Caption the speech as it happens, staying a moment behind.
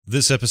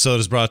This episode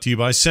is brought to you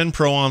by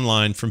SendPro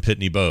Online from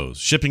Pitney Bowes.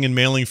 Shipping and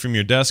mailing from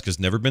your desk has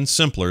never been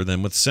simpler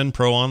than with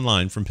SendPro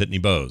Online from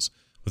Pitney Bowes.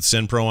 With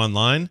SendPro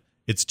Online,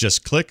 it's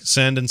just click,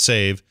 send, and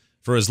save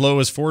for as low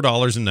as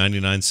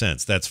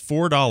 $4.99. That's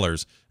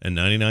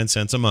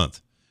 $4.99 a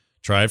month.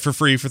 Try it for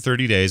free for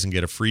 30 days and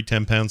get a free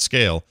 10-pound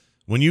scale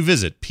when you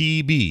visit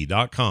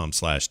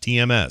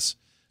pb.com/TMS.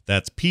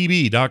 That's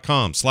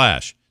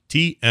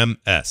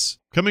pb.com/TMS.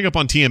 Coming up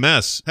on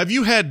TMS, have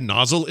you had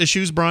nozzle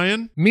issues,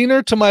 Brian?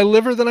 Meaner to my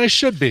liver than I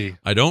should be.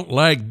 I don't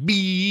like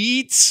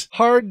beeeeeeets.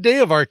 Hard day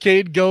of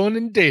arcade going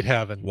and date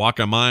having. Walk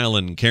a mile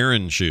in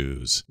Karen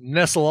shoes.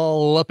 Nestle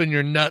all up in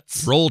your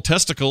nuts. Roll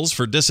testicles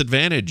for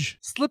disadvantage.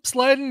 Slip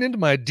sliding into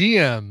my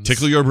DMs.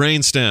 Tickle your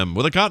brainstem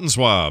with a cotton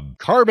swab.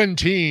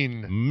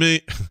 Carbantine.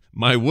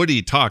 My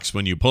Woody talks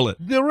when you pull it.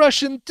 The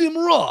Russian Tim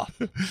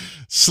Roth.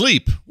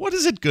 Sleep. What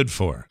is it good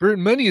for?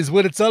 Burnt money is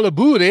what it's all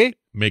about, eh?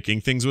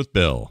 Making things with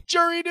Bill.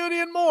 Jury duty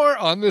and more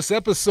on this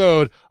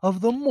episode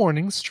of The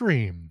Morning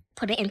Stream.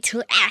 Put it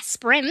into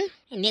aspirin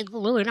and you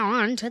glue it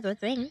on to the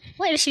thing.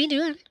 What is she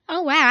doing?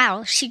 Oh,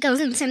 wow. She goes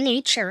into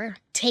nature,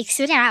 takes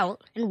it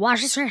out, and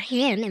washes her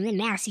hand in the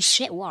nasty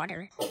shit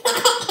water.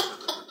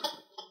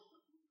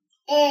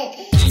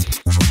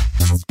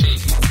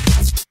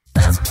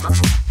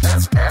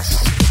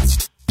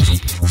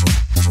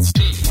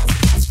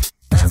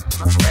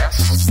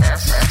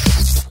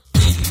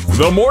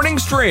 The Morning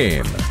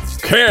Stream.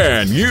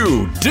 Can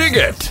you dig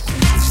it?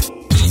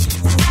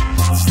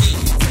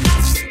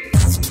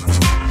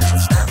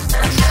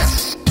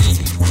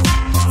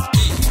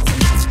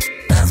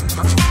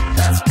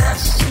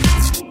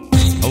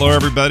 Hello,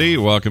 everybody.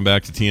 Welcome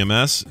back to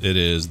TMS. It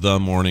is The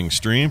Morning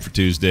Stream for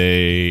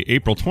Tuesday,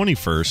 April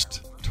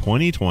 21st,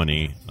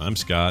 2020. I'm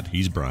Scott.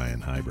 He's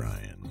Brian. Hi,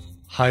 Brian.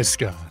 Hi,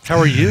 Scott. How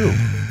are you?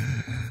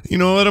 You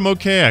know what? I'm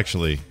okay,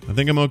 actually. I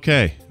think I'm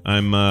okay.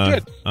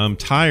 Good. I'm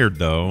tired,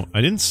 though.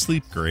 I didn't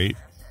sleep great.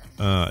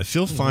 I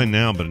feel fine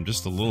now, but I'm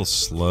just a little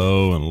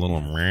slow and a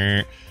little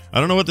meh. I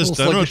don't know what this.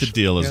 I don't know what the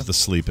deal is with the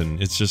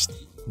sleeping. It's just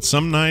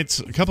some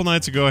nights. A couple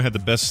nights ago, I had the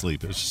best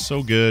sleep. It was just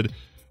so good.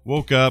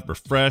 Woke up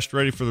refreshed,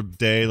 ready for the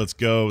day. Let's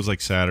go. It was like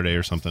Saturday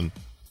or something.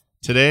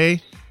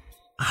 Today,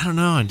 I don't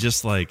know. I'm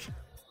just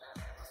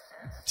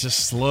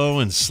slow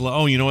and slow.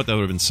 Oh, you know what? That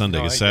would have been Sunday.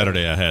 Because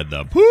Saturday I had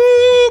the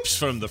poops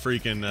from the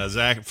freaking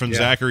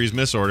Zachary's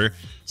misorder.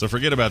 So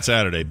forget about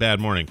Saturday. Bad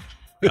morning.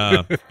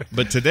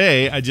 But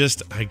today I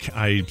just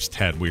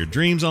had weird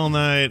dreams all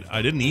night.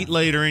 I didn't eat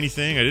late or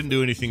anything. I didn't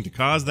do anything to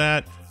cause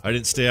that. I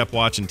didn't stay up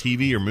watching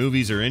TV or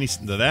movies or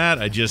anything to that.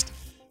 I just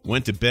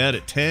went to bed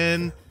at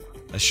 10.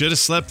 I should have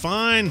slept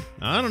fine.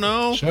 I don't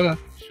know. Shoulda.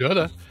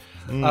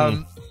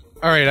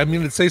 All right, I'm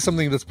going to say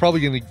something that's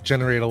probably going to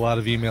generate a lot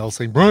of emails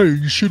saying,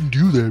 Brian, you shouldn't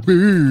do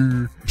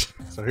that.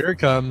 So here it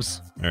comes.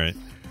 All right.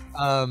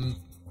 I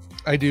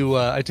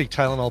take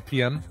Tylenol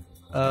PM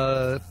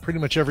pretty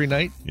much every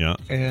night. Yeah.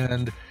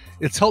 And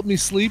it's helped me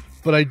sleep,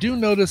 but I do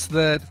notice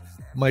that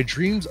my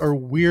dreams are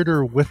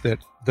weirder with it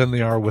than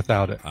they are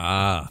without it.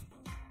 Ah.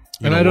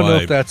 And I don't know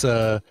if that's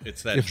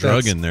it's that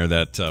drug in there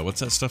that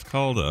what's that stuff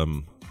called?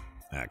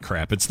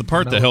 Crap. It's the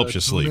part that helps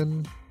you sleep.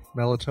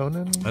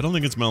 Melatonin? I don't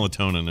think it's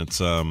melatonin. It's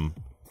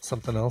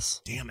something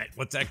else. Damn it.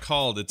 What's that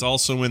called? It's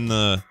also in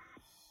not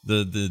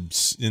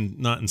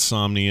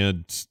insomnia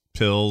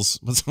pills.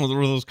 What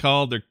are those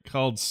called? They're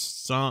called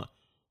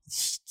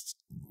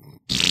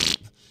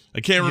I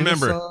can't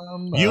remember.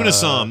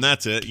 Unisom,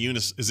 that's it.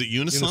 Is it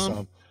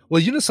Unisom?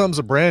 Well, Unisom's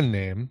a brand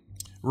name.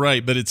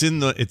 Right, but it's in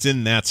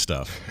that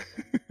stuff.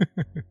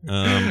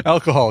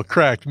 Alcohol,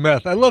 crack,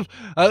 meth. I love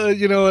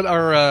you know what,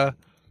 our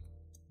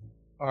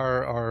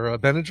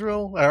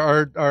Benadryl,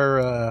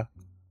 our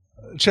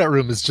chat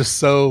room is just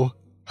so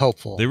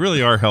helpful. They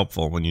really are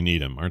helpful when you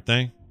need them, aren't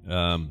they?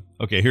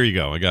 Okay, here you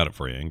go. I got it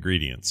for you.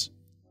 Ingredients.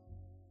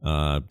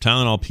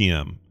 Tylenol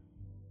PM.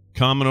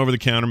 Common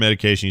over-the-counter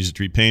medication used to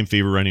treat pain,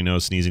 fever, runny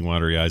nose, sneezing,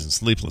 watery eyes, and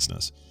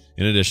sleeplessness.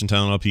 In addition,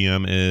 Tylenol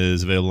PM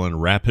is available in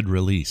rapid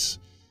release.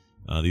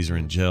 These are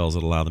in gels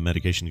that allow the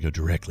medication to go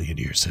directly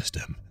into your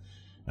system.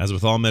 As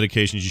with all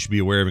medications, you should be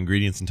aware of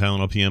ingredients in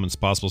Tylenol PM and its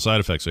possible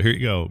side effects. So here you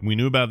go. We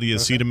knew about the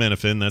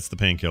acetaminophen. That's the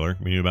painkiller.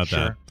 We knew about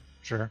that.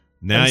 Sure.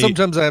 Now and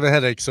sometimes I have a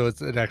headache, so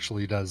it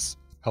actually does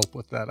help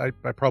with that. I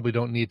probably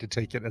don't need to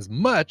take it as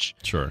much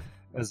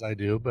as I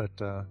do, but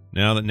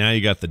now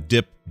you got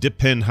the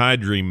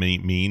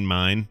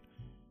diphenhydramine.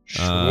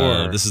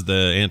 Sure. This is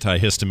the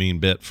antihistamine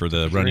bit for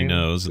the runny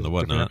nose and the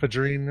whatnot.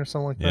 Diphenhydramine or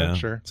something like that.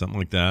 Sure. Something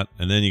like that.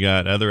 And then you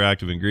got other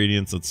active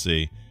ingredients. Let's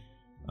see.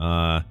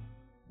 If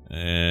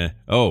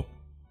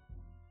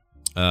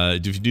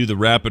you do the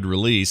rapid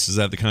release, is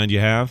that the kind you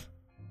have?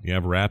 You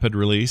have rapid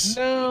release?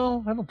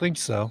 No, I don't think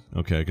so.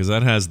 Okay, because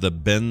that has the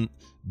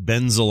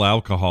benzyl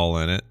alcohol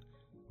in it,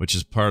 which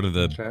is part of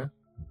the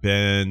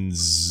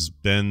Benz.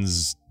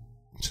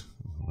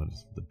 What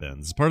is the Benz?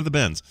 It's part of the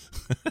Benz.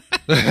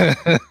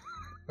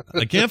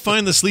 I can't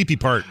find the sleepy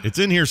part. It's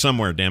in here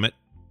somewhere, damn it.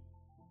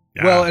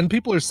 Yeah. Well, and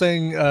people are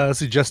saying,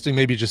 suggesting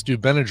maybe just do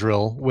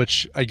Benadryl,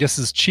 which I guess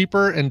is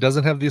cheaper and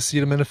doesn't have the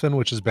acetaminophen,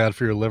 which is bad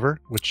for your liver,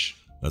 which...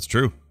 That's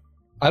true.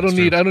 I don't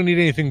need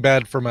anything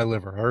bad for my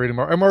liver.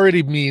 I'm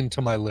already mean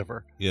to my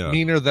liver. Yeah.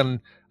 Meaner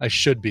than I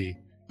should be.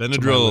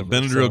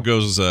 Benadryl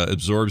goes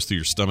absorbs through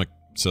your stomach,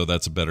 so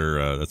that's a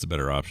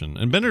better option.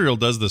 And Benadryl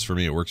does this for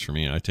me. It works for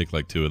me. I take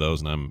like 2 of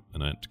those, and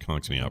it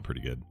conks me out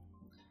pretty good.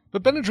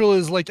 But Benadryl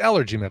is like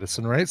allergy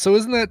medicine, right? So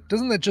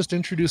doesn't that just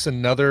introduce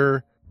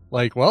another,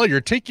 like, well,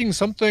 you're taking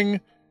something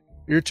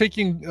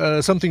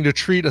to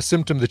treat a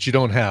symptom that you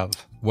don't have.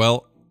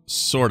 Well,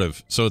 sort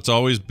of. So it's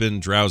always been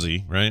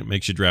drowsy, right?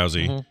 Makes you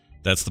drowsy. Mm-hmm.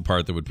 That's the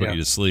part that would put you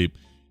to sleep.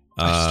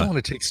 I just don't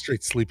want to take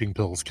straight sleeping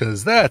pills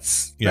because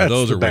that's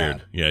those are bad.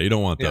 weird. Yeah, you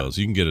don't want those.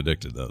 You can get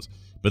addicted to those.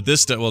 But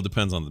this, well, it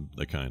depends on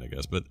the kind, I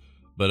guess. But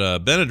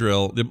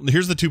Benadryl,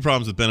 here's the 2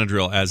 problems with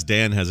Benadryl as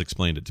Dan has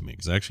explained it to me,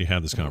 because I actually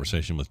had this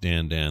conversation with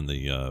Dan,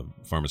 the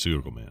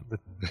pharmaceutical man.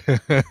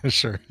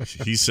 Sure.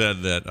 He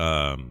said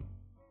that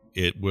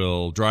it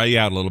will dry you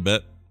out a little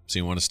bit, so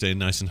you want to stay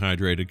nice and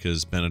hydrated,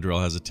 because Benadryl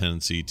has a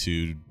tendency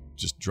to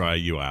just dry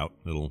you out.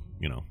 It'll,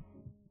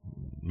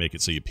 make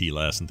it so you pee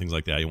less and things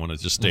like that. You want to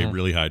just stay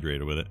really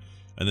hydrated with it.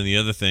 And then the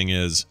other thing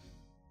is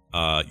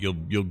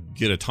you'll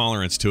get a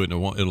tolerance to it,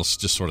 and it'll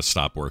just sort of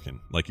stop working.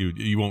 Like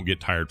you won't get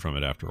tired from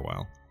it after a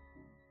while.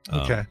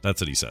 Okay.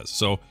 That's what he says.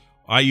 So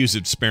I use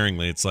it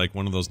sparingly. It's like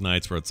one of those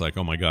nights where it's like,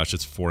 oh my gosh,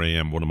 it's 4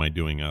 a.m. What am I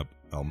doing up?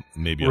 I'll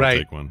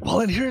take one. Well,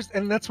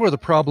 and that's where the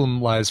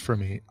problem lies for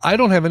me. I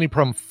don't have any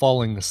problem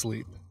falling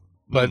asleep,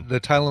 but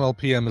the Tylenol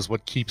PM is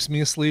what keeps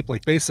me asleep.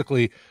 Like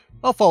basically,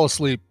 I'll fall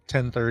asleep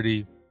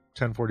 10:30,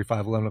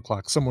 10:45, 11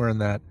 o'clock, somewhere in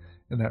that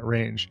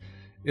range.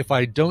 If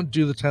I don't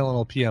do the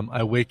Tylenol PM,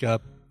 I wake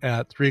up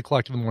at 3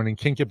 o'clock in the morning,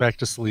 can't get back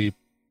to sleep,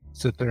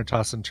 sit there and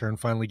toss and turn,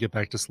 finally get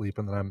back to sleep,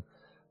 and then I'm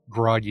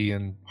groggy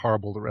and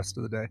horrible the rest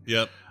of the day.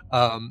 Yep.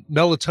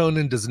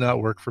 Melatonin does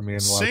not work for me.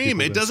 And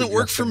Same. It doesn't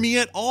work for me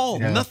at all.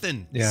 Yeah.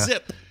 Nothing. Yeah.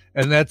 Zip.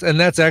 And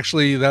that's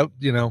actually that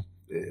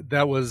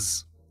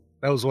was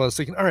what I was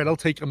thinking. All right, I'll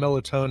take a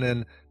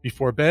melatonin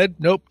before bed.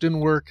 Nope,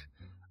 didn't work.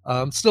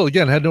 Still,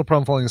 again, had no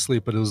problem falling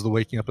asleep, but it was the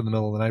waking up in the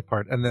middle of the night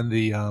part. And then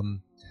the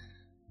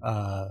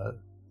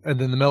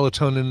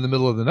melatonin in the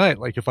middle of the night.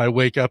 Like if I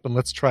wake up and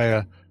let's try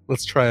a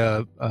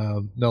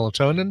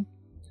melatonin.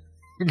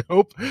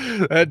 Nope,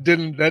 that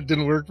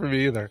didn't work for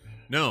me either.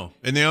 No,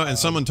 and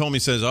someone told me,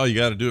 says, oh, you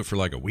got to do it for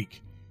like a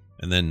week,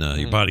 and then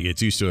your body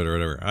gets used to it or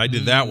whatever. I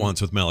did that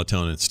once with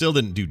melatonin. Still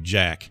didn't do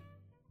jack.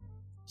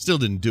 Still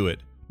didn't do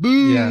it.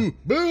 Boo! Yeah.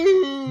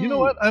 Boo! You know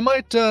what? I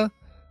might. I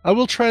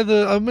will try I'm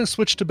going to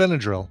switch to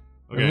Benadryl.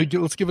 Okay.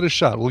 Let's give it a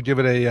shot. We'll give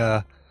it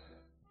a.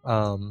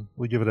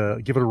 Give it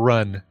a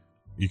run.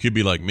 You could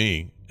be like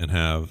me and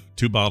have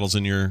 2 bottles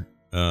in your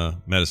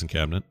medicine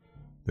cabinet.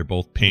 They're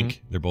both pink.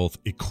 Mm-hmm. They're both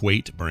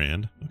Equate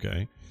brand.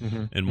 Okay.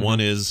 Mm-hmm. And one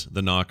is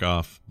the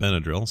knockoff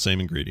Benadryl, same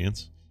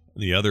ingredients.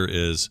 The other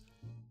is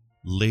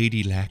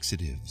lady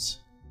laxatives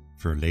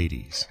for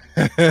ladies.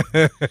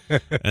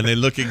 And they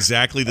look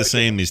exactly the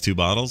same, these 2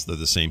 bottles. They're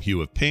the same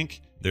hue of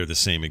pink. They're the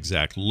same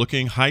exact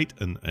looking, height,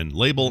 and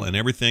label and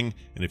everything.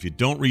 And if you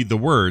don't read the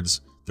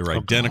words, they're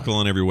identical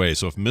in every way.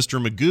 So if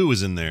Mr. Magoo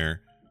is in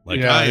there,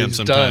 like I am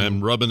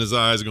sometime, rubbing his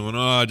eyes going, oh,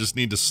 I just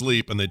need to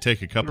sleep, and they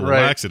take a couple of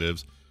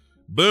laxatives,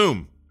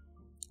 boom,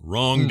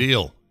 wrong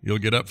deal. You'll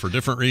get up for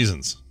different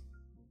reasons.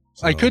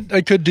 So. I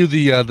could do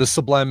the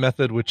Sublime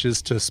method, which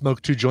is to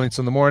smoke 2 joints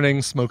in the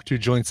morning, smoke 2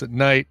 joints at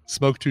night,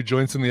 smoke 2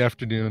 joints in the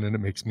afternoon, and it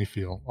makes me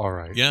feel all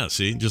right. Yeah,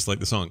 see, just like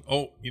the song.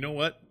 Oh, you know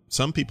what?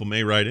 Some people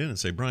may write in and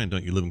say, Brian,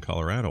 don't you live in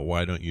Colorado?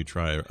 Why don't you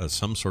try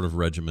some sort of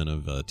regimen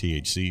of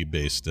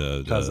THC-based...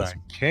 Because I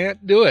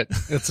can't do it.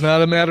 It's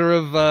not a matter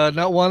of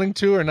not wanting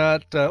to or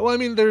not... well, I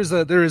mean, there is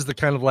the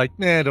kind of like,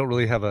 I don't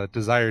really have a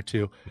desire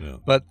to. Yeah.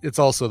 But it's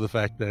also the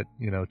fact that,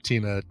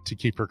 Tina, to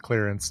keep her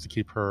clearance, to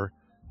keep her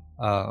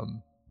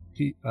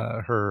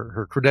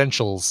her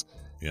credentials,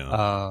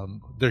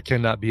 there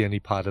cannot be any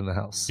pot in the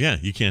house. Yeah,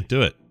 you can't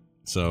do it.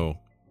 So...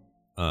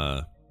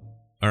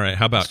 all right,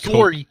 how about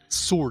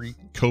sorry.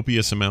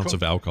 Copious amounts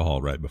of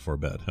alcohol right before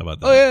bed. How about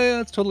that? Oh yeah,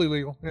 it's totally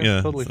legal.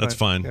 Yeah, totally that's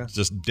fine. Yeah.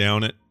 Just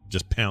down it.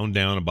 Just pound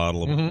down a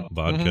bottle of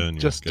vodka and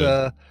just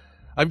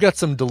I've got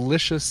some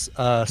delicious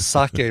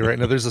sake right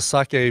now. There's a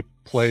sake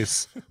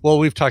place. Well,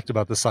 we've talked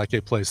about the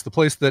sake place. The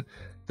place that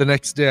the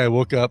next day I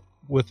woke up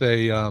with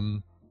a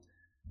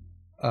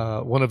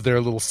one of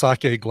their little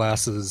sake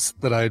glasses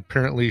that I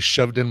apparently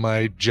shoved in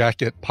my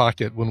jacket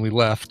pocket when we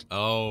left.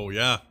 Oh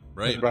yeah.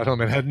 Right. Brought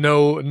home and had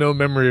no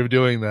memory of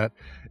doing that.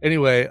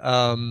 Anyway,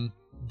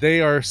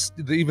 they are,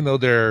 even though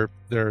they're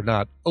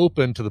not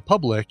open to the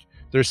public,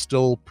 they're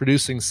still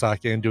producing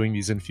sake and doing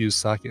these infused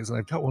sakes. And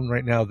I've got one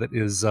right now that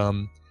is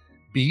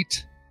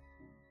beet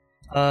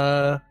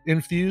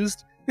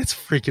infused. It's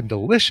freaking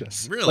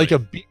delicious. Really? Like a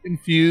beet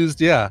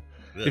infused, yeah.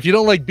 If you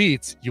don't like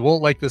beets, you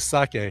won't like this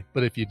sake.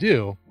 But if you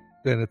do,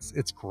 then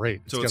it's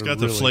great. So it's got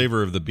the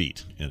flavor of the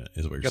beet in it,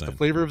 is what you're saying. Got the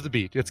flavor of the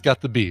beet. It's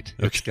got the beet.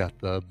 Okay. It's got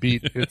the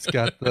beet. It's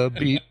got the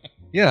beet.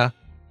 Yeah.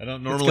 I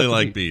don't normally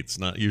like beets.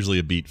 Not usually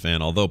a beet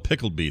fan, although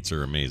pickled beets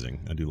are amazing.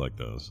 I do like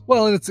those.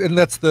 Well, it's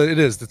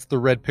the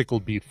red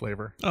pickled beet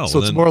flavor. Oh, so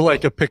it's more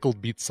like a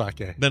pickled beet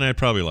sake. Then I'd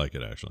probably like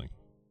it, actually.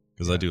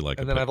 because I do like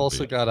it. And then I've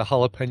also got a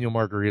jalapeno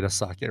margarita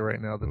sake right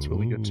now that's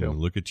really good too.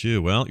 Look at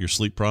you. Well, your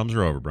sleep problems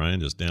are over, Brian.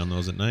 Just down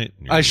those at night.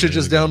 I should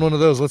just down one of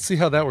those. Let's see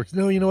how that works.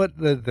 No, you know what?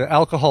 The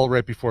alcohol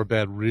right before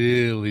bed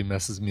really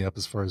messes me up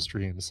as far as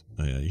dreams.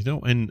 Oh, yeah, you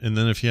don't. And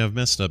then if you have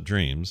messed up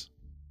dreams,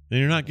 then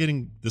you're not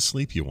getting the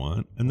sleep you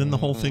want, and then the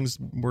whole thing's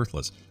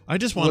worthless. I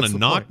just want to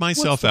knock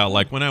myself out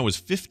like when I was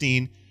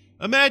 15.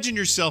 Imagine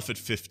yourself at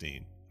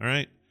 15, all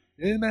right?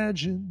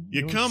 Imagine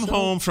you come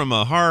home from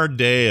a hard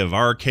day of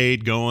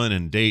arcade going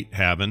and date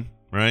having,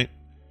 right?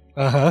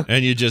 Uh-huh.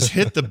 And you just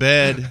hit the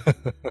bed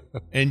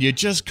and you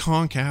just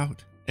conk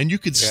out. And you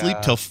could sleep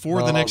till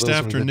 4 the next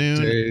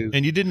afternoon,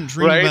 and you didn't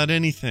dream about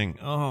anything.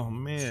 Oh,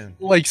 man.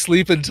 Like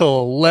sleep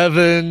until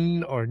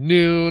 11 or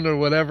noon or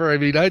whatever. I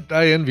mean, I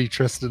envy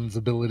Tristan's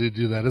ability to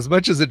do that as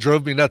much as it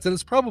drove me nuts. And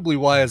it's probably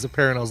why, as a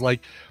parent, I was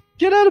like,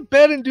 get out of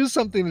bed and do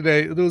something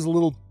today. There was a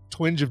little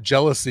twinge of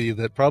jealousy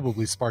that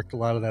probably sparked a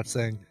lot of that,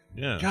 saying,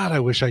 yeah, God, I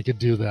wish I could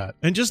do that.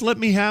 And just let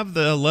me have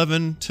the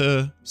 11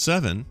 to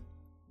 7.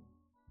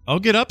 I'll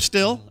get up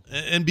still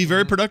and be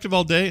very productive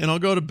all day, and I'll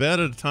go to bed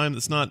at a time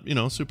that's not,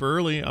 super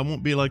early. I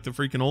won't be like the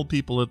freaking old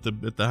people at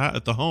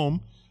the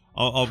home.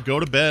 I'll go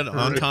to bed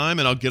on time,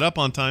 and I'll get up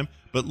on time.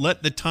 But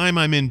let the time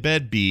I'm in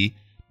bed be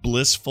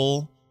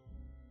blissful,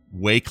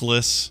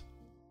 wakeless,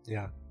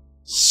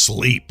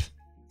 sleep.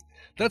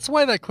 That's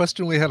why that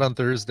question we had on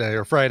Thursday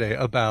or Friday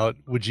about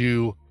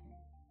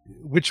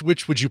which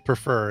would you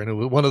prefer?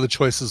 And one of the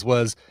choices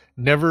was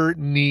never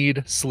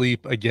need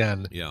sleep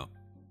again. Yeah.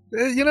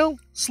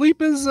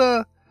 Sleep is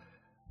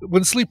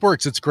when sleep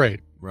works, it's great.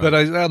 Right. But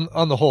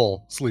on the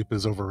whole, sleep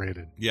is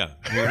overrated. Yeah,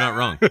 you're not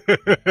wrong.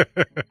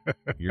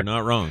 You're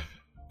not wrong.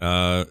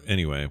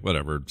 Anyway,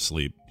 whatever.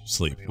 Sleep.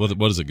 Anyway.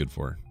 What is it good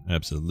for?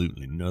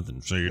 Absolutely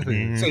nothing. Say it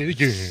again.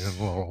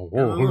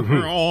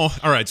 All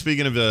right.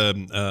 Speaking of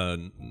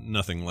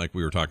nothing like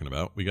we were talking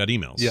about, we got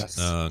emails. Yes.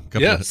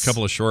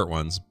 Couple of short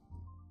ones.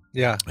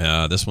 Yeah.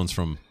 This one's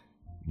from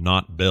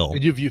Not Bill.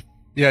 And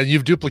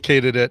you've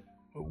duplicated it.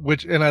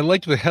 And I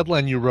like the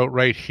headline you wrote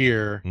right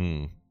here.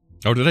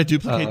 Oh, did I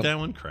duplicate that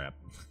one? Crap.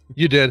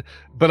 You did,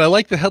 but I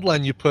like the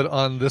headline you put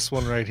on this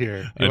one right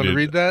here. You want to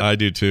read that? I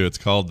do too. It's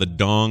called The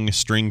Dong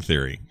String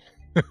Theory.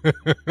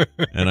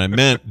 And I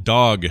meant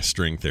dog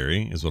string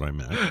theory is what I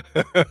meant.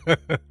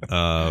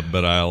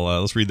 But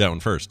let's read that one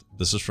first.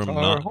 This is from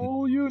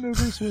whole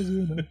universe was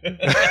in it.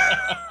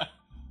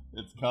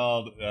 It's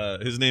called,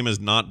 his name is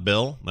Not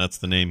Bill. That's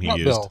the name he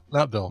used.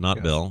 Not Bill.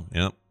 Not Bill,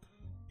 yep.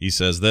 He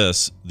says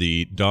this,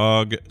 the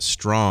dog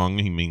strong,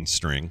 he means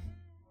string.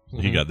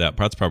 He got that.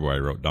 That's probably why I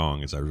wrote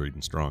dong, as I was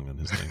reading strong on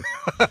his thing.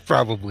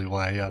 Probably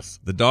why, yes.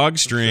 The dog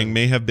string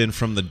may have been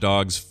from the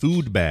dog's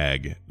food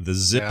bag. The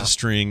zip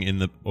string in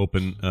the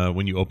open,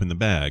 when you open the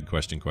bag,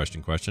 question.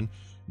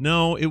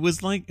 No, it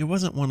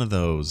wasn't one of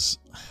those.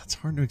 It's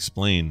hard to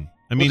explain.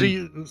 I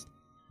mean,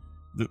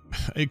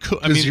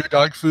 does your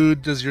dog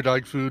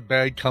food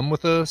bag come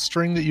with a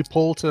string that you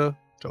pull to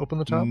open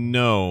the top?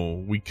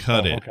 No, we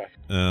cut it. Okay.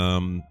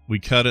 We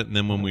cut it, and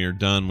then when we are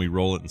done, we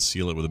roll it and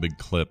seal it with a big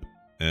clip.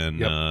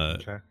 And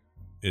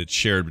it's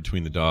shared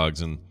between the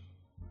dogs. And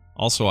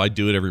also, I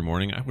do it every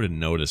morning. I would have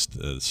noticed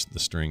the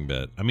string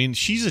bit. I mean,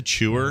 she's a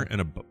chewer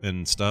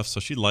and stuff, so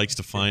she likes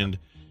to find.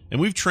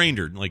 And we've trained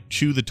her like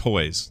chew the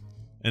toys.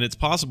 And it's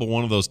possible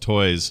one of those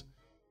toys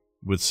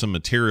with some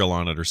material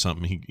on it or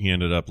something, he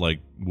ended up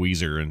like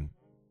Weezer and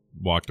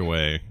walked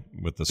away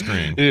with the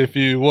string. If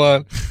you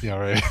want,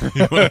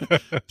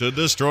 to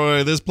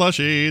destroy this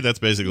plushie. That's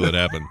basically what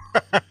happened.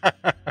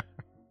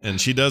 And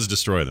she does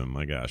destroy them.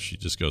 My gosh, she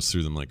just goes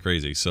through them like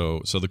crazy.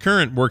 So the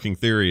current working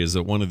theory is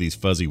that one of these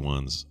fuzzy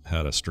ones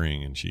had a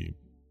string, and she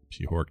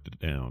horked it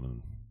down,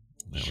 and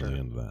that was the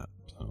end of that.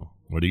 So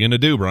what are you going to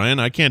do, Brian?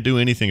 I can't do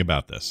anything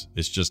about this.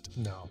 It's just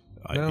no.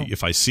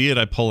 If I see it,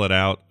 I pull it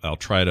out. I'll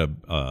try to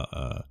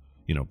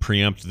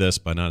preempt this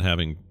by not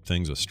having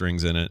things with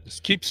strings in it.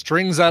 Just keep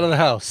strings out of the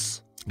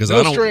house. Because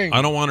I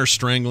don't want her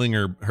strangling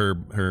her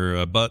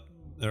butt,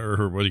 or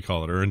her, what do you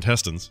call it, her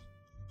intestines.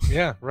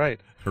 Yeah, right.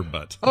 Her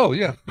butt. Oh,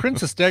 yeah.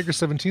 Princess Dagger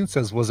 17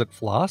 says, was it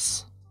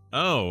floss?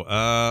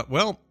 Oh,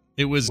 well,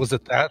 it was. Was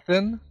it that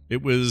thin?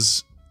 It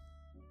was.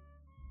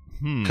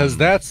 Because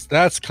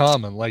that's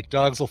common. Like,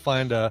 dogs will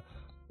find a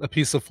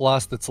piece of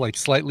floss that's like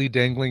slightly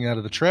dangling out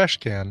of the trash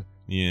can.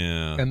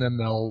 Yeah. And then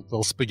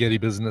they'll spaghetti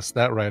business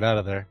that right out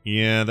of there.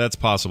 Yeah, that's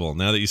possible.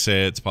 Now that you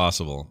say it, it's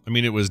possible. I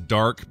mean, it was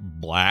dark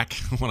black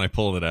when I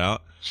pulled it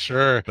out.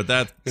 Sure. But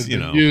that's,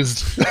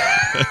 used. It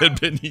had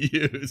been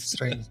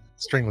used.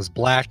 String was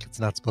black. It's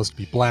not supposed to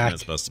be black.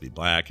 It's supposed to be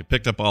black. It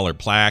picked up all her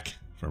plaque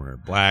from her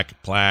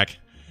black plaque.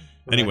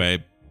 Right.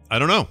 Anyway, I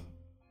don't know.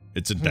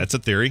 That's a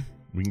theory.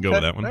 We can go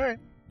with that one. All right.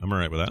 I'm all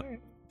right with that. All right.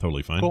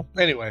 Totally fine. Cool.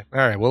 Anyway, all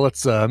right. Well,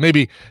 let's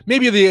maybe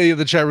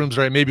the chat room's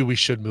right. Maybe we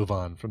should move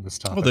on from this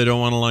topic. Oh, they don't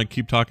want to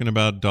keep talking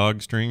about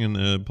dog string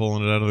and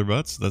pulling it out of their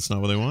butts. That's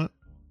not what they want.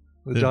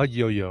 The dog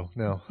yo-yo.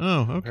 No.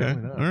 Oh, okay.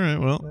 All right.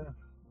 Well,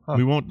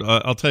 we won't.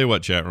 I'll tell you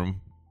what, chat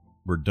room.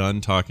 We're done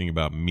talking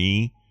about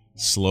me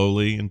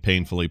slowly and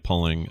painfully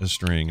pulling a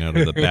string out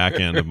of the back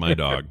end of my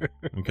dog.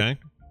 Okay.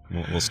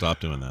 We'll stop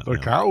doing that. The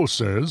cow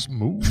says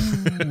moo.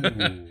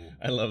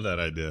 I love that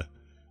idea.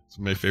 It's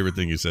my favorite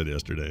thing you said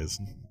yesterday. Is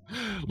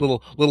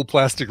little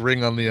plastic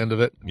ring on the end of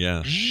it.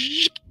 Yeah.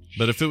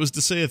 But if it was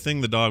to say a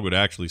thing the dog would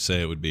actually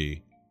say, it would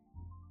be,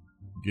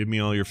 give me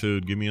all your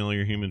food, give me all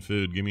your human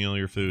food, give me all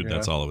your food. Yeah.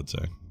 That's all it would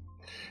say.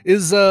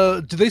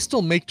 Do they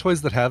still make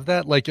toys that have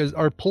that? Like,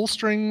 are pull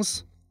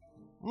strings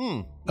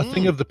a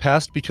thing of the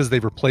past because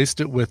they've replaced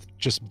it with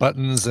just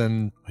buttons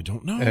and I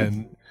don't know.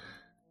 And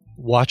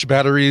watch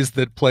batteries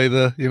that play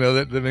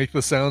that make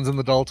the sounds in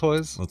the doll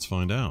toys? Let's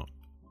find out.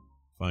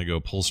 If I go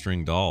pull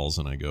string dolls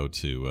and I go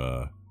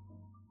to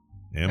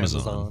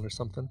Amazon or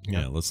something.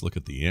 Yeah, let's look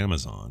at the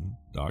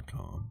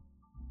Amazon.com.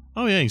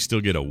 Oh yeah, you still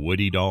get a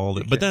Woody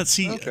doll, but that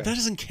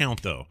doesn't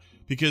count though,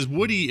 because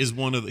Woody is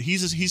one of the,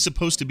 he's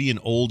supposed to be an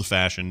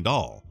old-fashioned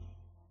doll,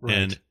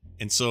 right.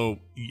 and so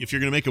if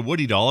you're gonna make a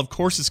Woody doll, of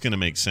course it's gonna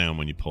make sound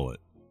when you pull it.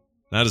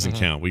 That doesn't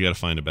count. We got to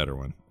find a better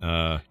one.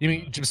 You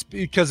mean just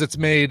because it's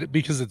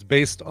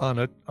based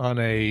on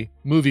a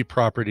movie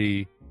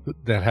property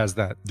that has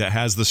that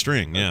the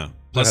string? Yeah.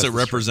 Plus, it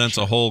represents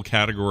a whole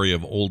category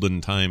of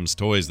olden times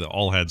toys that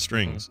all had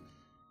strings.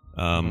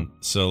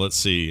 So let's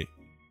see.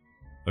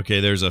 Okay,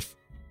 there's a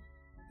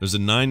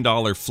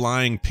 $9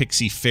 flying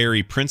pixie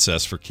fairy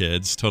princess for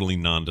kids. Totally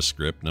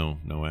nondescript.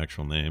 No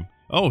actual name.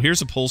 Oh,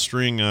 here's a pull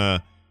string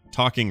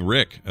talking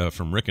Rick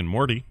from Rick and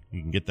Morty.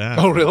 You can get that.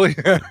 Oh, really?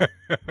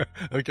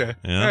 Okay.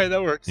 Yeah. All right,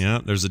 that works.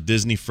 Yeah. There's a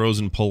Disney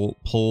Frozen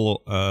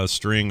pull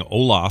string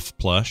Olaf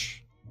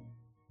plush.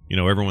 You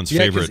know, everyone's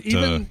favorite.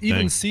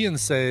 Even Cian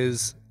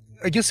says,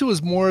 I guess it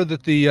was more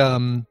that the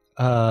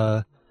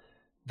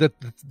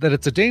that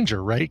it's a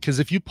danger, right? Because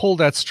if you pull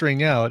that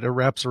string out, it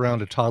wraps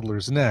around a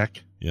toddler's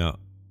neck. Yeah.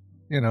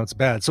 It's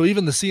bad. So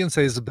even the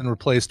CNCs have been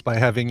replaced by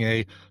having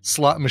a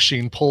slot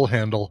machine pull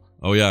handle.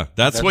 Oh, yeah.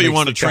 That's what you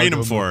want to train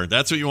them for.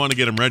 That's what you want to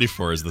get them ready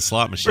for, is the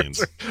slot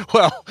machines.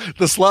 Well,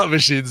 the slot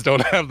machines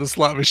don't have the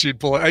slot machine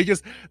pull. I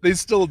guess they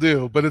still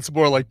do, but it's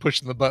more like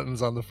pushing the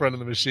buttons on the front of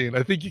the machine.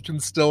 I think you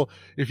can still,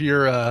 if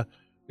you're a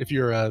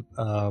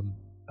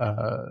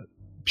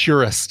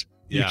purist,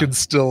 you can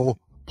still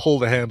pull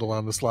the handle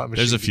on the slot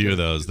machine. There's a few of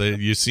those.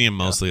 You see them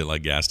mostly at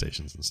like gas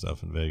stations and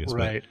stuff in Vegas.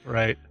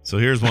 Right. So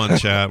here's one,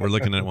 chat. We're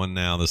looking at one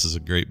now. This is a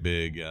great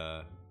big,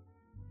 what's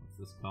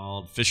this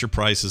called? Fisher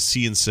Price's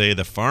See and Say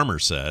the Farmer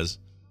Says.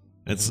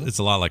 It's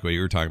a lot like what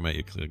you were talking about.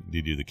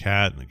 You do the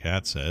cat, and the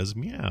cat says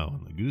meow,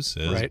 and the goose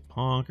says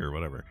honk, or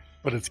whatever.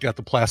 But it's got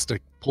the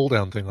plastic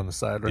pull-down thing on the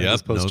side, right? As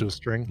opposed to a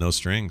string. No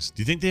strings.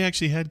 Do you think they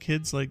actually had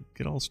kids like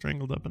get all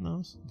strangled up in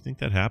those? Do you think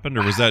that happened,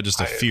 or was that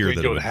just a fear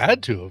that it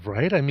had to have,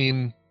 right? I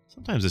mean,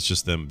 sometimes it's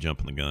just them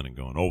jumping the gun and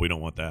going, "Oh, we don't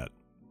want that."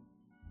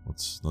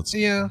 Let's.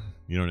 Yeah.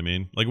 You know what I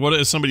mean? Like, what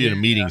if somebody in a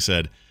meeting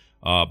said,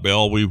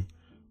 "Bill, we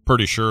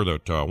pretty sure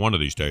that one of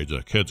these days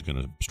a kid's going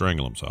to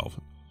strangle himself,"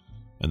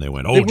 and they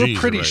went, "Oh, they were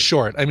pretty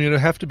short. I mean, it would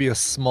have to be a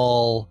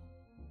small.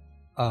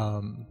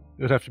 It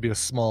would have to be a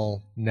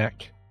small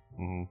neck.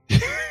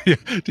 Yeah,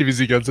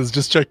 DBZ Gun says,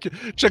 just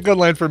check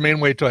online for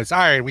main weight toys. All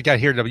right, we got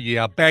here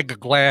a bag of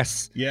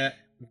glass. Yeah,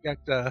 we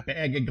got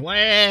bag of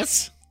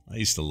glass. I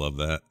used to love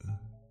that.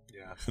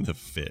 Yeah, the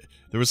fit.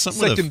 There was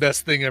something. Second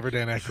best thing ever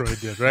Dan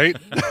Aykroyd did, right?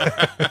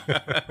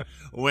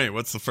 Wait,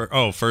 what's the first?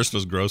 Oh, first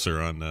was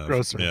Grocer on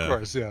Grocer, of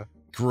course, yeah.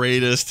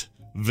 Greatest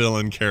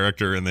villain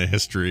character in the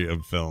history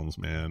of films,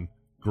 man.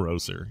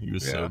 Grocer, he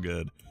was so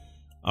good.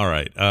 All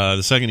right,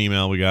 the second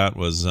email we got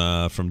was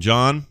from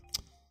John.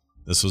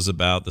 This was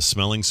about the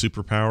smelling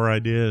superpower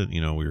idea. You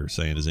know, we were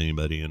saying, does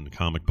anybody in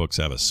comic books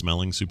have a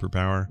smelling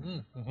superpower?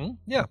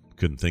 Yeah.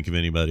 Couldn't think of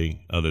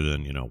anybody other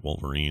than,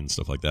 Wolverine,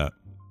 stuff like that.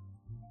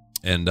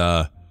 And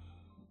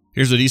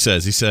here's what he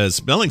says. He says,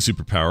 smelling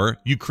superpower,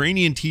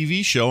 Ukrainian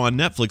TV show on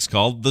Netflix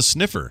called The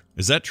Sniffer.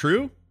 Is that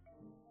true?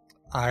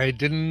 I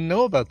didn't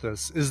know about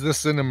this. Is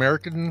this an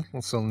American?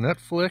 So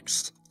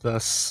Netflix, The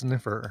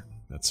Sniffer.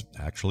 That's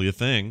actually a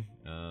thing.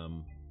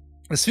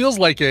 This feels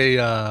like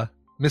a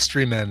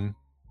Mystery Men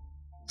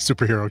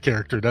superhero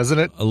character, doesn't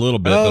it? A little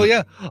bit. Oh,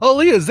 yeah. Oh,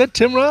 Leah, is that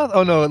Tim Roth?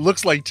 Oh, no, it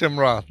looks like Tim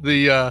Roth.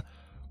 The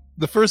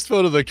first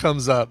photo that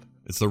comes up.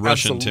 It's the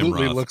Russian Tim Roth.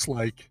 Absolutely looks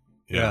like.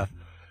 Yeah.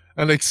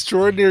 An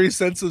extraordinary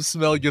sense of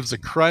smell gives a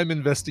crime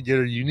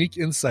investigator unique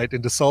insight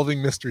into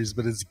solving mysteries,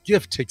 but his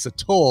gift takes a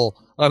toll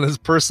on his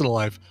personal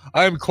life.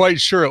 I'm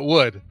quite sure it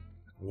would.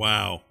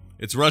 Wow.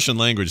 It's Russian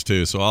language,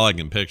 too, so all I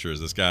can picture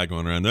is this guy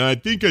going around, I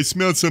think I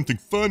smelled something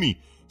funny.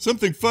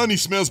 Something funny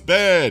smells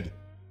bad.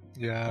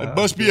 Yeah. It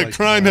must be a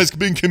crime has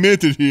been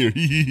committed here.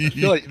 I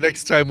feel like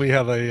next time we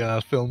have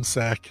a film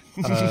sack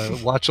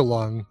watch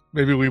along,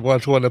 maybe we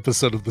watch one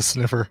episode of The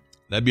Sniffer.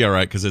 That'd be all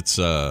right, because it's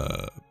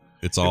all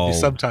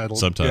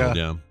subtitled.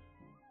 Yeah.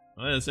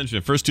 Well, that's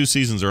interesting. First two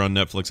seasons are on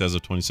Netflix as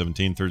of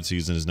 2017. Third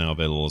season is now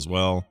available as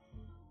well.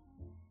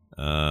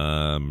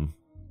 Yeah,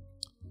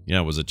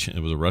 it was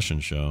a Russian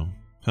show.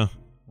 Huh.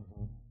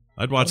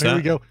 I'd watch that. Here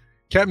we go.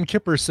 Captain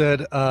Kipper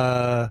said,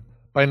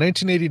 by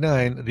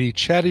 1989, the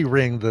Chatty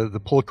Ring, the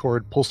pull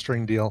cord, pull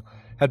string deal,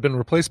 had been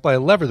replaced by a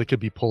lever that could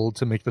be pulled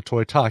to make the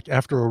toy talk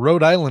after a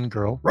Rhode Island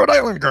girl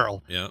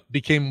Yeah.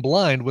 became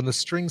blind when the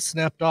string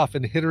snapped off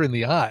and hit her in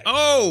the eye.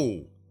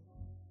 Oh,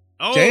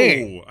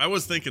 Dang. I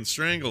was thinking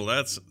strangle.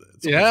 That's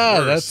Yeah,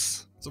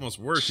 worse. It's almost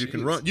worse. You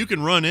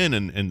can run in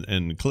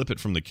and clip it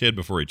from the kid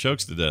before he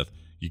chokes to death.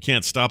 You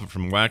can't stop it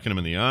from whacking him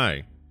in the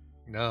eye.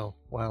 No.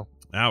 Wow.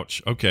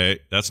 Ouch. Okay,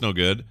 that's no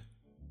good.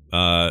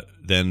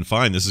 Then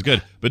fine, this is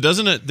good. But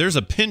isn't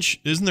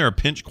there a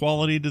pinch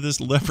quality to this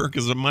lever?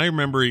 Because my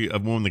memory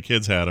of when the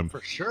kids had them,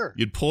 For sure.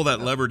 you'd pull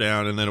that lever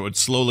down and then it would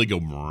slowly go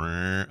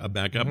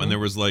back up. Mhm. And there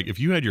was like, if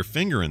you had your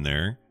finger in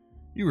there,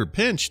 you were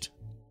pinched.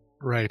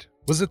 Right.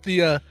 Was it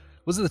the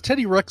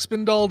Teddy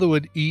Ruxpin doll that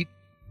would eat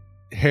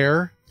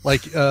hair?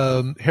 Like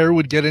hair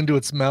would get into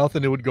its mouth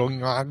and it would go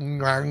ngong,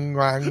 ngong,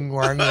 ngong,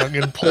 ngong,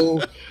 ngong, and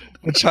pull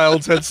the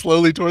child's head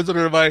slowly towards it.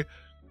 Or am I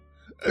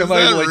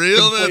like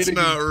real? That's conflating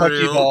not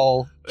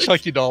real.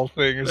 Chucky doll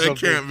thing or That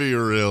something? can't be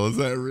real. Is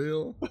that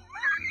real?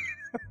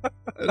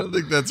 I don't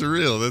think that's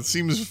real. That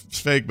seems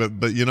fake.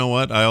 But you know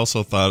what? I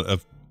also thought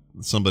of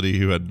somebody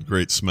who had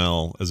great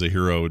smell as a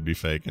hero would be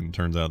fake, and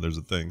turns out there's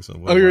a thing. So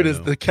Here it is,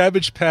 the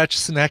Cabbage Patch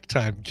Snack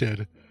Time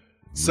Kid.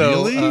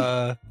 So,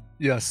 Really?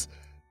 yes.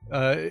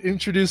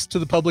 Introduced to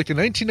the public in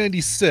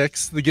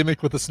 1996, the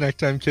gimmick with the Snack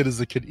Time Kid is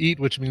it could eat,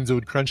 which means it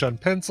would crunch on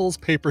pencils,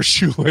 paper,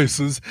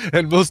 shoelaces,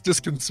 and most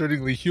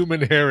disconcertingly,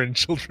 human hair and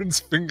children's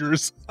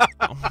fingers.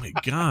 Oh my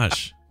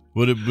gosh!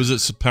 Was it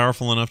so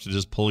powerful enough to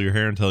just pull your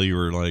hair until you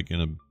were like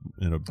in a?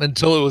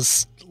 Until it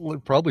was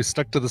probably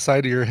stuck to the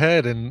side of your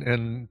head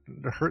and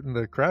hurting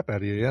the crap out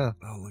of you. Yeah.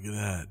 Oh, look at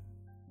that!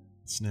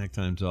 Snack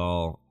Time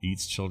doll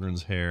eats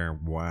children's hair.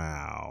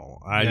 Wow!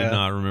 I did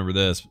not remember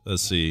this.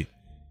 Let's see.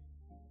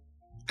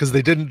 Because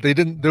they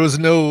didn't, there was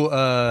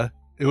no,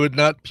 it would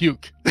not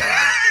puke.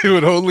 It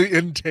would only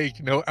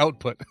intake, no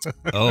output.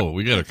 Oh,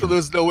 we got So there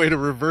was no way to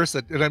reverse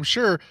it. And I'm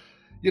sure,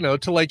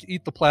 to like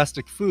eat the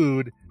plastic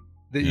food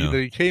that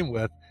you came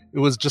with, it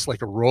was just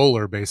like a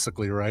roller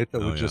basically, right?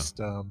 That would just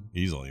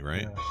easily,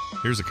 right? Yeah.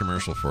 Here's a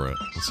commercial for it.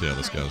 Let's see how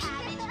this goes.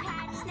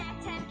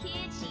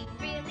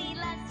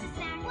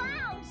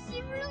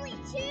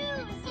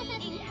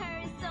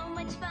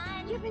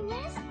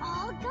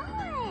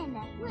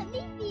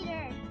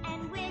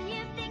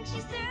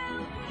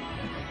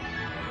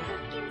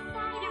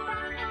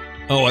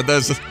 Oh, I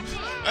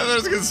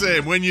was going to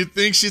say, when you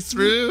think she's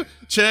through,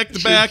 check the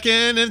back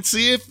end and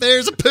see if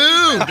there's a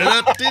poo.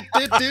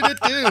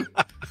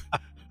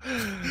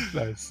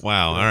 Nice.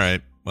 Wow. All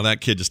right. Well, that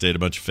kid just ate a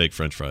bunch of fake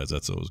French fries.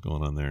 That's what was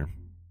going on there.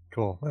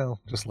 Cool. Well,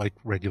 just like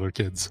regular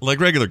kids.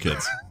 Like regular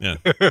kids. Yeah.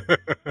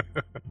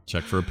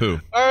 Check for a poo.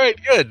 All right.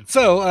 Good.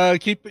 So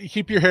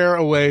keep your hair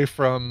away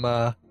from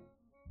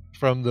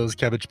those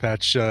Cabbage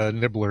Patch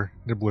nibbler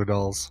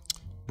dolls.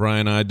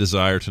 Brian, I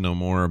desire to know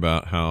more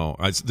about how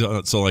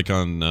so like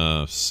on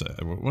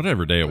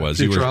whatever day it was.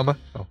 Futurama?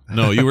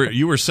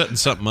 You were setting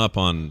something up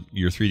on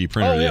your 3D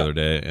printer the other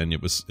day, and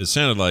it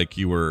sounded like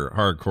you were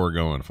hardcore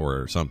going for it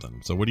or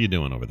something. So what are you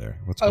doing over there?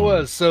 What's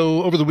going on?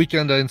 So over the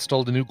weekend I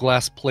installed a new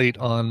glass plate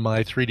on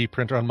my 3D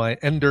printer on my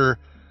Ender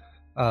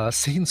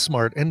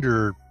SaneSmart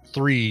Ender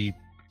 3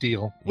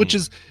 deal, which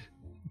is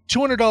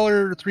 $200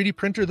 3D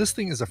printer. This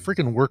thing is a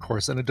freaking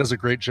workhorse and it does a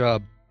great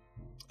job.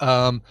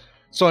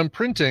 So I'm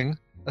printing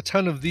a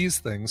ton of these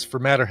things for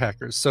Matter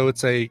Hackers. So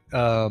it's a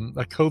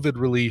COVID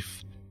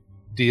relief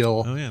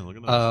deal. Oh yeah, look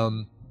at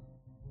that.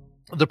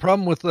 The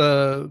problem with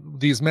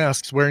these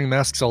masks, wearing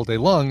masks all day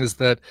long, is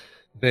that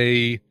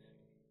they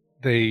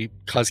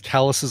cause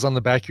calluses on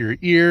the back of your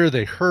ear.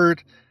 They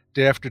hurt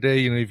day after day.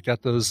 You've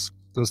got those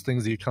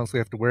things that you constantly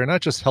have to wear. Not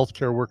just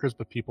healthcare workers,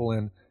 but people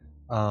in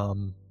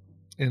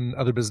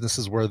other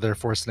businesses where they're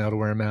forced now to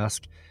wear a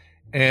mask.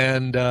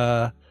 And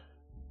so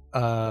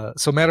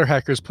Matter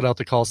Hackers put out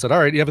the call, said, all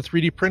right, you have a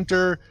 3D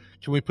printer.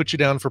 Can we put you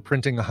down for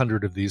printing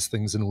 100 of these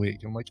things in a week?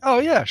 I'm like, oh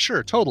yeah,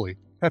 sure. Totally.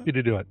 Happy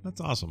to do it. That's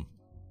awesome.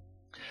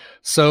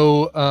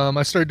 So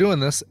I started doing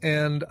this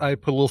and I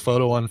put a little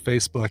photo on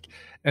Facebook,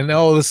 and now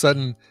all of a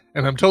sudden,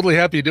 and I'm totally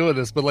happy doing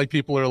this, but like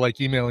people are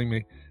like emailing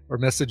me or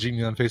messaging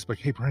me on Facebook.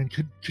 Hey Brian,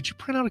 could you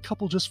print out a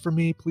couple just for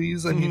me,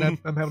 please? I mean, I'm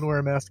having to wear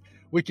a mask.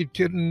 Wicked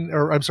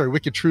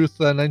Truth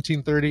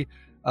 1930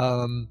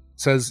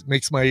 says,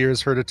 makes my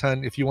ears hurt a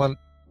ton. If you want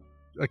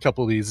a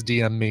couple of these,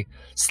 DM me.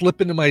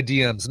 Slip into my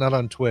DMs, not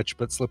on Twitch,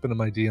 but slip into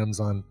my DMs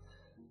on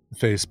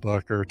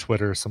Facebook or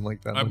Twitter or something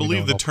like that. I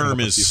believe the term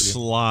is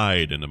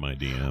slide into my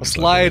DMs.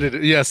 Slide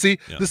it. Yeah, see,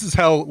 This is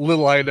how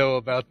little I know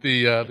about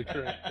the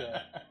current.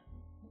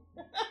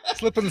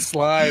 Slip and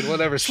slide,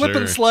 whatever. Slip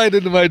and slide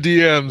into my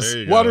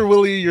DMs. Water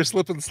Willie, you're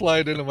slip and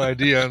slide into my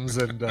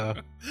DMs, and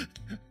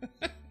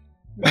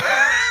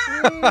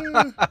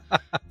if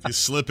you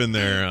slip in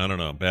there, I don't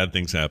know, bad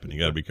things happen. You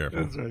got to be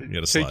careful. That's right. You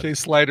got to slide. KK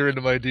Slider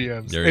into my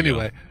DMs.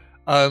 Anyway,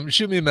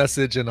 shoot me a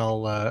message and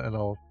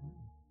I'll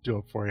do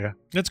it for you.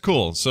 That's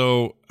cool.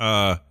 So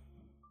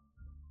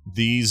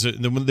these,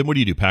 then what do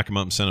you do? Pack them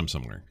up and send them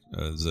somewhere?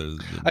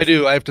 I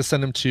do. I have to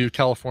send them to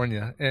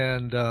California,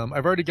 and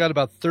I've already got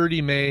about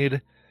 30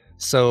 made.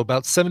 So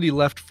about 70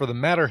 left for the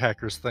Matter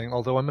Hackers thing,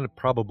 although I'm going to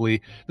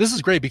probably... This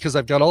is great because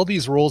I've got all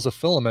these rolls of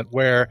filament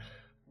where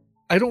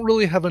I don't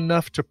really have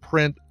enough to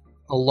print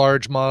a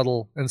large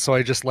model, and so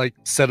I just like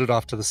set it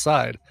off to the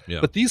side. Yeah.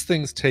 But these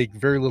things take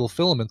very little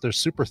filament. They're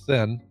super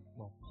thin.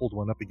 I'll hold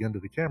one up again to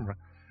the camera.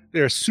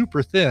 They're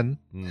super thin.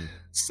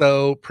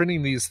 So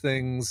printing these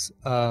things,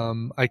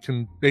 I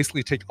can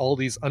basically take all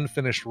these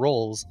unfinished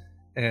rolls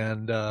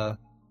and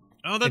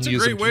that's a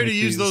great way to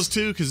use those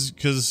too,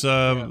 because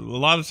a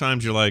lot of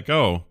times you're like,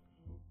 I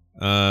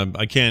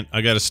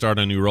got to start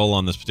a new roll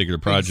on this particular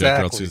project,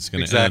 or else it's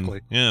going to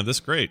end. Yeah, that's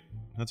great.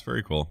 That's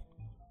very cool.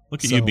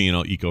 Look at you being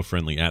all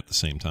eco-friendly at the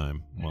same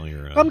time while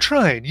you're... I'm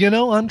trying,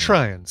 I'm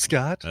trying,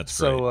 Scott. That's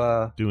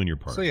great. Doing your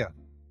part. So, yeah.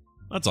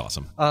 That's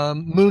awesome.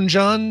 Moon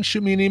John,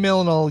 shoot me an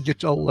email and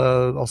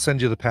I'll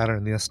send you the pattern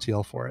and the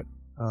STL for it.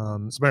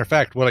 As a matter of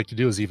fact, what I could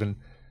do is even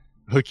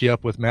hook you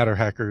up with Matter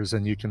Hackers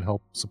and you can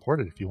help support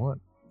it if you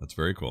want. That's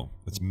very cool.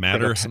 It's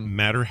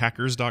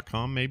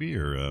matterhackers.com maybe,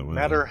 or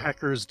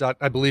matterhackers.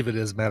 I believe it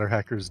is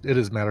Matterhackers. It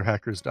is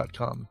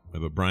matterhackers.com. Yeah,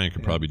 but Brian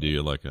could probably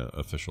do like a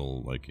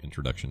official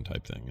introduction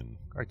type thing, and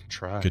I could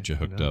try. Get you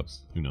hooked up.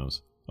 Who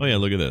knows? Oh yeah,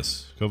 look at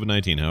this.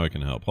 COVID-19, how I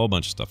can help. Whole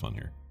bunch of stuff on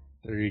here.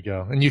 There you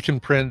go. And you can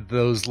print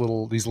these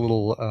little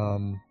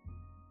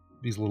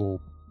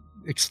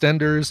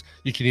extenders.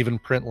 You can even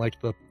print like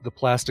the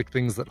plastic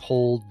things that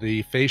hold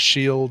the face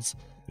shields.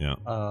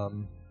 Yeah.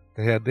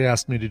 They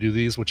asked me to do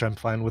these, which I'm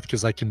fine with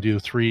because I can do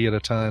 3 at a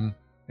time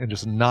and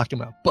just knock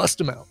them out, bust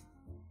them out.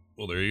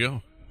 Well, there you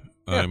go.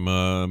 Yeah.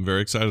 I'm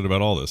very excited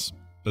about all this.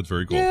 That's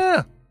very cool.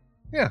 Yeah.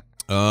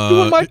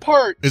 Doing my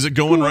part. Is it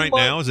going right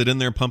now? Is it in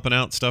there pumping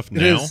out stuff now?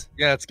 It is.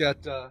 Yeah, it's got.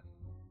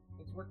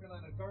 It's working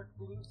on a dark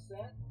blue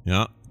set.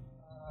 Yeah.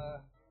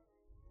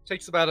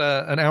 Takes about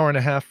an hour and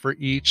a half for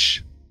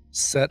each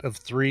set of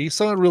 3.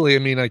 So really, I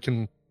mean, I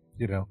can,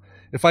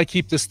 if I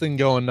keep this thing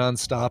going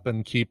nonstop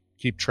and keep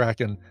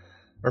tracking.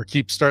 Or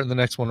keep starting the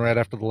next one right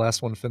after the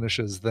last one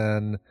finishes,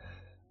 then,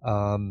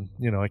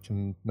 I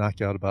can knock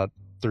out about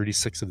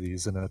 36 of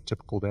these in a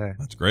typical day.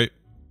 That's great.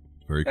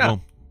 Very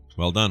cool.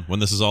 Well done.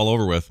 When this is all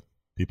over with,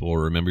 people will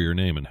remember your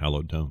name in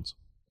hallowed tones.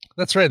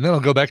 That's right. And then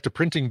I'll go back to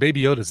printing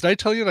Baby Yodas. Did I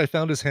tell you that I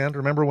found his hand?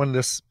 Remember when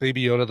this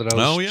Baby Yoda that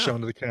I was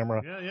showing to the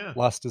camera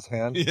lost his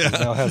hand? Yeah.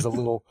 He now has a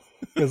little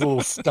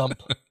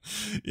stump.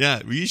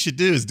 Yeah. What you should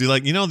do is do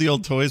the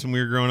old toys when we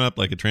were growing up,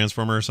 like a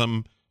Transformer or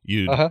something.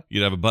 You'd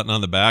have a button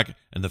on the back,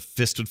 and the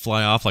fist would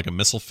fly off like a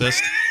missile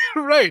fist.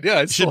 Right,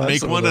 yeah. You should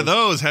make one of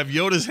those. Have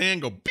Yoda's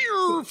hand go,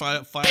 pew, fire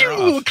off.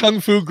 Little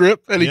kung fu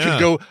grip, and he can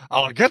go,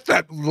 I'll get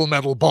that little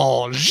metal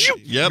ball.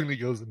 Yep. And he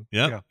goes in.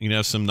 Yep. You can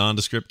have some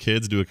nondescript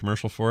kids do a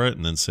commercial for it,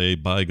 and then say,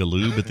 buy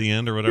Galoob at the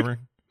end or whatever.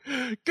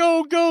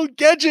 Go,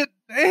 gadget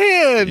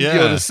hand,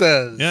 Yoda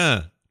says.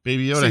 Yeah,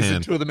 Baby Yoda Season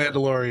hand. 2 of The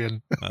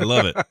Mandalorian. I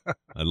love it.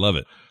 I love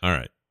it. All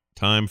right.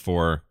 Time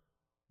for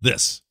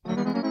this.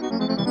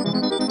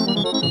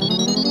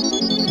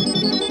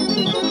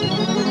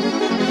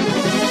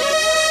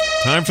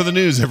 Time for the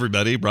news,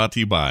 everybody. Brought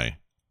to you by...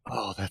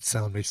 Oh, that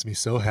sound makes me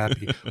so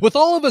happy. With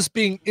all of us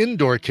being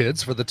indoor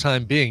kids for the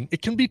time being,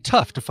 it can be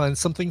tough to find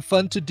something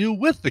fun to do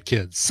with the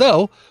kids.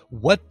 So,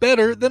 what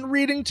better than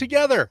reading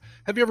together?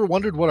 Have you ever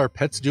wondered what our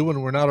pets do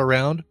when we're not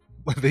around?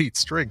 Well, they eat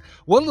string.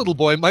 One little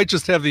boy might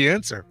just have the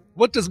answer.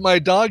 What does my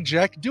dog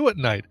Jack do at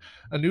night?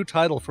 A new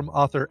title from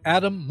author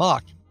Adam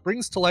Mock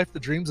brings to life the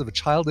dreams of a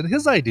child and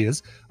his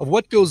ideas of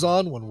what goes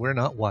on when we're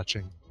not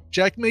watching.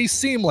 Jack may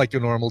seem like a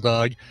normal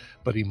dog,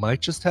 but he might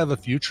just have a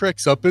few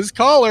tricks up his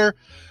collar.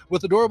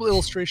 With adorable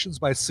illustrations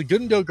by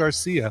Segundo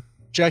Garcia,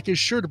 Jack is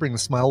sure to bring a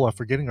smile while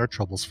forgetting our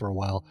troubles for a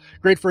while.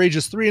 Great for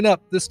ages 3 and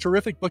up, this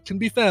terrific book can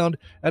be found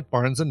at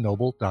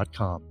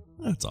barnesandnoble.com.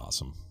 That's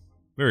awesome.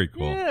 Very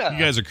cool. Yeah. You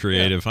guys are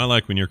creative. I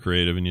like when you're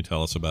creative and you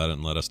tell us about it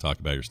and let us talk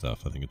about your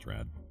stuff. I think it's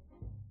rad.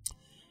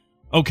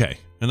 Okay.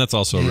 And that's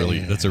also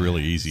that's a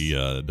really easy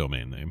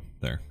domain name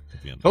there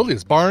at the end. Totally.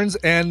 It's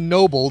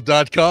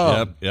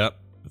barnesandnoble.com. Yep.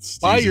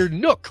 Buy your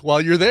Nook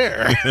while you're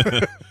there.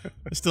 They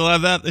still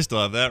have that. They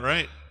still have that,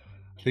 right?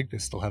 I think they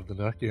still have the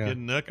Nook. Yeah, Good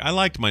Nook. I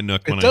liked my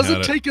Nook when I had it. It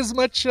doesn't take as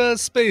much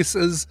space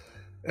as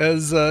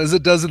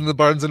it does in the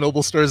Barnes and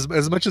Noble stores,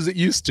 as much as it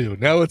used to.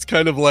 Now it's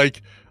kind of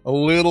like a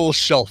little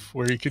shelf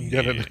where you can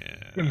get a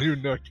new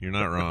Nook. You're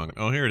not wrong.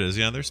 Oh, here it is.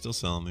 Yeah, they're still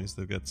selling these.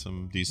 They've got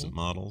some decent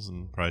models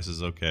and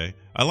prices okay.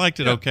 I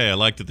liked it okay. I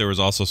liked that there was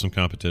also some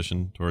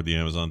competition toward the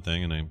Amazon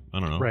thing, and I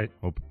don't know. Right.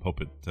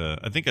 Hope it.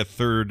 I think a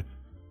third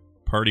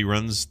party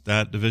runs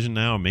that division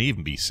now. It may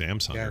even be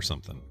Samsung or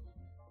something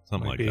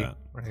like that.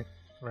 Right.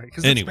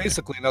 Because it's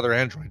basically another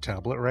Android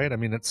tablet, right? I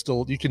mean, it's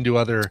still, you can do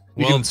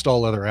you can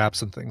install other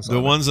apps and things.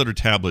 The ones that are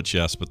tablets,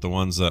 yes, but the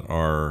ones that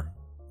are,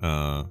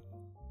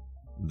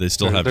 they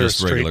still have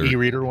just regular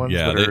e-reader ones.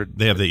 Yeah,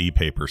 they have the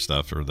e-paper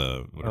stuff or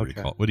the what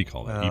do you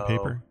call that?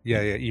 E-paper.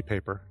 Yeah,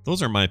 e-paper.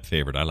 Those are my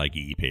favorite. I like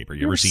e-paper.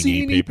 You ever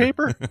seen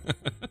e-paper?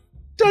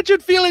 Touch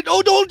it, feel it.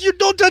 Oh,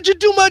 don't touch it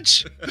too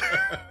much.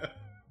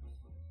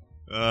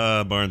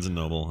 Barnes and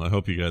Noble. I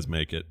hope you guys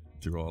make it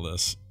through all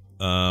this.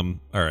 All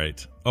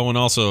right. Oh, and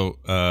also,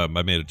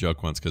 I made a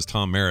joke once because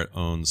Tom Merritt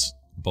owns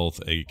both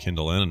a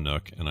Kindle and a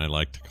Nook, and I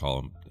like to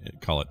call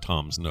it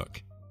Tom's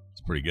Nook.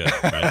 It's pretty good,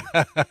 right?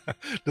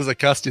 Does it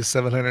cost you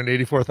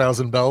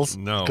 784,000 bells?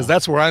 No. Because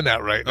that's where I'm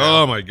at right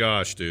now. Oh, my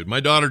gosh, dude. My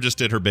daughter just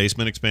did her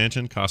basement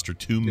expansion. Cost her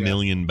 2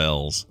 million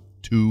bells.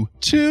 2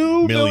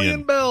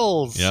 million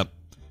bells. Yep.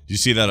 Did you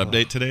see that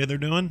update today they're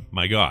doing?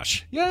 My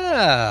gosh.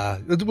 Yeah,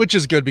 which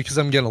is good because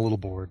I'm getting a little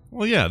bored.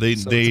 Well, yeah,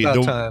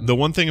 the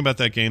one thing about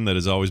that game that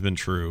has always been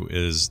true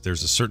is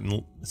there's a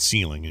certain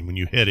ceiling, and when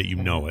you hit it, you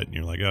know it, and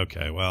you're like,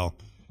 okay, well,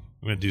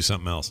 I'm going to do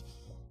something else.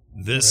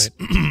 This,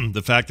 right.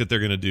 The fact that they're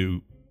going to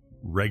do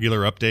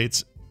regular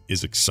updates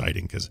is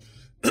exciting because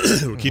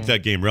it will keep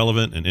that game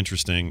relevant and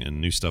interesting and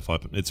new stuff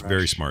up. It's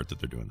very smart that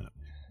they're doing that.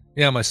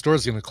 Yeah, my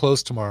store's going to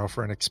close tomorrow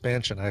for an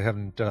expansion. I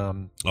haven't. I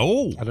don't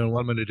know what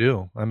I'm going to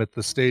do. I'm at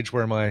the stage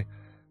where my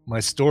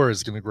store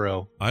is going to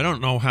grow. I don't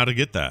know how to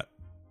get that.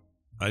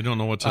 I don't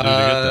know what to do to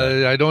get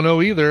that. I don't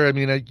know either. I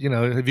mean,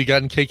 have you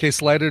gotten KK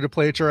Slider to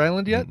play at your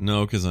island yet?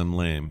 No, because I'm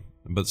lame.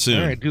 But soon.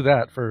 All right, do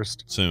that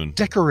first. Soon.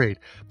 Decorate.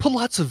 Put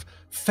lots of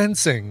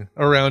fencing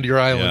around your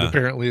island.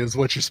 Apparently, is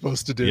what you're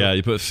supposed to do. Yeah,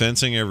 you put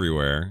fencing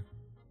everywhere.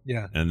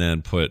 Yeah. And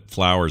then put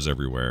flowers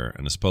everywhere,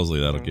 and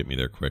supposedly that'll get me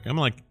there quick. I'm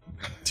like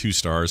 2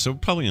 stars, so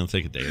probably gonna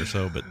take a day or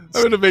so. But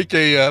I'm gonna make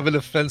I'm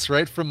gonna fence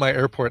right from my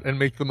airport and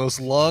make the most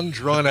long,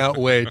 drawn out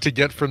way to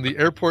get from the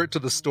airport to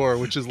the store,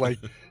 which is like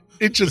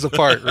inches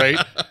apart, right?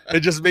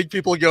 And just make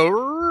people go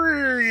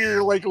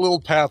like a little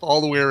path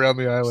all the way around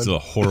the island. It's a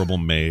horrible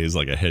maze,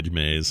 like a hedge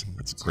maze.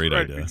 That's a great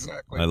idea.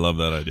 Exactly. I love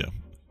that idea.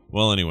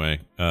 Well, anyway,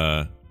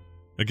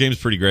 the game's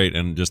pretty great,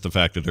 and just the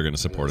fact that they're going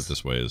to support it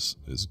this way is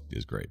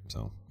great.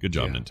 So good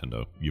job,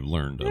 Nintendo. You've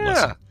learned a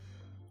lesson.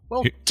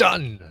 Well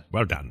done.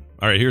 Well done.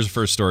 All right, here's the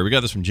first story. We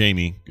got this from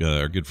Jamie,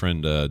 our good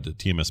friend,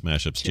 TMS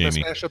Mashups.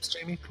 Jamie. TMS Mashups,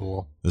 Jamie.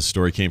 Cool. This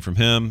story came from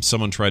him.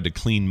 Someone tried to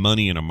clean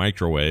money in a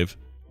microwave.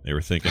 They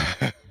were thinking,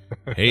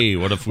 hey,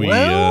 what if we,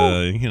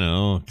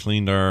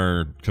 cleaned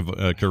our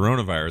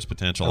coronavirus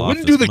potential off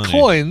this money? I wouldn't do the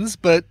coins,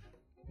 but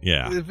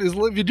yeah,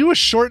 if you do a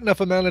short enough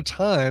amount of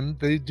time,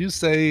 they do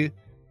say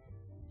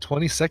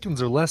 20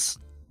 seconds or less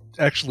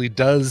actually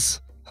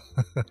does.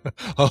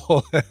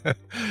 Oh,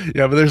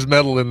 yeah, but there's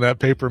metal in that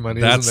paper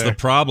money. That's isn't there? The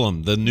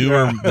problem. The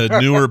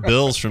newer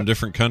bills from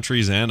different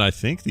countries, and I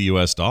think the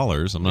U.S.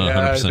 dollars. I'm not 100%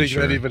 I think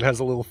sure. that even has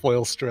a little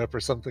foil strip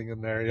or something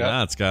in there.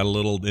 Yeah, it's got a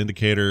little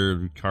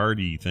indicator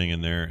cardy thing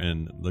in there,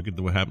 and look at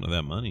what happened to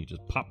that money.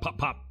 Just pop, pop,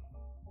 pop.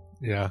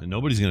 Yeah, and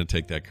nobody's going to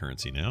take that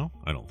currency now.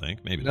 I don't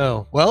think. Maybe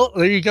no. Well,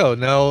 there you go.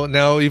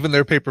 Now even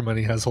their paper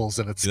money has holes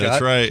in it. Scott.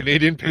 That's right.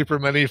 Canadian paper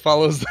money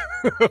follows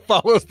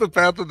the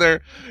path of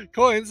their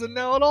coins, and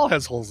now it all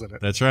has holes in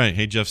it. That's right.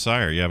 Hey, Jeff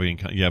Sire, you have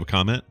a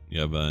comment? You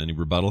have any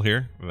rebuttal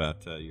here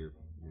about your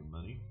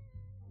money?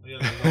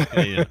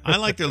 I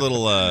like their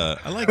little.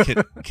 I like it.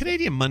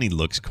 Canadian money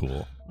looks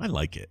cool. I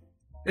like it.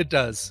 It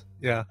does.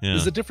 Yeah.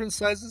 Is it different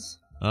sizes?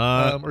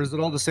 Or is it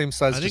all the same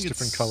size, just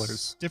different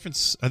colors? I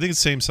think it's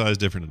same size,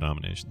 different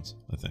denominations,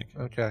 I think.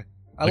 Okay.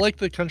 I like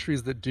the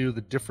countries that do the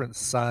different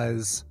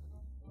size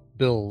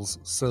bills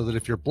so that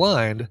if you're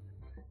blind,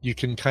 you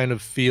can kind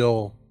of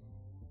feel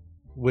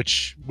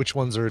which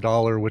ones are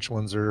 $1, which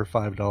ones are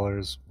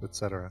 $5,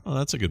 etc. Oh,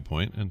 that's a good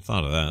point. And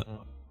thought of that.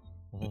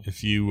 Mm-hmm.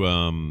 If you,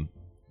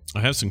 I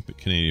have some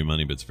Canadian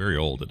money, but it's very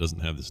old. It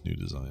doesn't have this new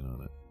design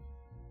on it.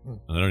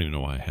 And I don't even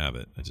know why I have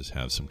it. I just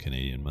have some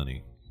Canadian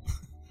money.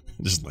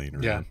 Just laying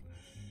around. Yeah.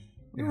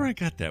 Where I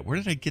got that? Where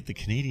did I get the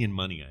Canadian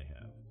money I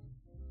have?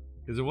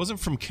 Because it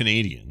wasn't from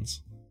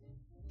Canadians.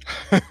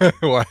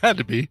 Well, it had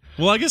to be.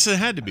 Well, I guess it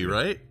had to be,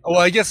 right? Well,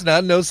 I guess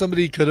not. No,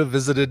 somebody could have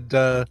visited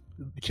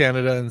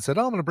Canada and said,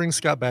 "Oh, I'm going to bring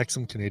Scott back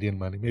some Canadian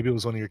money." Maybe it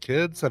was one of your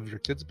kids. Have your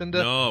kids been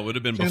to? No, it would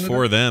have been Canada?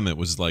 Before them. It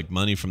was like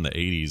money from the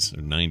 80s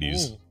or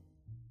 90s.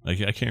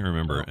 I can't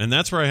remember. And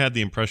that's where I had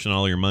the impression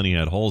all your money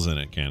had holes in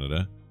it,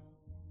 Canada.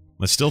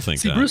 I still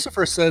think that.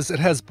 Brucifer says it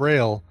has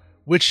Braille,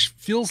 which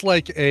feels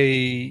like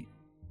a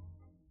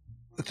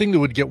thing that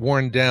would get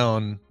worn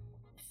down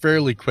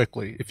fairly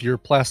quickly if your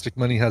plastic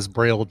money has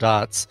Braille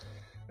dots.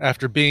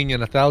 After being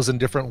in 1,000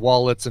 different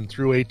wallets and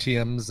through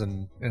ATMs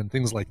and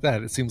things like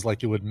that, it seems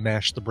like it would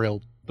mash the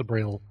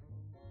Braille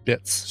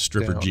bits.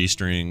 Stripper down.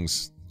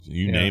 G-strings,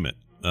 you name it.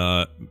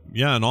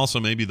 Yeah, and also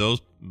maybe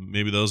those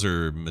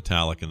are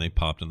metallic and they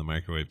popped in the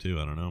microwave too.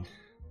 I don't know.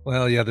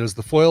 Well, yeah, there's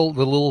the foil,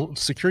 the little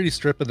security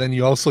strip, and then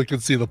you also can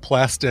see the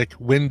plastic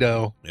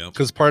window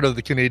because part of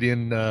the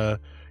Canadian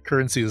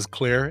currency is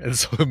clear, and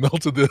so it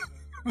melted the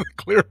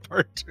clear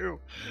part too.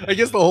 I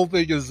guess the whole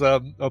thing is a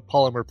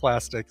polymer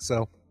plastic.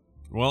 So,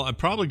 well, I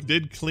probably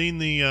did clean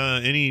the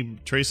any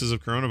traces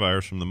of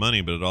coronavirus from the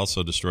money, but it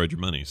also destroyed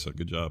your money. So,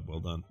 good job, well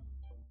done.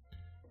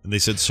 And they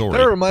said sorry.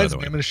 That reminds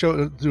me, I'm going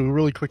to do a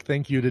really quick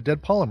thank you to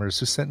Dead Polymers,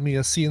 who sent me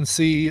a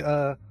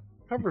CNC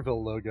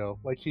Coverville logo,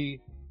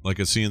 like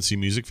a CNC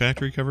Music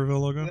Factory Coverville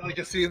logo? Yeah, like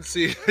a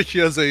CNC. He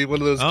has one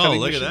of those. Oh,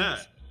 look machines. at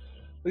that!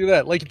 Look at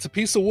that! Like it's a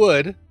piece of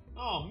wood.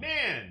 Oh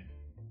man!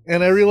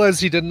 And I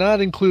realized he did not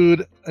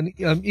include an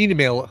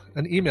email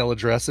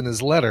address in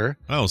his letter.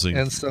 Oh, so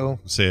and so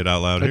say it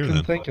out loud I here. couldn't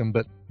Then thank him,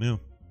 but yeah.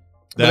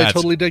 But I That's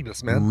totally dig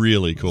this, man.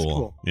 really It's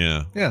cool.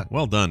 Yeah. Yeah.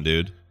 Well done,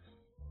 dude.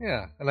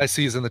 Yeah. And I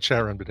see he's in the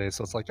chat room today,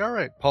 so it's like, all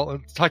right,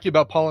 talking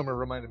about polymer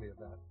reminded me of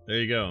that. There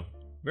you go.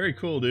 Very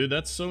cool, dude.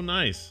 That's so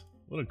nice.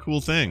 What a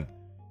cool thing.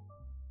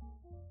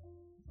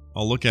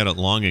 I'll look at it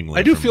longingly.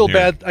 I do from feel here.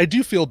 bad. I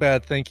do feel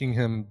bad thanking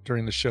him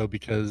during the show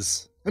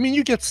because I mean,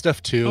 you get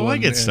stuff too. Oh, I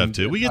get and stuff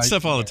too. We get I-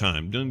 stuff all the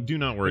time. Do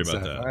not worry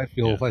about that. I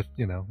feel,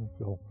 Yeah.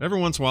 feel. Every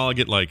once in a while, I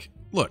get like,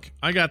 look,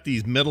 I got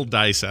these metal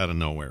dice out of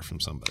nowhere from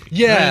somebody.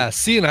 Yeah, Right?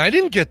 see, and I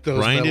didn't get those.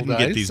 Brian metal didn't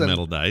dice, get these and-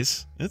 metal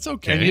dice. It's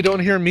okay. And you don't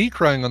hear me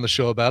crying on the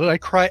show about it. I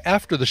cry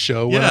after the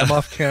show when Yeah. I'm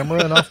off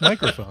camera and off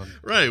microphone.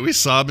 Right. We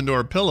sob into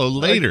our pillow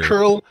later.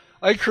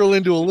 I curl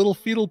into a little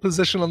fetal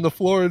position on the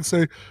floor and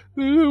say,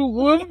 "They don't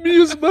love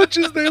me as much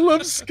as they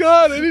love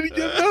Scott. I didn't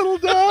get metal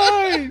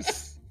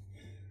dice."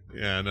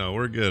 Yeah, no,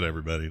 we're good,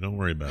 everybody. Don't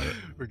worry about it.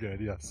 We're good,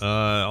 yes.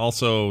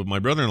 Also, my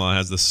brother-in-law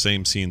has the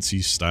same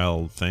CNC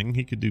style thing.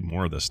 He could do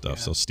more of this stuff.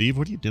 Yeah. So, Steve,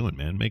 what are you doing,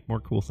 man? Make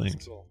more cool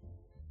things. Cool.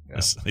 I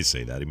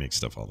say that. He makes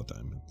stuff all the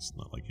time. It's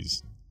not like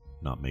he's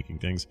not making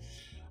things.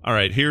 All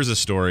right, here's a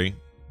story.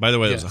 By the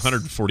way, it was Yes.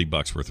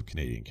 $140 worth of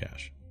Canadian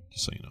cash,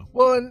 just so you know.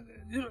 Well, and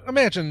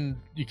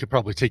imagine you could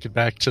probably take it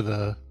back to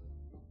the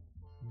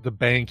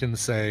bank and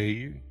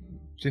say,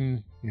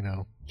 can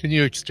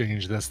you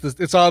exchange this?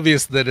 It's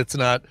obvious that it's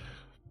not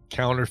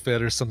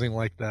counterfeit or something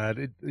like that.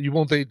 They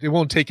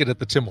won't take it at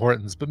the Tim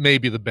Hortons, but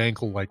maybe the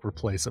bank will like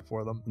replace it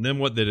for them. And then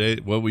what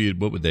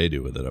would they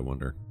do with it? I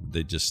wonder.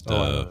 They just I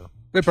don't know.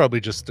 They probably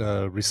just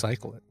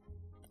recycle it,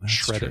 that's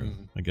shred it, true.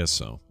 and I guess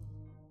so.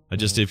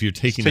 If you're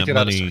taking take that it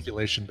out of money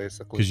circulation,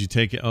 basically. because you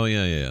take it. Oh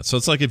yeah. So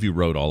it's like if you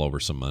wrote all over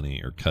some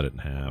money or cut it in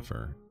half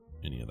or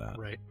any of that.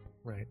 Right.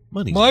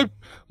 Money. My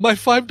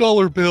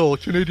 $5 bill,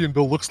 Canadian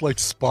bill, looks like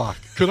Spock.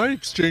 Could I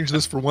exchange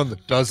this for one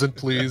that doesn't,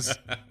 please?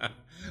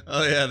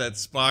 Oh yeah, that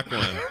Spock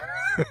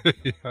one.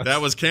 Yes.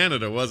 That was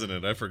Canada, wasn't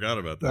it? I forgot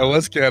about that. That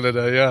was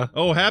Canada, yeah.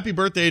 Oh, happy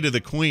birthday to the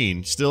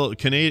Queen! Still,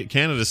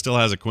 Canada still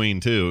has a queen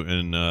too,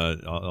 and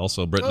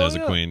also Britain has a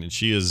yeah. queen, and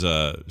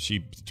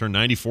she turned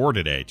 94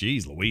 today.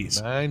 Jeez,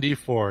 Louise!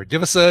 94.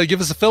 Give us a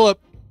Philip.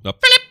 Oh,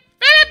 Philip,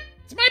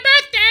 it's my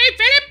birthday,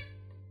 Philip.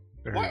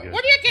 Very good.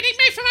 What are you getting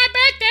me for my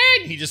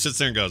birthday? he just sits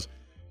there and goes,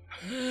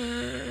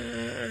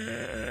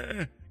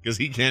 because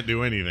he can't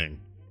do anything.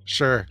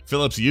 Sure.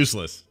 Philip's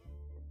useless.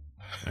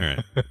 All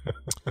right.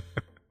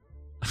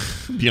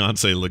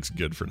 Beyonce looks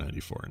good for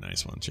 94.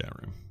 Nice one, chat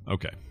room.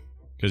 Okay,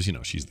 because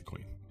she's the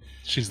queen.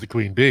 She's the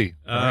queen bee.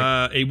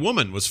 A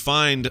woman was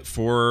fined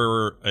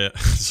for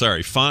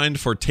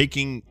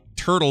taking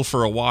Turtle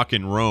for a walk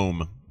in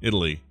Rome,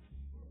 Italy.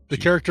 The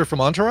character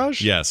from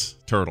Entourage? Yes,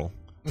 Turtle.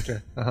 Okay.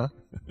 Uh-huh.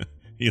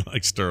 He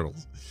likes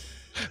turtles.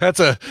 That's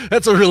a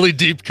really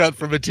deep cut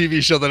from a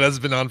TV show that has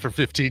been on for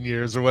 15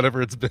 years or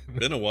whatever it's been.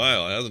 Been a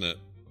while, hasn't it?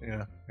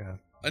 Yeah.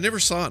 I never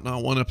saw it,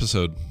 not one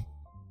episode.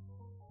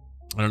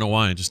 I don't know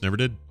why, I just never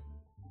did.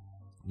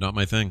 Not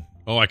my thing.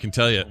 Oh, I can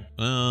tell you.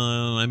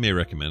 I may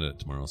recommend it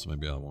tomorrow, so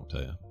maybe I won't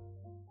tell you.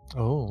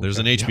 Oh. There's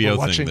an okay. HBO Yeah, we're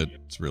thing watching-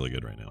 that's really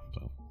good right now.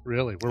 So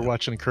Really? We're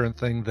watching a current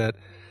thing that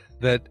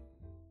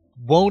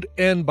won't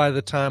end by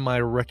the time I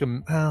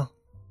recommend. Well,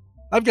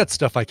 I've got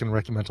stuff I can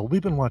recommend.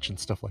 We've been watching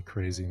stuff like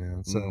crazy,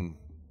 man. So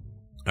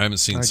I haven't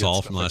seen I get Saul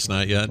stuff from I last can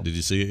night yet. recommend. Did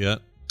you see it yet?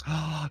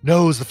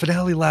 No, it was the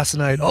finale last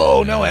night.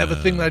 Oh, no, I have a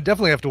thing that I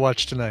definitely have to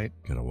watch tonight.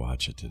 Gotta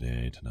watch it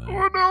tonight.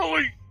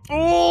 Finale!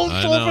 Oh,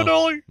 I full know.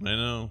 finale! I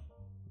know.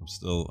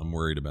 I'm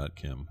worried about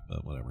Kim,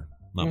 but whatever.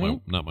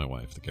 Not my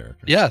wife, the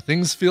character. Yeah,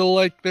 things feel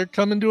like they're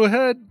coming to a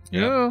head.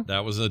 Yeah.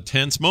 That was a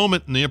tense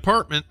moment in the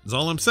apartment. Is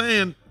all I'm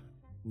saying.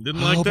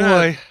 Didn't like Oh,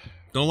 that. boy.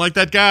 Don't like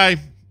that guy.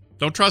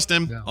 Don't trust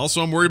him. No.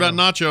 Also, I'm worried about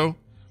Nacho.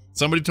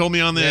 Somebody told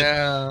me on the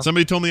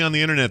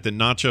internet that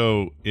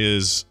Nacho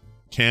is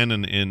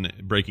canon in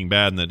Breaking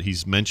Bad and that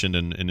he's mentioned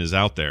and is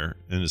out there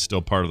and is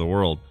still part of the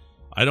world.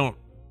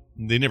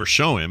 They never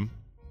show him.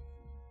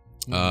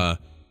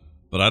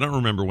 But I don't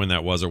remember when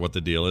that was or what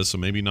the deal is. So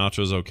maybe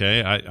Nacho's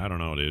okay. I don't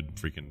know, dude.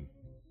 Freaking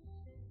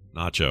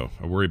Nacho.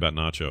 I worry about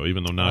Nacho,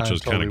 even though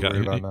Nacho's totally kind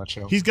of worried about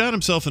Nacho. He's got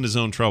himself in his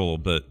own trouble,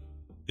 but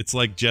it's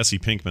like Jesse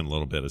Pinkman a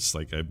little bit. It's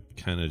like I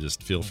kind of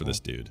just feel for this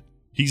dude.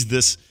 He's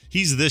this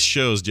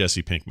show's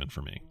Jesse Pinkman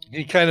for me.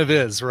 He kind of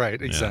is,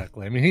 right?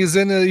 Exactly. I mean, he's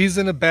in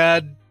a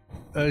bad.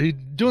 He's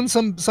doing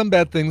some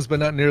bad things, but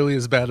not nearly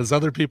as bad as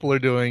other people are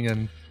doing.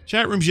 And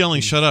Chat room's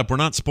yelling, "Shut up! We're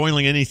not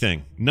spoiling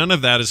anything. None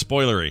of that is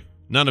spoilery.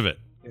 None of it.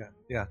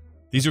 yeah.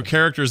 These are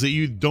characters that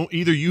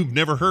you've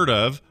never heard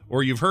of,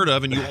 or you've heard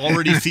of, and you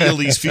already feel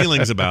these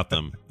feelings about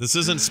them. This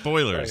isn't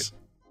spoilers.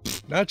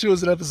 Right. Nacho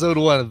was in episode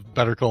 1 of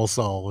Better Call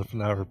Saul, if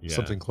not or Yeah.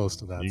 something close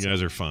to that. You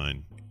guys are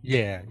fine.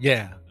 Yeah.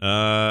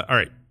 All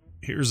right.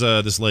 Here's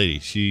this lady.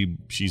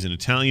 She's an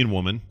Italian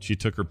woman. She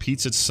took her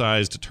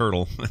pizza-sized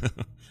turtle.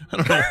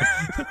 I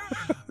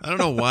don't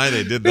know why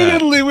they did In that.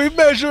 Italy, we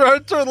measure our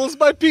turtles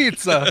by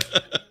pizza.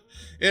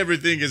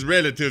 Everything is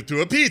relative to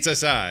a pizza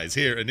size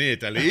here in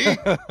Italy.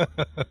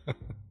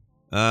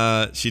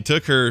 She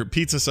took her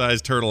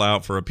pizza-sized turtle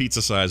out for a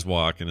pizza-sized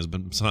walk and has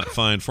been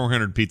fined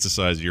 400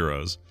 pizza-sized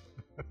euros.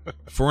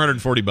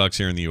 $440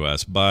 here in the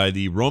U.S. by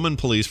the Roman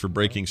police for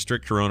breaking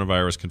strict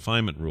coronavirus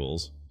confinement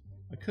rules.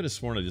 I could have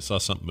sworn I just saw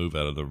something move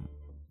out of the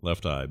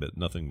left eye, but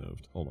nothing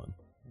moved. Hold on.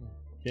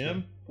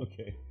 Kim?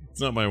 Okay. It's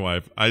not my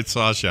wife. I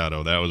saw a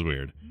shadow. That was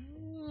weird.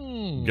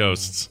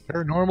 Ghosts.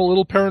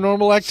 Little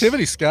paranormal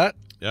activity, Scott.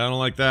 Yeah, I don't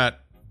like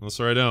that. No,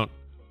 sorry, I don't.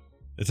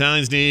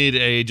 Italians need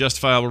a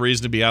justifiable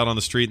reason to be out on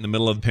the street in the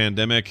middle of the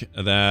pandemic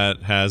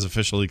that has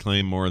officially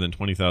claimed more than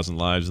 20,000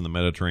 lives in the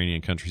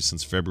Mediterranean countries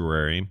since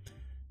February.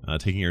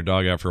 Taking your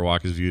dog out for a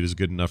walk is viewed as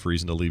good enough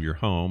reason to leave your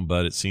home,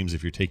 but it seems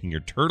if you're taking your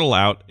turtle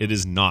out, it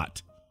is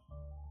not.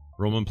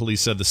 Roman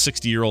police said the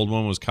 60-year-old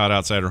woman was caught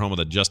outside her home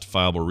without a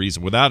justifiable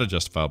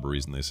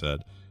reason, they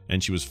said,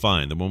 and she was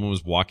fine. The woman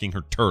was walking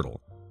her turtle.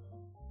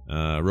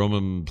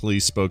 Roman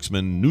police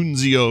spokesman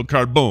Nunzio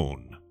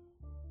Carbone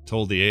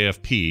told the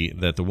AFP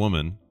that the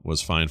woman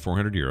was fined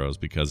 €400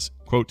 because,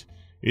 quote,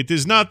 it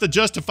is not the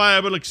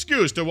justifiable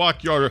excuse to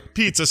walk your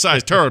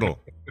pizza-sized turtle.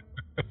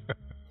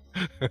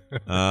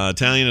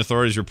 Italian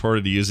authorities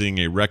reported using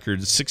a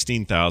record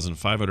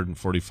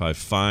 16,545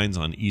 fines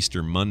on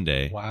Easter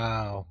Monday.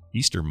 Wow.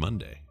 Easter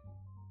Monday?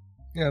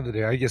 Yeah,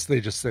 I guess they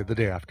just say the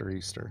day after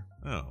Easter.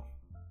 Oh,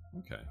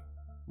 okay.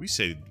 We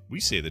say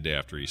the day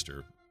after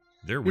Easter.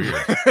 They're weird.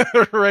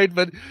 Right,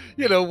 but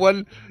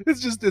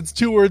it's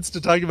two words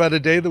to talk about a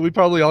day that we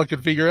probably all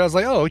could figure out. I was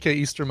like, oh, okay,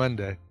 Easter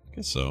Monday. I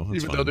guess so. That's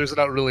Even fine. though there's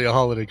not really a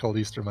holiday called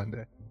Easter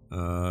Monday.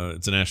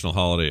 It's a national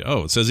holiday.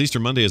 Oh, it says Easter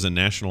Monday is a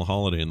national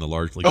holiday in the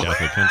largely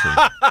Catholic country.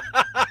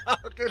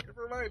 Okay,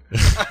 never mind.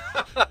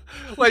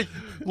 Like,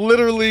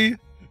 literally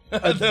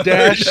a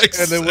dash,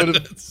 and it would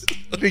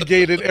have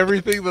negated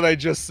everything that I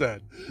just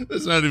said.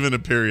 There's not even a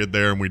period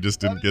there, and we just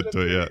didn't get to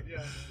it yet.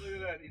 Yeah, look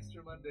at that.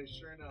 Easter Monday,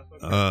 sure enough.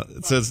 Okay.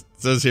 It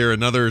says here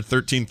another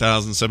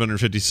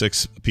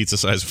 13,756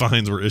 pizza-sized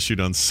fines were issued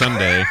on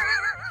Sunday.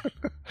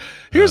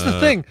 Here's the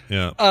thing.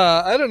 Yeah.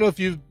 I don't know if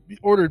you've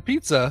ordered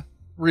pizza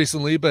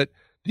recently, but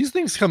these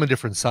things come in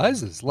different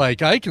sizes.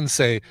 Like, I can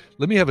say,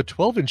 let me have a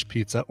 12-inch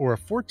pizza or a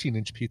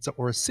 14-inch pizza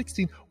or a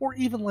 16, or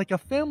even like a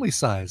family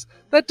size.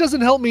 That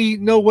doesn't help me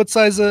know what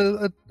size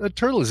a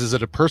turtle is. Is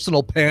it a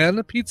personal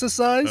pan pizza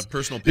size? A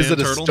personal pan turtle?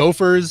 Is it turtle?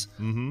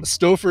 a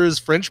Stouffer's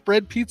French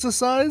bread pizza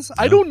size?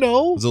 Yeah. I don't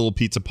know. It's a little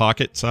pizza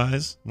pocket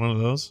size, one of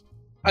those.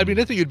 I mean,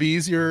 I think it'd be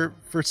easier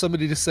for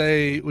somebody to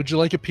say, would you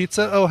like a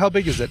pizza? Oh, how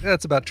big is it?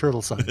 That's about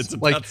turtle size. It's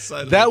about like, the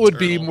size of that a would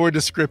turtle. be more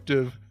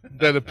descriptive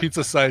than a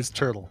pizza-sized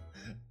turtle.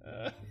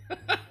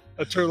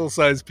 A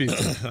turtle-sized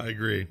pizza. I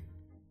agree.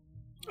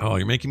 Oh,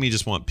 you're making me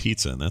just want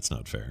pizza, and that's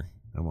not fair.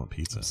 I want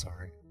pizza. I'm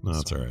sorry. No,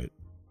 it's all right.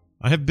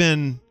 I have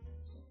been...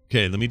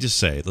 Okay, let me just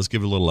say, let's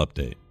give a little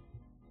update.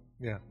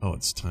 Yeah. Oh,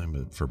 it's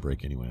time for a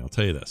break anyway. I'll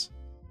tell you this.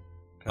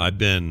 Okay. I've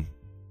been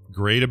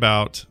great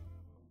about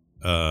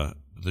the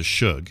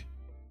shug.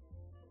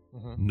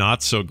 Mm-hmm.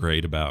 Not so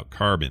great about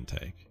carb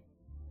intake.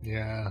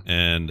 Yeah.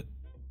 And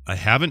I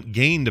haven't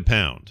gained a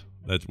pound,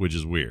 which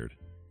is weird.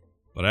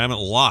 But I haven't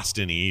lost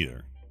any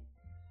either.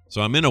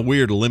 So I'm in a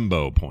weird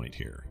limbo point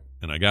here,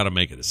 and I got to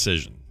make a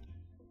decision.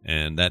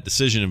 And that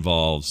decision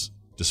involves,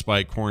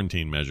 despite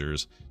quarantine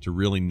measures, to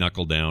really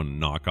knuckle down and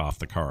knock off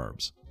the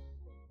carbs.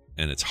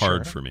 And it's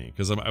hard for me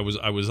because I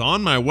was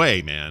on my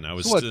way, man. I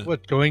was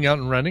what going out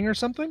and running or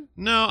something?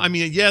 No, I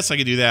mean, yes, I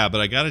could do that,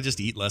 but I got to just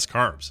eat less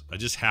carbs. I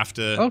just have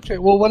to. Okay,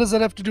 well, what does that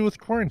have to do with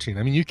quarantine?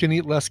 I mean, you can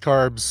eat less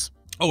carbs.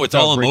 Oh, it's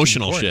all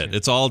emotional shit.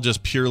 It's all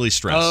just purely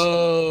stress.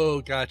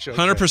 Oh, gotcha.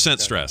 100%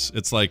 stress.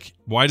 It's like,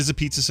 why does a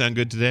pizza sound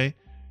good today?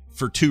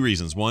 For two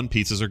reasons. One,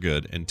 pizzas are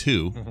good. And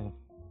two,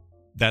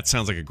 that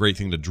sounds like a great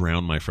thing to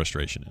drown my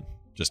frustration in.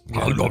 Just, you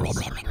know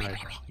comfort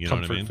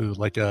what I mean? Food,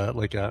 like a,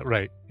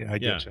 right. Yeah, I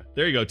get you.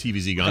 There you go,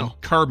 TVZ gone. Oh.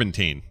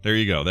 Carbantine. There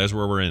you go. That's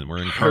where we're in.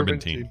 We're in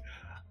Carbantine.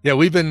 Yeah,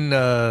 we've been,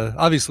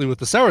 obviously, with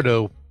the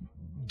sourdough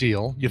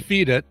deal, you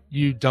feed it,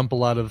 you dump a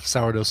lot of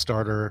sourdough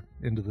starter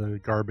into the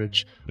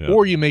garbage,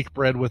 or you make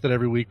bread with it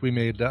every week. I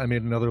made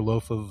another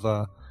loaf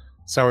of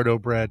sourdough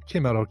bread.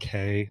 Came out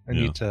okay.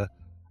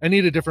 I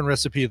need a different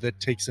recipe that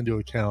takes into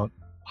account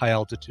high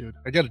altitude.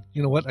 I got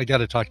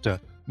to talk to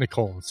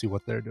Nicole and see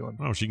what they're doing.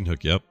 Oh, she can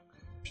hook you up.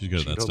 She's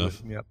good at that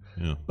stuff. Yep.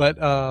 Yeah. But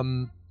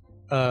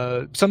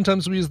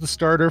sometimes we use the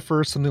starter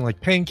for something like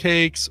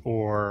pancakes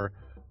or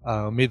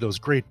made those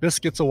great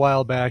biscuits a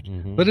while back.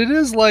 Mm-hmm. But it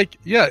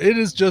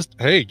is just,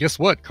 hey, guess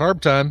what?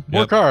 Carb time.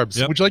 More carbs.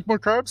 Yep. Would you like more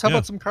carbs? How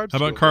about some carbs? How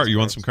about carbs? You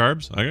want some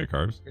carbs? I got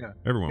carbs. Yeah.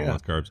 Everyone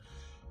wants carbs.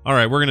 All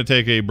right, we're going to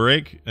take a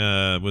break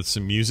with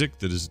some music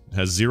that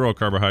has zero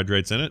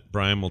carbohydrates in it.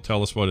 Brian will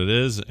tell us what it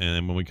is,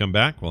 and when we come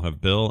back, we'll have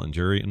Bill and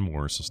Jerry and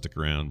more, so stick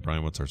around.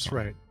 Brian, what's our song?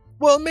 That's right.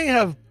 Well, it may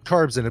have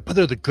carbs in it, but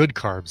they're the good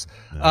carbs.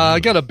 I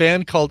got a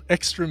band called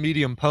Extra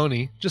Medium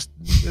Pony. Just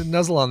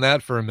nuzzle on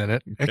that for a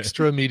minute. Okay.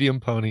 Extra Medium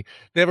Pony.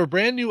 They have a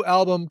brand new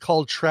album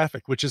called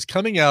Traffic, which is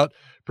coming out,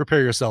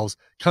 prepare yourselves,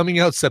 coming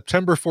out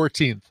September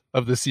 14th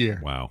of this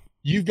year. Wow.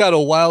 You've got a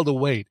while to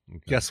wait.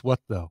 Okay. Guess what,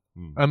 though?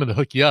 I'm going to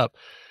hook you up.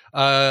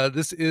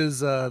 This is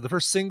the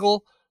first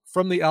single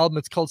from the album.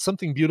 It's called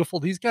Something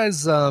Beautiful. These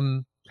guys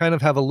kind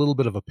of have a little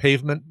bit of a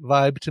Pavement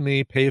vibe to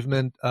me.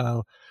 Pavement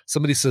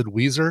Somebody said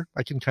Weezer.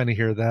 I can kind of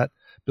hear that.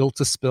 Built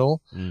to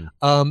Spill.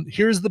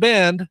 Here's the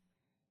band,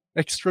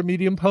 Extra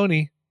Medium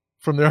Pony,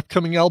 from their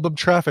upcoming album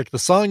Traffic. The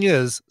song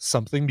is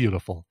Something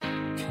Beautiful.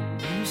 Can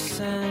you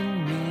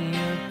send me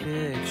a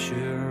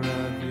picture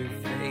of your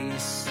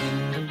face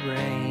in the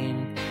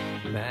rain?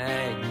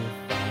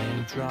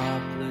 Magnifying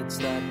droplets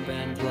that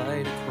bend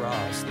light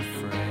across the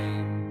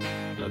frame.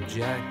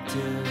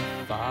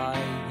 Objectify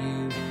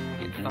you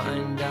and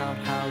find out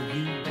how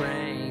you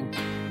rank.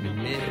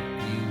 Manipulate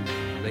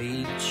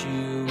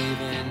you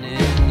even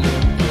in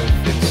your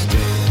perfect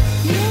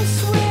state. You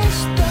swish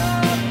the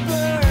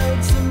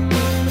birds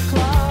among the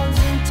clouds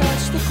and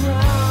touch the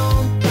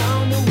ground.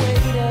 Found a way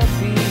to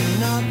be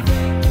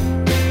nothing and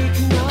make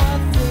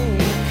nothing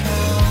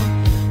count.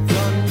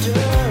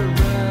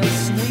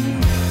 Thunderously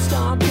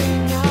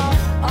stomping out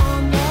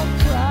on the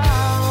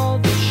cloud.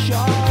 The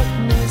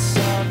sharpness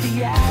of the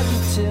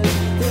adjectives,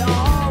 they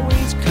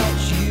always cut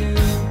you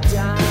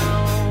down.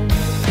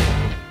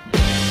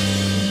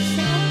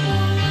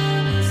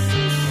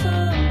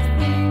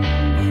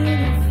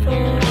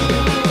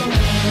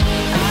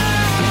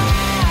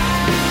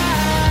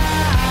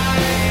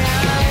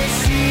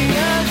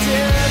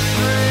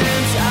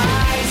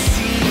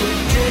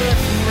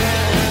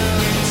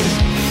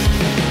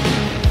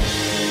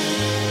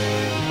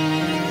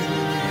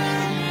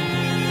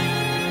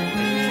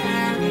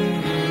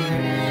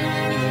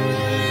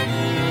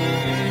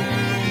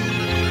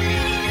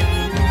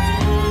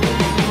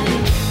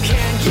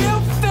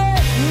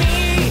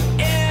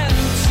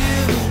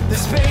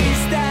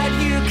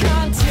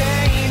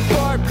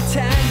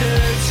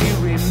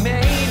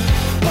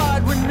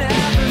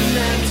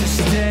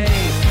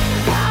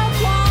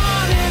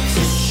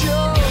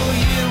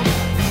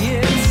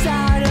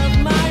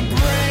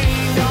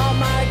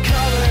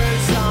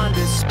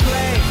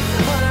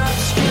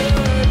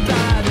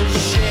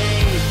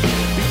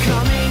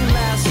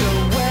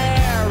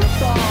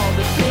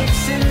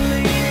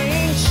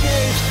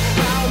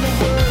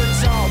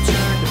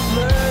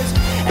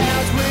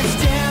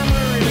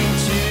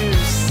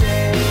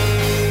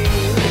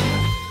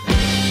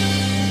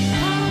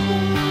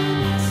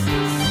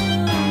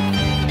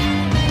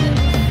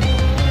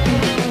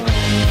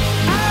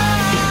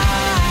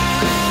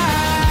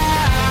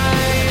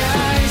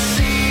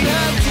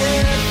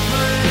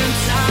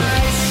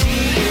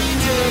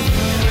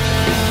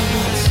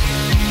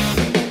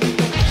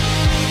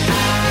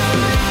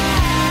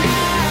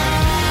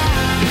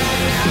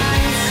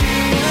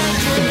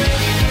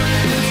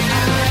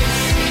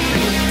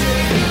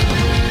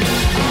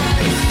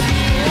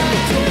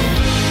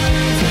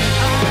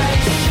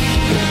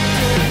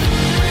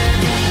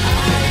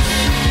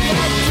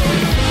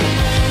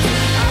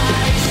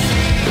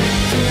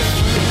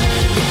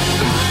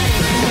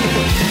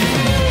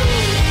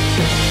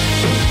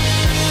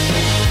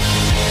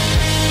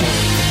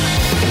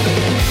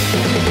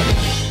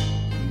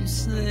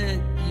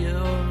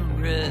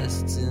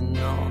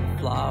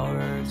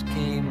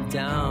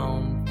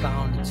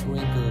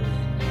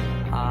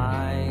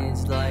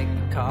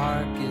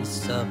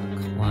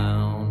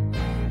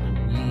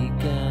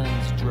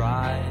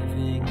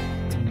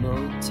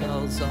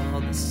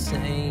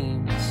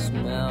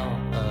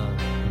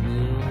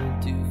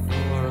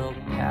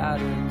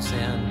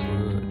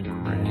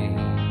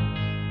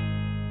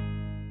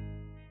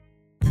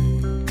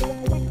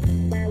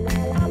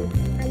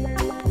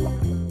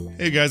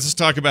 Hey guys, let's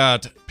talk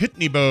about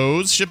Pitney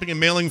Bowes. Shipping and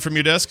mailing from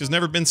your desk has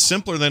never been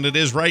simpler than it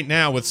is right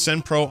now with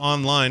SendPro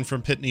Online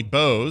from Pitney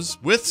Bowes.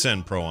 With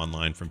SendPro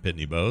Online from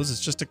Pitney Bowes,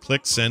 it's just a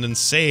click, send, and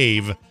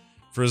save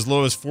for as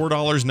low as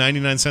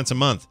 $4.99 a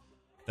month.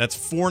 That's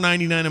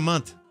 $4.99 a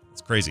month.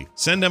 That's crazy.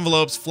 Send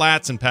envelopes,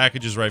 flats, and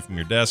packages right from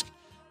your desk,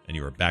 and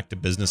you are back to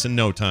business in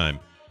no time.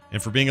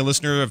 And for being a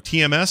listener of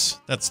TMS,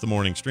 that's the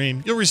morning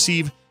stream, you'll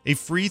receive a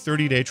free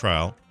 30-day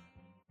trial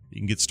you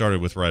can get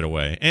started with right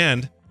away.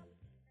 And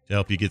to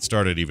help you get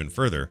started even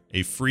further,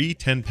 a free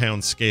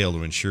 10-pound scale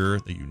to ensure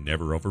that you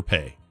never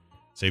overpay.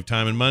 Save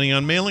time and money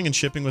on mailing and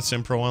shipping with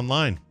SendPro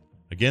Online.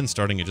 Again,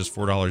 starting at just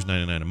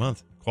 $4.99 a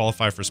month.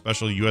 Qualify for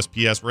special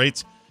USPS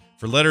rates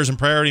for letters and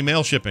priority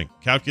mail shipping.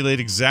 Calculate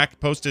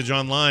exact postage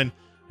online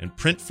and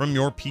print from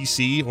your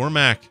PC or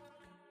Mac.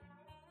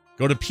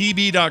 Go to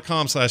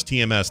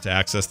pb.com/TMS to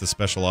access the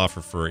special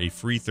offer for a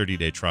free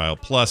 30-day trial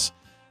plus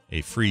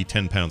a free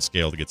 10-pound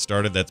scale to get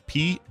started. That's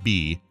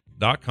pb.com/TMS.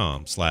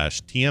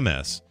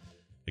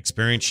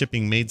 Experience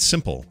shipping made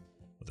simple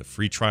with a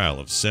free trial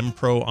of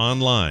SendPro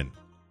Online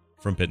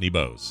from Pitney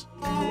Bowes.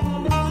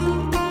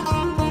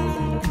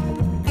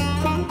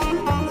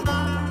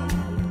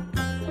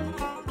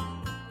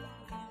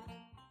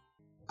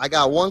 I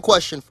got one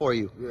question for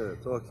you. Yeah,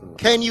 talk to me.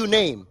 Can you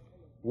name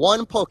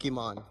one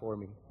Pokemon for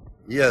me?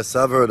 Yes,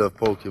 I've heard of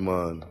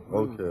Pokemon.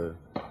 Okay.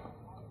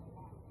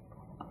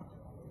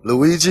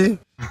 Luigi?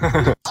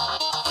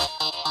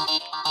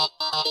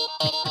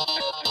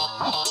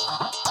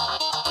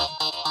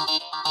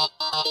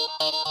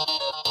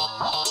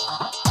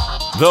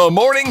 The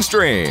morning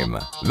stream.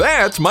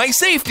 That's my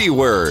safety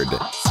word.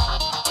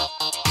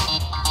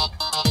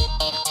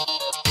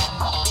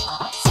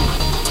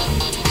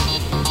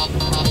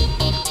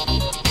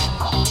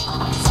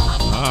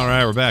 All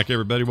right, we're back,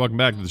 everybody. Welcome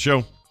back to the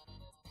show.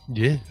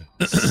 Yeah.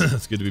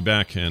 It's good to be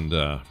back and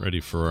ready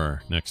for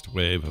our next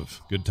wave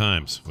of good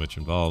times, which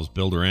involves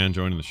Bill Duran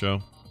joining the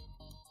show.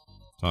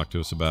 Talk to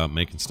us about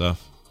making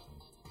stuff.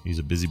 He's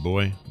a busy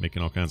boy,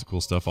 making all kinds of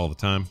cool stuff all the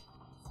time.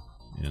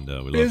 And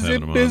we love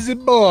having him on. Busy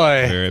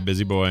boy. Very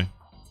busy boy.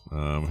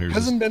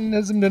 Hasn't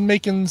been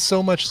making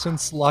so much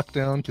since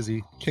lockdown because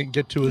he can't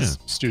get to his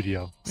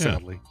studio,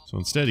 sadly. So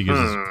instead he gives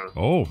us...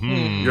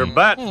 Your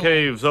bat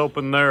cave's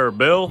open there,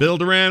 Bill. Bill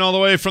Duran all the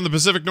way from the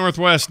Pacific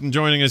Northwest and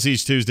joining us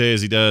each Tuesday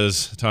as he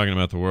does, talking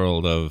about the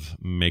world of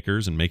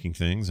makers and making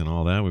things and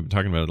all that. We've been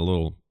talking about a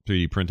little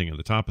 3D printing at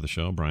the top of the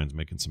show. Brian's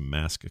making some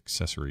mask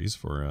accessories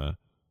for...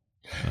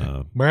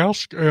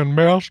 mask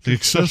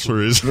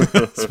accessories.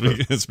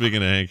 Speaking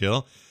of Hank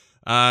Hill.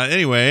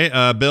 Anyway,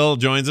 Bill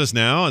joins us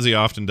now, as he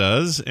often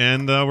does,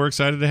 and we're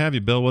excited to have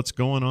you. Bill, what's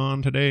going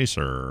on today,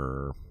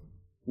 sir?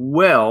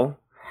 Well,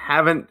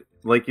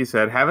 like you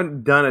said,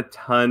 haven't done a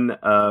ton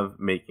of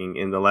making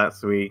in the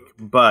last week,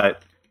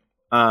 but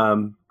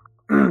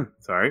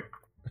sorry.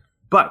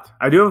 But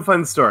I do have a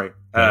fun story.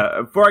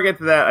 Before I get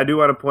to that, I do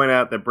want to point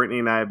out that Brittany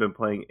and I have been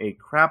playing a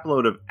crap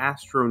load of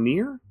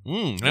Astroneer.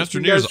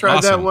 Astroneer is tried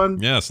awesome. That one?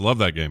 Yes, love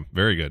that game.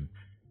 Very good.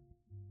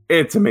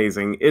 It's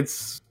amazing. It's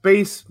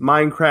space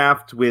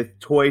Minecraft with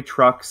toy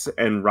trucks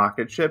and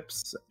rocket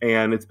ships,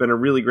 and it's been a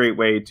really great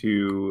way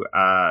to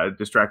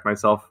distract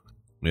myself.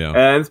 Yeah,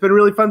 and it's been a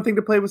really fun thing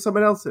to play with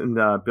someone else and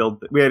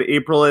build. We had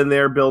April in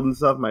there building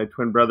stuff. My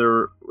twin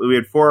brother. We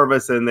had 4 of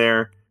us in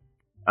there.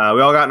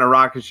 We all got in a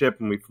rocket ship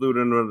and we flew to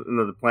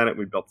another planet.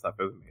 We built stuff.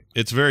 It was amazing.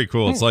 It's very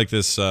cool. It's like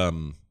this.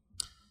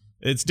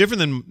 It's different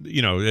than,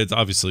 it's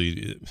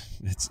obviously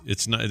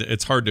it's not,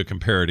 it's hard to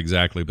compare it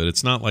exactly, but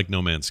it's not like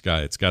No Man's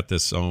Sky. It's got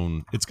its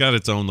own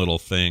little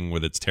thing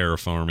with its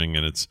terraforming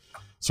and its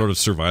sort of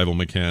survival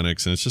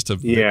mechanics, and it's just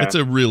it's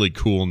a really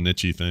cool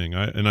niche-y thing.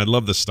 I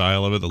love the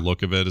style of it. The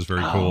look of it is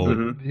very cool.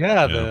 Mm-hmm.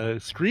 Yeah,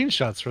 the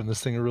screenshots from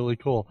this thing are really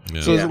cool.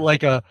 Yeah. So is it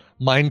like a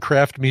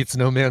Minecraft meets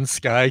No Man's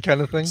Sky kind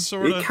of thing?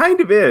 It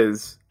kind of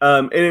is,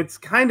 and it's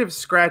kind of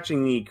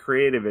scratching the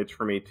creative itch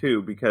for me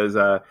too, because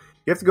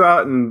you have to go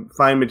out and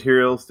find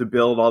materials to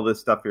build all this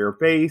stuff for your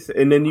base,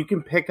 and then you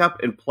can pick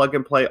up and plug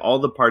and play all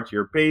the parts of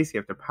your base. You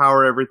have to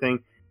power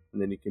everything,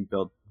 and then you can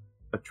build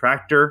a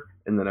tractor,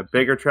 and then a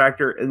bigger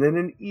tractor, and then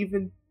an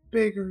even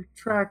bigger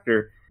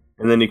tractor,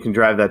 and then you can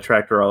drive that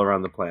tractor all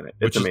around the planet.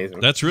 It's amazing.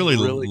 That's really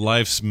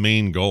life's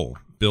main goal.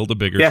 Build a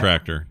bigger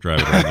tractor, drive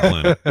it around the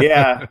planet.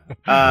 Yeah.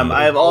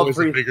 I have all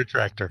 3 bigger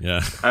tractor.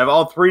 Yeah. I have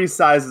all 3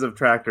 sizes of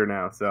tractor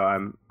now, so I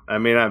don't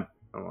want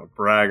to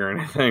brag or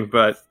anything,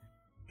 but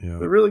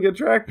they're really good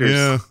tractors.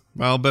 Yeah,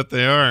 I'll bet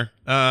they are.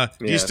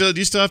 Do you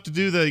still have to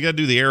do you got to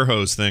do the air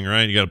hose thing,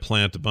 right? You got to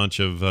plant a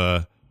bunch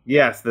of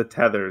yes, the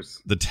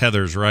tethers. The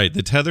tethers, right?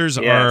 The tethers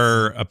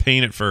are a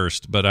pain at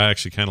first, but I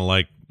actually kind of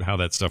like how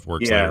that stuff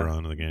works later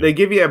on in the game. They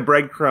give you a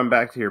breadcrumb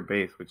back to your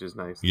base, which is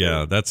nice.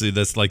 Yeah,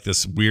 that's like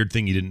this weird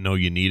thing you didn't know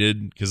you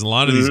needed, because a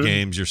lot of these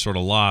games you're sort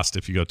of lost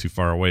if you go too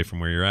far away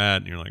from where you're at,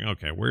 and you're like,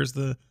 okay, where's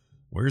the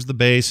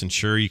base? And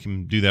sure, you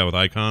can do that with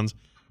icons.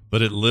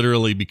 But it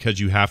literally,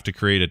 because you have to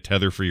create a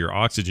tether for your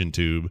oxygen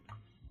tube,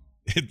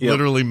 it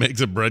literally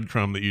makes a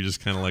breadcrumb that you just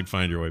kind of like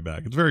find your way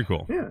back. It's very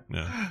cool. Yeah.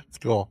 It's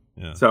cool.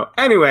 Yeah. So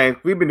anyway,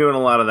 we've been doing a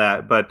lot of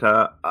that, but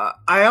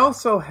I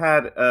also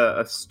had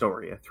a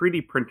story, a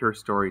 3D printer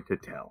story to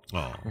tell.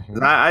 Oh.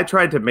 I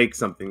tried to make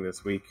something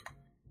this week.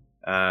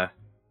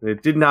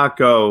 It did not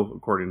go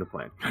according to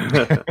plan.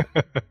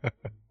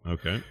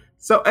 Okay.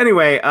 So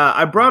anyway,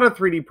 I brought a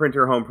 3D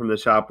printer home from the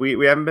shop.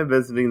 We haven't been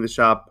visiting the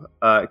shop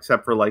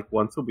except for like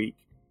once a week.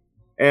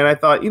 And I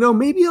thought,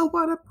 maybe I'll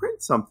want to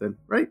print something,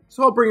 right?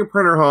 So I'll bring a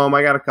printer home.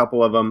 I got a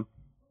couple of them.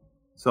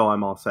 So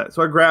I'm all set.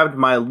 So I grabbed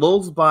my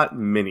Lulzbot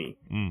Mini.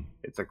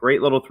 It's a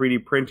great little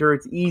 3D printer.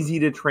 It's easy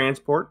to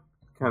transport,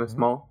 kind of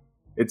small.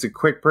 It's a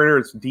quick printer.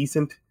 It's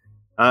decent.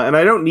 And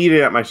I don't need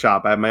it at my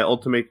shop. I have my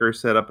Ultimaker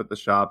set up at the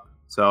shop,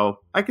 so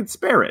I could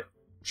spare it.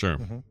 Sure.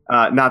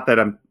 Not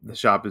that the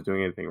shop is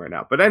doing anything right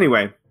now. But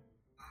anyway,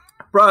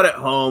 I brought it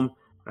home.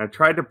 And I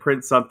tried to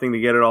print something to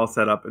get it all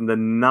set up, and the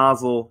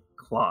nozzle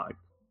clogged.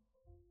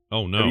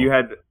 Oh, no.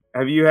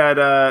 Have you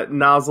had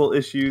nozzle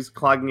issues,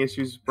 clogging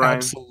issues, Brian?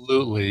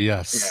 Absolutely,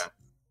 yes.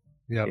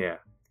 Yeah.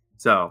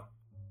 So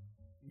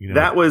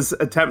that was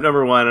attempt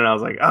number 1, and I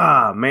was like,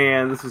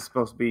 man, this is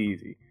supposed to be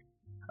easy.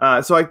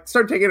 So I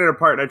started taking it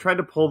apart, and I tried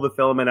to pull the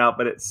filament out,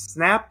 but it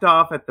snapped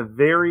off at the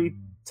very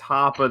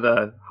top of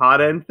the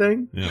hot end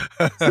thing. Yeah.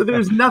 So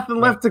there's nothing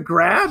left to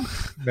grab.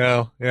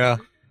 No, yeah.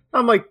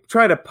 I'm like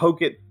trying to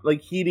poke it,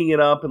 like heating it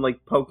up and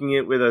like poking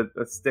it with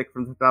a stick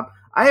from the top.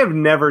 I've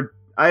never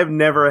had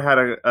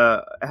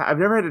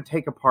to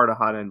take apart a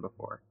hot end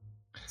before.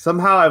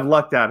 Somehow I've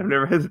lucked out. I've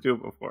never had to do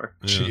it before.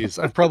 Jeez,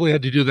 I've probably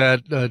had to do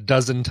that a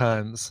dozen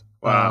times.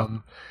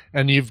 Wow.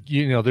 And there's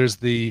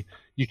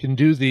you can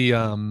do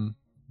the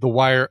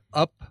wire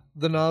up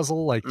the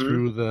nozzle, like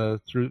through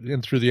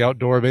the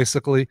outdoor,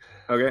 basically.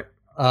 Okay.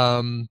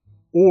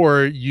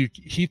 or you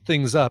heat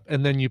things up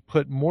and then you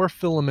put more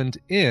filament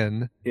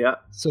in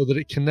so that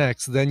it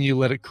connects, then you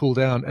let it cool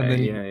down and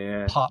then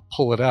you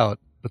pull it out.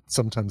 But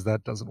sometimes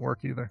that doesn't work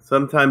either.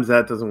 Sometimes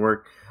that doesn't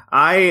work.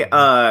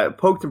 I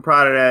poked and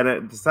prodded at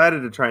it,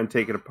 decided to try and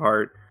take it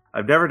apart.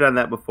 I've never done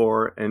that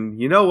before,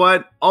 and you know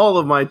what? All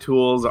of my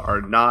tools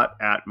are not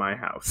at my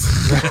house.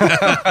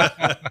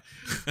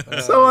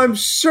 So I'm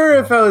sure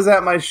if I was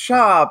at my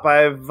shop, I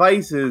have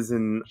vices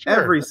and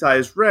every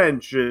size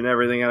wrench and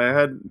everything,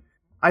 and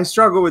I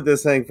struggled with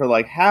this thing for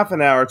like half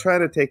an hour trying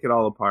to take it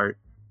all apart.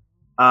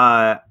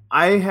 I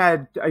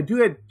have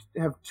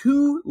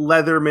two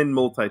Leatherman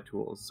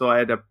multi-tools, so I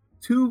had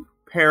two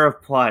pair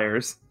of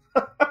pliers.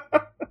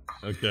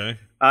 Okay.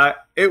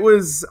 It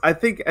was, I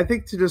think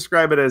to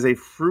describe it as a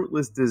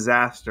fruitless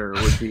disaster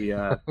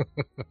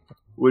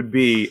would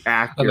be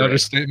accurate. An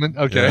understatement.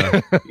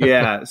 Okay.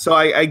 Yeah. So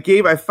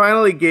I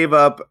finally gave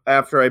up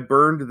after I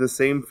burned the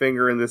same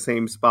finger in the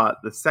same spot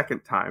the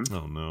second time.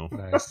 Oh no.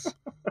 Nice.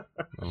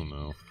 Oh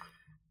no.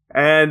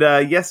 And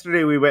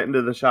yesterday we went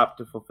into the shop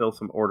to fulfill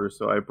some orders,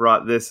 so I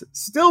brought this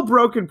still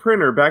broken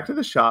printer back to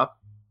the shop,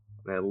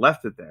 and I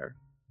left it there.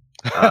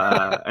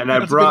 And I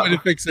That's brought a good way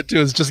to fix it too,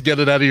 is just get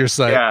it out of your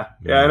sight. Yeah,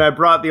 and I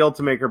brought the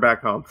Ultimaker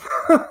back home.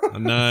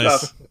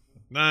 Nice. So,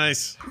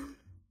 Nice.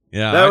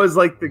 Yeah. that was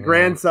like the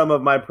grand sum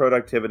of my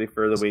productivity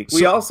for the week.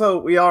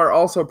 We are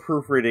also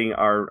proofreading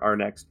our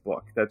next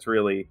book. That's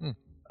really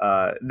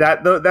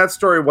that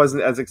story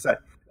wasn't as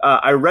exciting.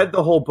 I read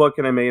the whole book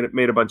and I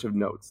made a bunch of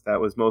notes. That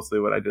was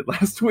mostly what I did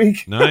last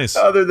week. Nice.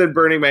 Other than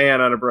burning my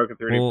hand on a broken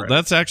 3D Well, printer.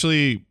 that's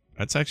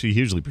actually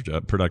hugely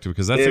productive,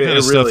 because that's the kind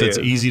of stuff that's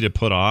easy to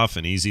put off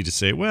and easy to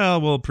say, well,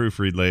 we'll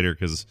proofread later,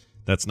 because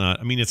that's not,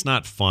 I mean, it's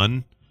not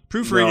fun.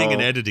 Proofreading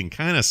and editing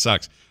kind of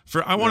sucks.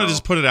 I want to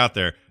just put it out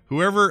there.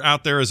 Whoever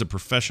out there is a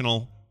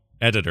professional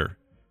editor,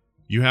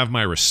 you have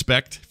my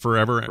respect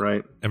forever,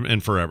 right?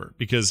 And forever,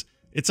 because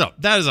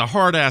that is a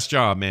hard ass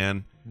job,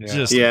 man. Yeah.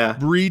 Just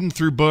reading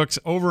through books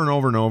over and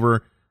over and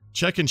over,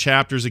 checking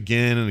chapters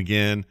again and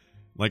again.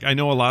 Like, I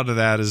know a lot of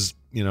that is,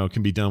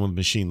 can be done with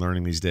machine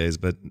learning these days,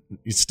 but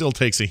it still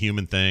takes a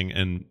human thing,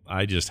 and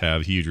I just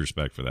have huge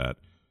respect for that,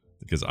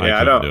 because I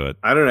couldn't do it.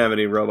 I don't have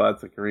any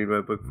robots that can read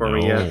my book for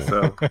me yet,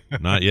 so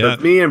not yet.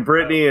 But me and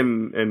Brittany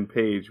and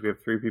Paige, we have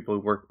 3 people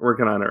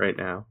working on it right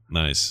now.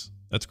 Nice,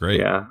 that's great.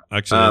 Yeah,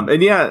 actually,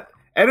 and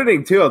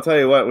editing too. I'll tell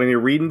you what, when you're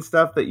reading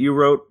stuff that you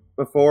wrote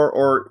before,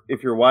 or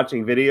if you're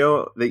watching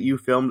video that you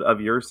filmed of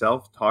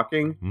yourself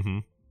talking. Mm-hmm.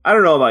 I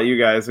don't know about you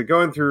guys, but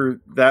going through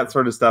that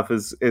sort of stuff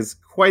is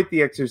quite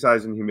the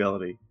exercise in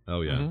humility.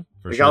 Oh yeah,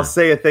 like sure. I'll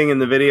say a thing in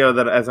the video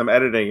that as I'm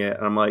editing it,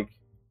 and I'm like,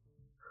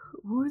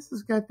 "Who does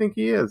this guy think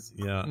he is?"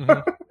 Yeah,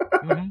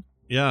 Mm-hmm.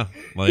 Yeah,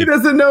 he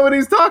doesn't know what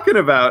he's talking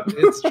about.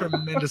 It's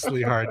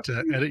tremendously hard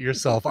to edit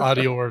yourself,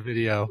 audio or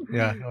video.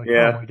 Yeah, like,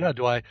 yeah. Oh my god,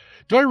 do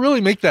I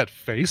really make that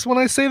face when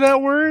I say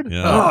that word?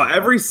 Yeah. Oh,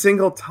 every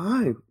single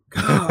time.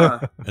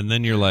 God. And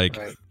then you're like,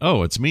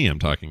 "Oh, it's me I'm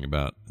talking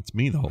about. It's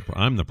me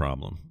I'm the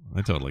problem."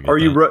 I totally get or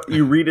that.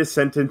 you read a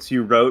sentence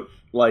you wrote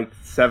like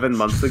 7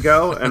 months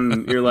ago,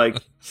 and you're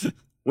like,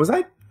 was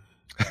I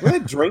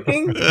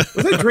drinking?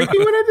 Was I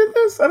drinking when I did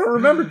this? I don't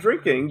remember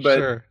drinking,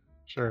 but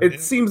sure.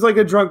 It seems like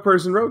a drunk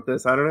person wrote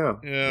this. I don't know.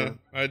 Yeah,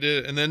 I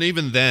did. And then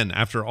even then,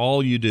 after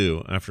all you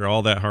do, after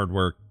all that hard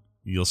work,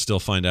 you'll still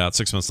find out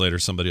 6 months later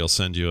somebody will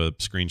send you a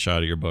screenshot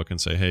of your book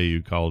and say, "Hey,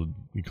 you called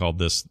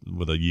this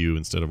with a U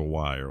instead of a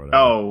Y," or whatever.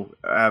 Oh,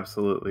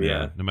 absolutely.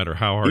 Yeah. No matter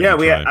how hard. Yeah,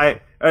 you try.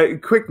 a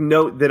quick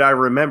note that I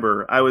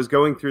remember. I was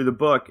going through the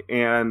book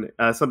and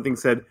something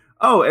said,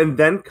 "Oh, and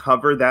then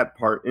cover that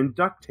part in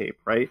duct tape,"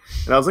 right?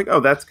 And I was like, "Oh,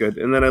 that's good."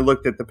 And then I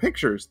looked at the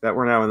pictures that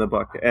were now in the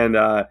book, and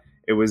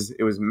it was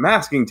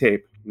masking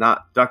tape,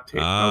 not duct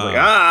tape. And I was like,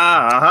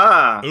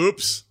 aha.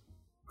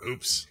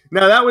 Oops.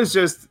 No, that was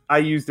just, I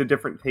used a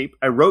different tape.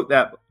 I wrote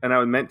that, and I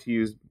was meant to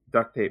use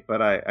duct tape,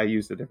 but I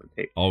used a different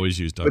tape. Always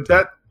use duct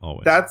tape.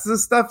 Always. That's the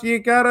stuff you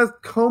gotta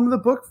comb the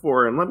book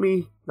for, and let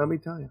me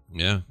tell you.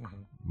 Yeah.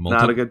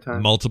 Not a good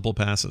time. Multiple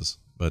passes.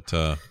 But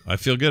I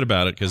feel good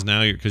about it, because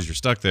now you're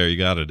stuck there, you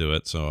got to do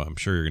it. So I'm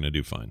sure you're going to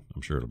do fine.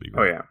 I'm sure it'll be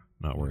great. Oh, yeah.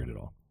 Not worried at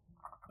all.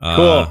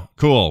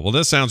 Cool. Well,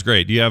 this sounds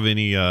great. Do you have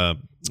any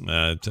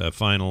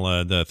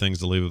final things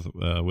to leave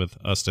with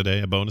us today?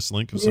 A bonus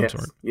link of some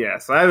sort?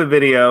 Yes, I have a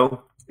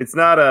video. It's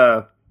not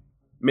a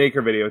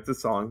maker video. It's a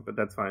song, but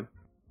that's fine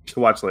to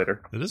watch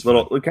later. It is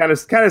little kind of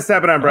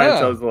stepping on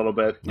Brian's toes a little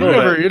bit.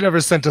 You never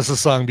sent us a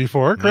song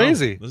before.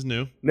 Crazy. This is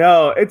new.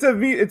 No, it's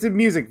a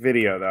music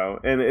video though,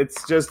 and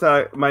it's just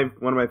one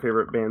of my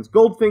favorite bands,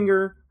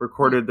 Goldfinger,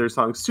 recorded their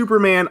song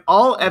Superman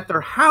all at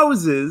their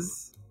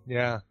houses.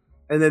 Yeah.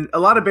 And then a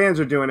lot of bands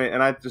are doing it,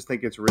 and I just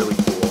think it's really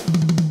cool.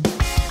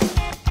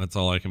 That's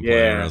all I can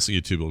play, or else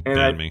YouTube will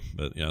ban me.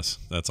 But yes,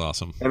 that's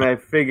awesome. And I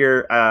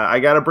figure I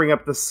got to bring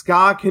up the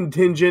ska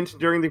contingent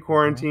during the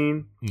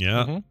quarantine.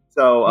 Yeah. Mm-hmm.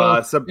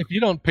 So if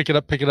you don't pick it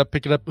up,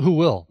 who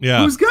will?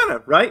 Yeah. Who's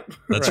gonna, right?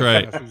 That's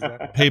right.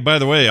 Exactly. Hey, by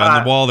the way,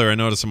 on the wall there, I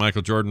noticed a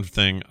Michael Jordan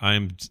thing.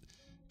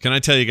 Can I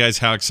tell you guys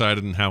how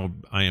excited and how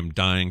I am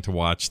dying to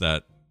watch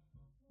that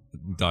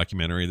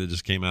documentary that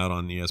just came out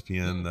on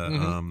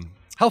ESPN.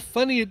 How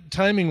funny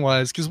timing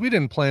wise, because we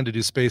didn't plan to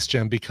do Space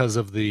Jam because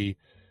of the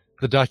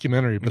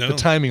documentary, but the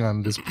timing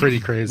on it is pretty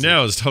crazy.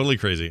 No, it's totally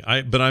crazy.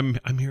 But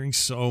I'm hearing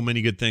so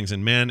many good things.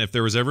 And man, if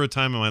there was ever a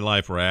time in my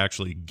life where I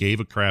actually gave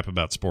a crap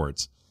about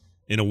sports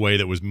in a way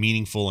that was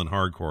meaningful and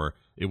hardcore,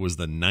 it was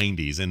the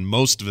 90s. And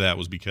most of that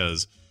was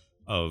because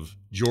of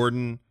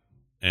Jordan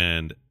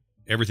and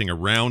everything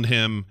around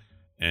him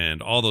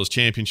and all those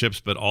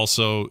championships. But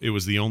also it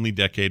was the only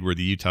decade where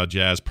the Utah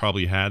Jazz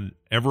probably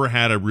ever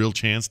had a real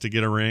chance to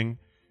get a ring.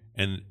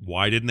 And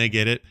why didn't they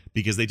get it?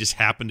 Because they just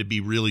happened to be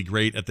really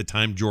great at the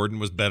time. Jordan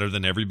was better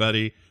than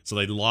everybody. So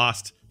they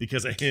lost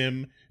because of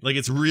him. Like,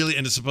 it's really,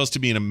 and it's supposed to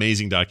be an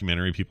amazing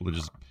documentary. People are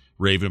just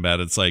raving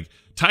about it. It's like,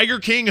 Tiger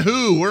King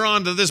who? We're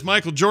on to this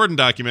Michael Jordan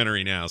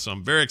documentary now. So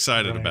I'm very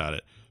excited about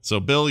it. So,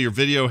 Bill, your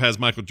video has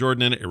Michael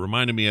Jordan in it. It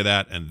reminded me of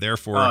that, and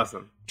therefore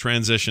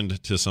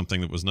transitioned to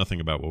something that was nothing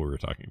about what we were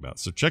talking about.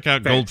 So check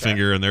out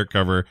Goldfinger and their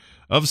cover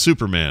of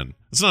Superman.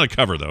 It's not a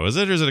cover, though, is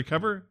it? Or is it a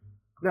cover?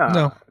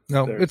 No.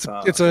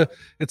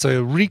 It's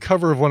a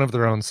recover of one of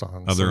their own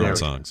songs. Of their own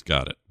songs.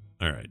 Got it.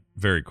 All right.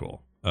 Very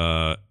cool.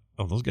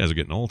 Those guys are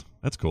getting old.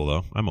 That's cool,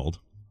 though. I'm old.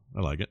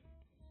 I like it.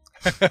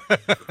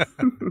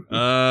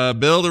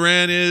 Bill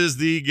Duran is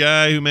the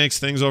guy who makes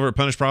things over at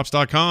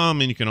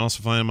punishedprops.com, and you can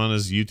also find him on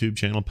his YouTube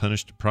channel,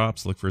 Punished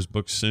Props. Look for his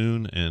book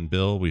soon. And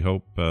Bill, we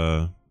hope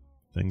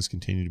things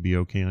continue to be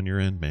okay on your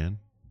end, man.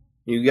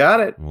 You got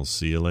it. We'll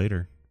see you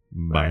later.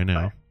 Bye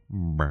now.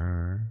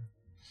 Bye.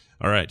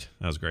 All right.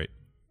 That was great.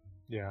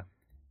 Yeah.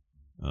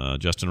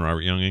 Justin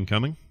Robert Young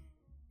incoming.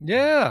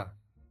 Yeah.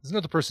 There's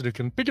another person who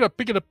can pick it up.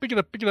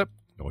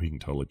 Oh, he can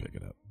totally pick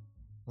it up.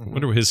 I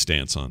wonder what his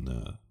stance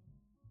on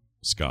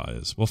ska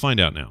is. We'll find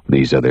out now.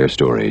 These are their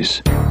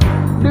stories.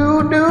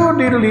 Oh,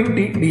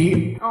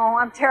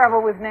 I'm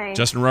terrible with names.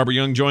 Justin Robert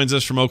Young joins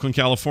us from Oakland,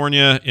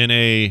 California in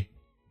a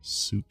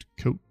suit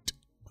coat.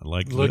 I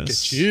like Look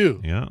this. at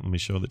you. Yeah, let me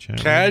show the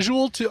channel.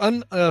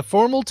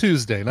 Formal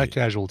Tuesday, not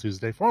casual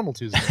Tuesday. Formal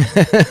Tuesday.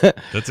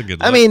 That's a good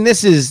look. I mean,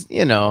 this is,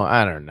 I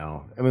don't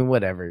know. I mean,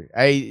 whatever.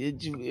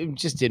 I'm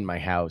just in my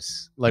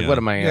house. Like, what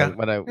am I?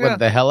 What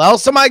the hell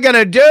else am I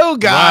gonna do,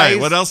 guys? Right.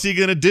 What else are you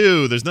gonna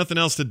do? There's nothing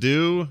else to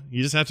do.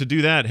 You just have to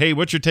do that. Hey,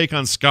 what's your take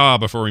on ska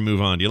before we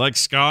move on? Do you like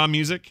ska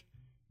music?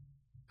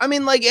 I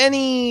mean, like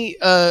any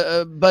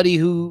buddy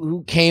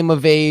who came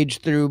of age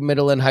through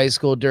middle and high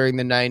school during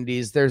the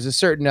 90s, there's a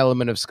certain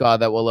element of ska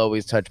that will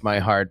always touch my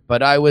heart.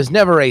 But I was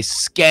never a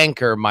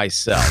skanker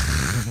myself.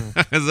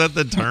 Is that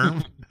the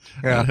term?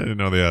 Yeah. I didn't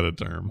know they had a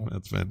term.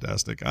 That's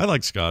fantastic. I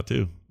like ska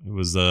too. It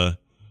was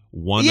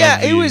one. Yeah,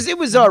 of the... it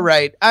was all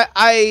right.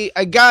 I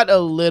got a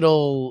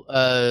little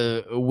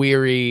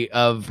weary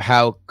of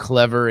how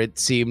clever it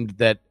seemed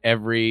that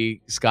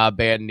every ska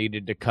band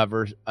needed to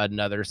cover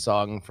another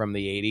song from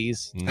the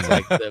 80s. It's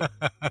like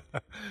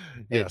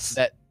yes,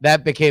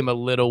 that became a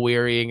little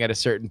wearying at a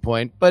certain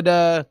point. But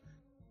I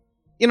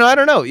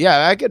don't know.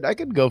 Yeah, I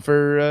could go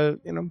for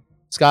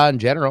ska in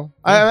general.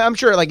 I'm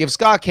sure, like, if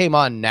ska came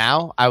on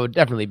now, I would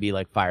definitely be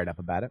like fired up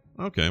about it.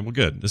 Okay, well,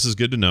 good. This is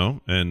good to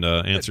know, and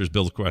answers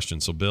Bill's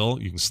question. So, Bill,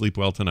 you can sleep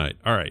well tonight.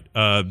 All right.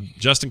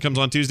 Justin comes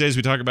on Tuesdays.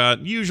 We talk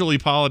about usually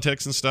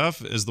politics and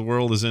stuff, as the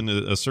world is in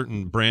a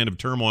certain brand of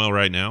turmoil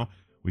right now.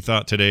 We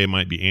thought today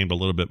might be aimed a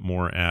little bit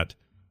more at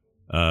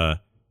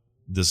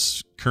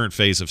this current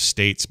phase of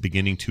states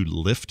beginning to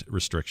lift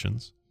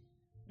restrictions.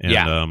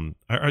 And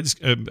I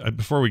just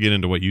before we get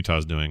into what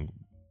Utah's doing,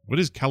 what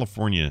is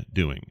California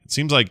doing? It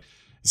seems like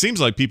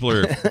people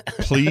are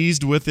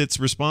pleased with its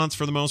response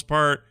for the most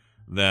part.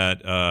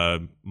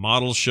 That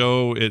models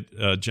show it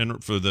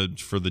for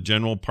the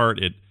general part,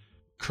 it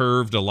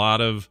curved a lot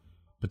of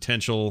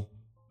potential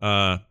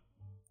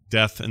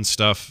death and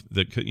stuff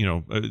that could,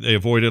 they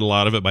avoided a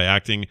lot of it by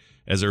acting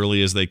as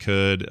early as they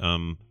could.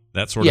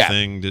 That sort of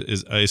thing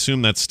is. I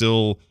assume that's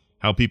still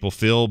how people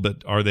feel,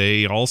 but are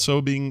they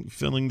also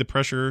feeling the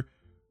pressure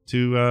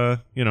to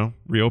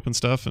reopen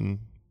stuff and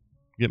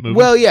get moving?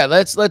 Well, yeah,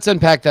 let's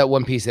unpack that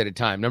one piece at a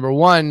time. Number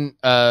one,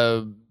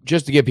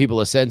 just to give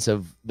people a sense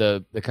of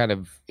the kind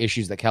of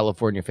issues that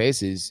California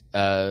faces,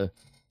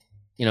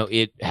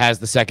 it has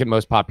the second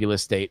most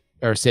populous state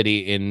or city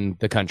in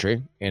the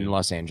country in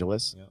Los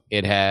Angeles. Yeah.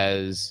 It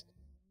has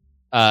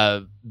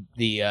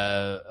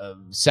the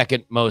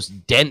second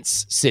most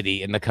dense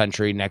city in the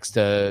country next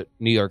to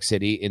New York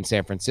City in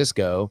San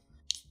Francisco.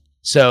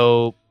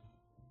 So,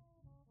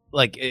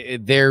 like,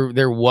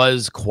 there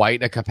was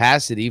quite a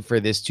capacity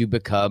for this to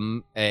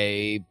become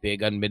a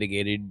big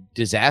unmitigated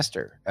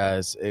disaster,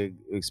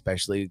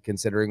 especially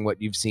considering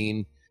what you've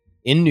seen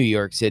in New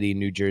York City,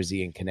 New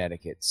Jersey, and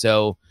Connecticut.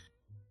 So,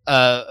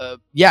 I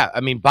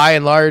mean, by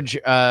and large,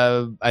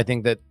 I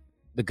think that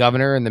the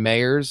governor and the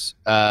mayors,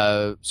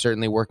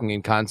 certainly working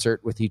in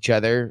concert with each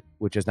other,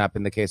 which has not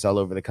been the case all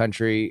over the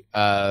country,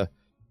 did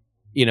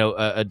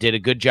a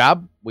good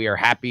job. We are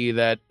happy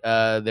that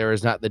there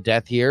is not the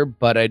death here,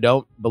 but I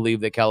don't believe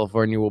that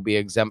California will be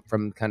exempt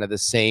from kind of the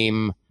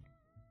same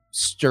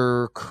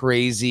stir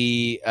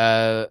crazy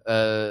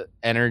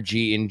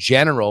energy in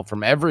general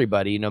from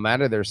everybody, no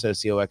matter their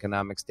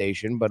socioeconomic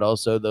station, but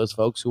also those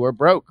folks who are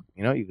broke.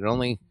 You can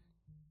only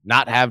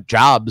not have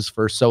jobs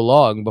for so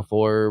long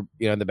before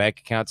the bank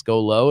accounts go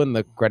low and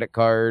the credit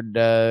card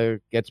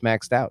gets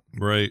maxed out.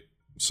 Right.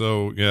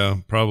 So yeah,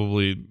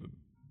 probably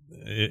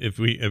if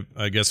we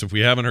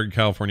haven't heard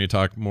California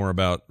talk more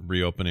about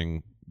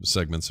reopening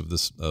segments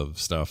of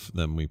stuff,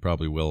 then we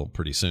probably will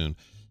pretty soon.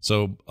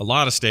 So a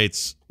lot of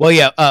states. Well,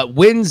 yeah.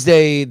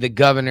 Wednesday, the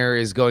governor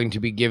is going to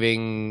be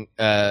giving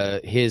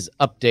his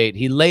update.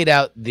 He laid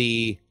out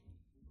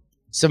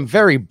some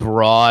very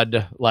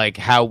broad, like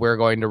how we're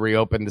going to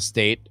reopen the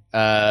state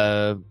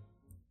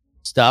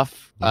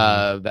stuff.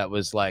 That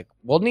was like,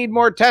 we'll need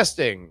more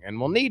testing and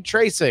we'll need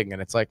tracing.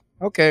 And it's like,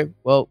 okay,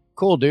 well,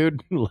 cool,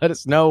 dude. Let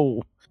us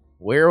know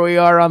where we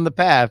are on the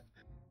path.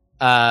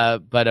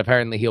 But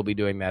apparently he'll be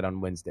doing that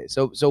on Wednesday.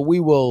 So we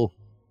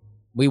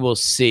will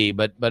see.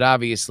 But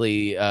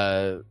obviously,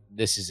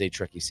 this is a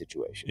tricky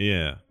situation.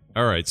 Yeah.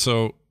 All right.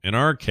 So in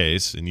our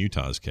case, in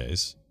Utah's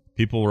case,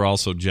 people were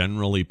also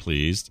generally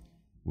pleased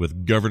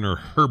with Governor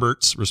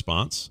Herbert's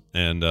response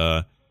and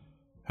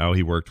how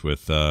he worked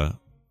with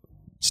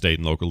state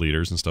and local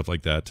leaders and stuff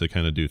like that to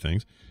kind of do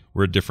things.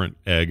 We're a different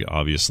egg,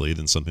 obviously,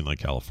 than something like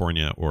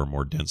California or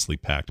more densely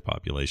packed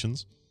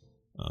populations.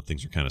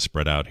 Things are kind of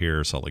spread out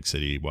here. Salt Lake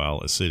City,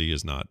 while a city,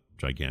 is not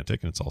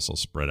gigantic, and it's also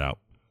spread out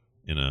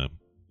in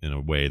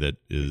a way that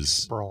is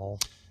sprawl.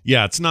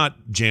 Yeah, it's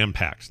not jam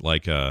packed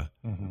like a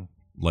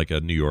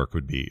New York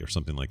would be or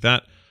something like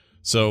that.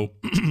 So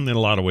in a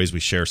lot of ways, we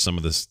share some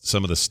of this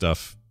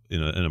stuff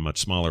in a much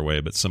smaller way,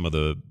 but some of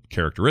the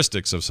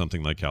characteristics of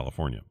something like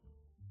California.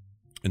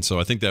 And so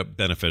I think that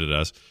benefited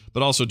us,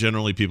 but also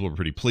generally people were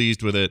pretty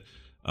pleased with it.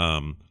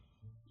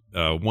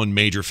 One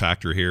major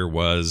factor here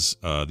was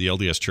the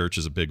LDS Church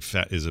is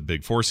a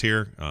big force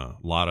here. A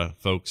lot of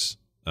folks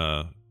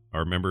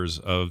are members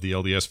of the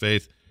LDS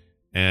faith,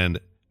 and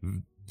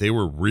they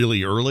were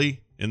really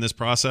early in this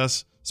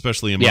process,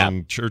 especially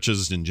among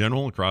churches in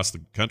general across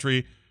the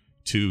country,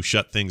 to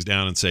shut things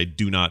down and say,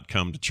 do not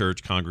come to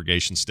church,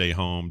 congregations stay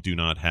home, do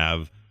not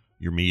have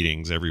your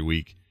meetings every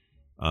week.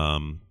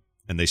 And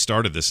they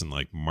started this in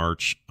like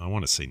March, I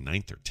want to say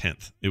 9th or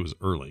 10th. It was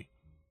early.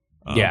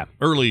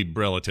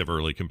 Relative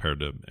early compared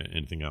to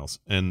anything else.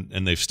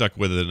 And they've stuck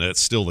with it, and that's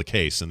still the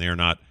case. And there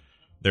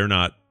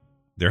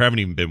haven't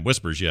even been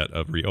whispers yet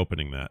of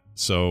reopening that.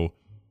 So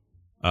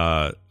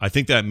I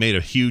think that made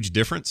a huge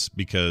difference,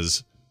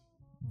 because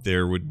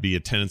there would be a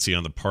tendency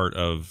on the part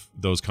of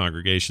those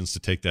congregations to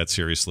take that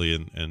seriously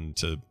and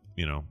to,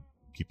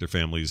 keep their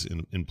families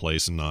in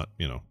place and not,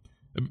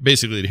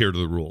 basically adhere to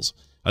the rules.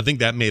 I think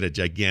that made a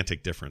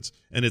gigantic difference.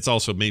 And it's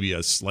also maybe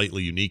a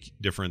slightly unique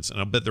difference.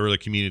 And I bet there are other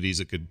communities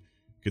that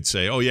could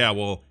say, oh yeah,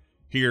 well,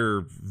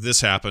 here,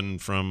 this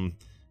happened from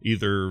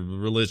either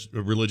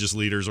religious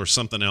leaders or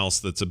something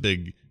else that's a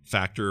big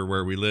factor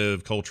where we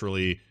live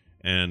culturally,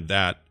 and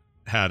that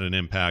had an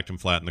impact and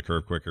flattened the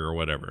curve quicker or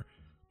whatever.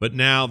 But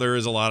now there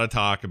is a lot of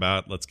talk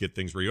about, let's get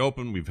things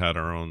reopened. We've had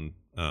our own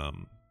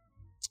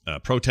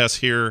protests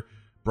here.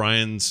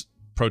 Brian's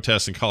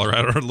protests in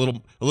Colorado are a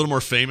little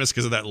more famous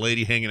because of that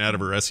lady hanging out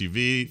of her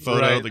SUV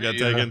photo that got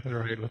taken.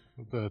 Right,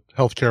 with the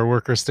healthcare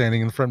worker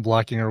standing in front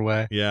blocking her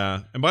way.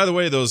 Yeah. And by the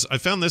way, I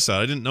found this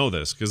out. I didn't know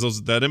this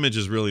because that image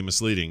is really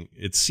misleading.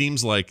 It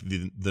seems like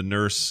the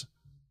nurse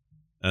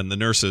and the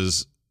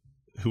nurses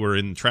who are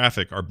in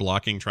traffic are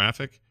blocking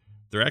traffic.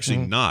 They're actually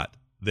not.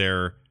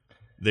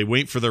 They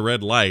wait for the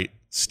red light,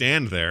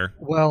 stand there.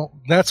 Well,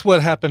 that's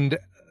what happened.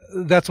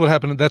 That's what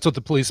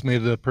the police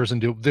made the person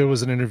do. There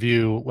was an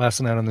interview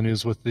last night on the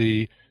news with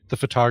the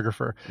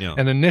photographer. Yeah.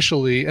 And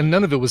initially, and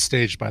none of it was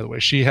staged, by the way.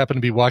 She happened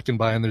to be walking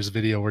by, and there's a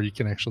video where you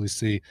can actually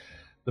see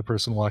the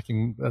person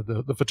walking,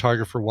 the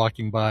photographer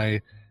walking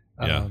by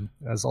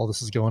as all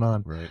this is going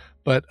on. Right.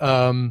 But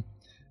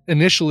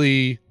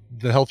initially,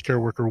 the healthcare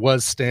worker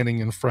was standing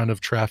in front of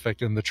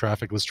traffic, and the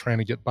traffic was trying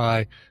to get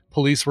by.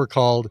 Police were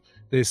called.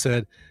 They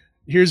said,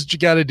 here's what you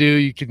got to do.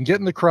 You can get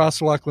in the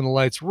crosswalk when the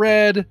light's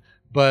red,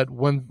 but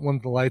when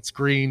the light's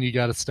green, you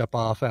got to step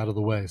off out of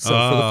the way. So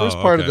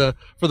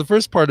for the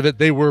first part of it,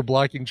 they were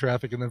blocking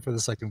traffic, and then for the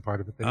second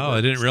part of it, I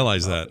didn't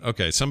realize that.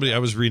 Okay, I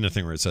was reading a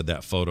thing where it said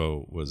that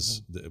photo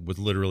was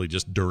literally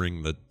just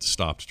during the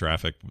stopped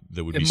traffic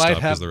that would be stopped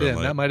because the red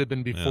light. That might have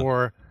been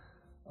before,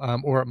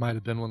 or it might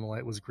have been when the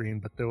light was green.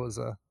 But there was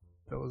a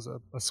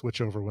switch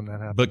over when that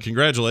happened. But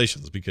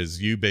congratulations,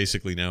 because you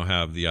basically now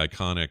have the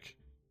iconic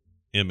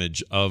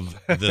image of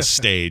the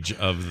stage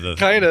of the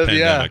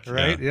pandemic.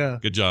 Yeah.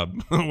 Good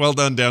job. Well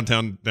done,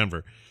 downtown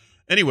Denver.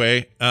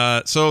 Anyway,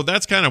 so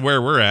that's kind of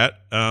where we're at.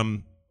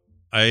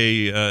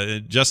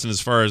 Justin, as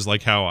far as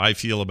like how I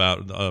feel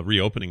about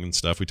reopening and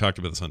stuff, we talked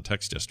about this on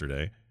text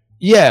yesterday.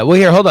 Yeah, well,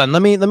 here, hold on.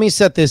 Let me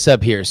set this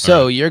up here.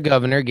 So your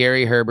governor,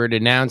 Gary Herbert,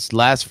 announced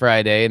last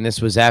Friday, and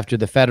this was after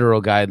the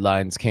federal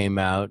guidelines came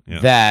out,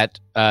 that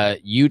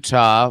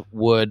Utah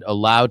would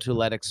allow to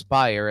let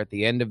expire at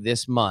the end of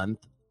this month,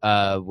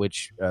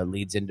 which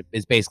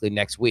is basically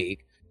next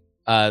week,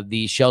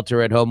 the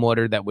shelter at home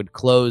order that would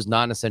close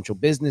non-essential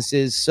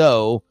businesses.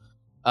 So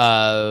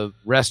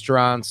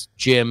restaurants,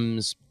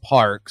 gyms,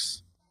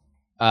 parks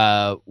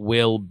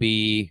will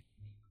be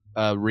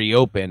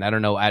reopened. I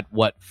don't know at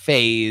what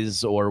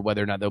phase or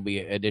whether or not there'll be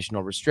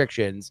additional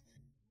restrictions,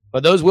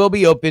 but those will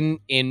be open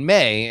in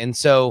May. And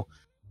so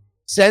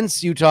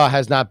since Utah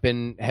has not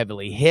been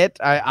heavily hit,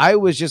 I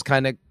was just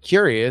kind of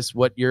curious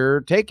what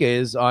your take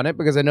is on it,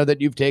 because I know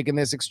that you've taken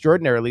this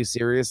extraordinarily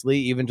seriously,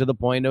 even to the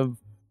point of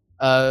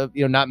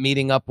not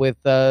meeting up with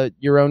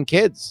your own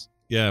kids.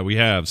 Yeah, we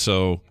have.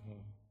 So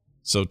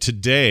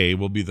today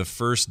will be the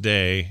first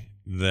day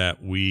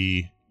that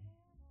we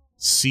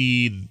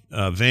see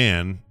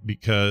Van,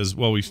 because,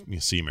 well, we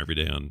see him every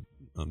day on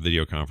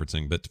video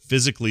conferencing, but to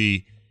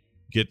physically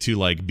get to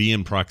like be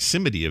in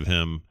proximity of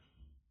him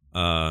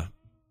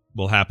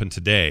will happen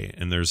today.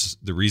 And there's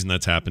the reason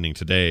that's happening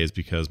today is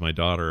because my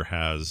daughter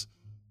has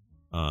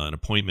an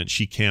appointment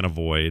she can't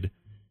avoid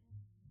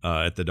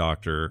at the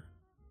doctor.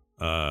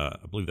 I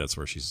believe that's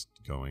where she's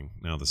going.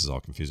 Now this is all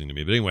confusing to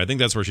me, but anyway, I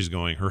think that's where she's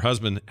going. Her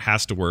husband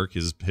has to work.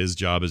 His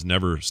job has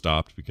never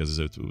stopped because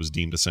it was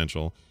deemed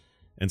essential,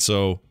 and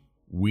so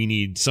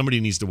somebody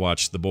needs to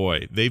watch the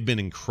boy. They've been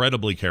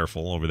incredibly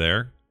careful over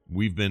there.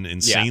 We've been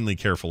insanely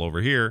careful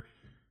over here,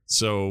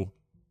 so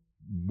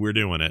we're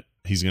doing it.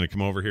 He's going to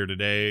come over here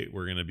today.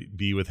 We're going to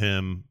be with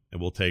him, and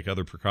we'll take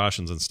other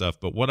precautions and stuff.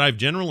 But what I've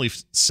generally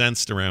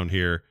sensed around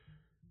here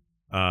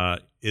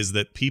is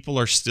that people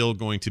are still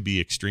going to be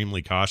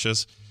extremely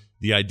cautious.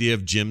 The idea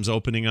of gyms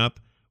opening up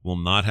will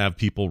not have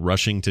people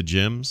rushing to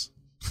gyms.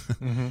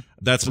 Mm-hmm.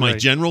 That's my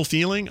general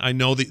feeling. I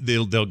know that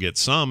they'll get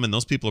some, and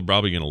those people are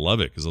probably going to love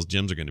it because those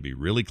gyms are going to be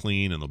really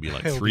clean, and there'll be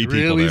like three people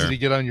there. Real easy to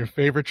get on your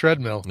favorite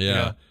treadmill.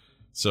 Yeah.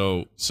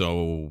 So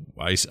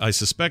I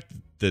suspect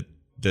that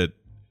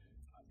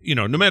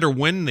no matter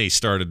when they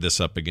started this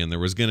up again, there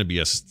was going to be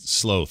a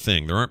slow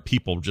thing. There aren't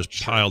people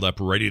just piled up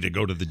ready to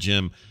go to the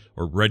gym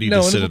or ready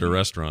to sit at a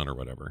restaurant or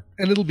whatever.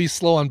 And it'll be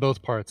slow on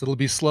both parts. It'll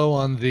be slow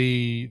on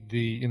the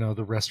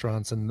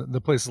restaurants and the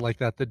places like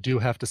that do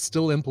have to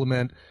still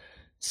implement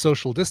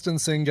social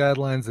distancing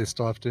guidelines. They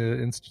still have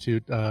to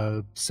institute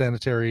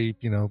sanitary,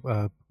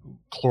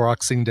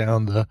 Cloroxing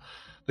down the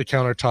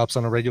countertops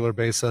on a regular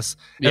basis.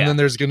 And then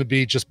there's going to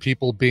be just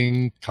people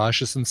being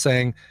cautious and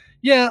saying,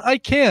 yeah, I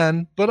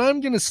can, but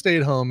I'm going to stay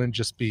at home and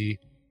just be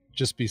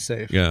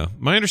safe. Yeah.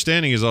 My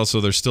understanding is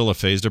also there's still a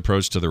phased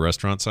approach to the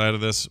restaurant side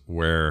of this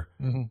where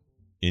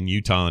in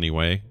Utah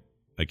anyway,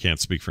 I can't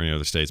speak for any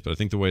other states, but I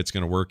think the way it's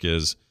going to work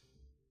is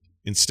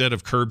instead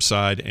of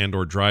curbside and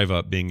or drive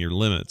up being your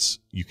limits,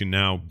 you can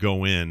now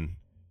go in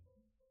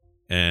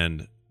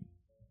and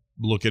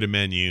look at a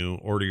menu,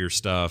 order your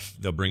stuff.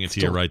 They'll bring it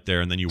to you right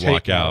there, and then you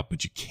walk out,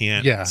 but you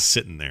can't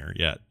sit in there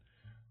yet.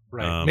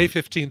 Right. May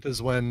 15th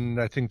is when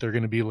I think they're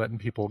going to be letting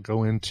people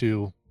go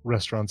into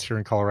restaurants here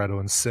in Colorado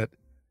and sit.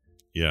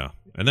 Yeah.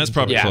 And that's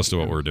probably close to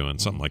what we're doing,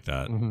 something like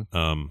that.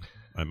 Mm-hmm.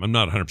 I'm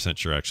not 100%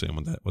 sure actually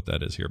on what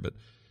that is here, but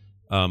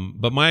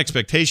my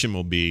expectation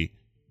will be,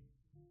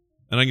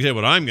 and I can tell you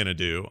what I'm going to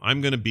do.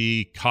 I'm going to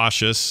be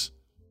cautious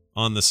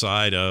on the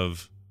side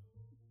of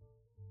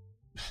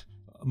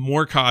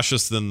more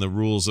cautious than the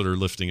rules that are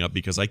lifting up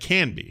because I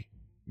can be.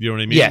 You know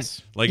what I mean?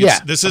 Yes. Like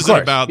this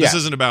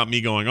isn't about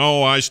me going,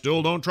 oh, I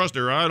still don't trust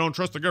her. I don't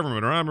trust the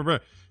government. Or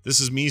this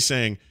is me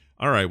saying,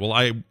 all right, well,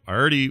 I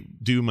already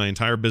do my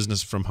entire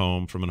business from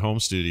home, from a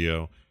home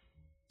studio.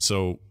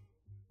 So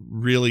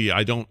really,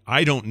 I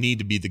don't need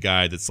to be the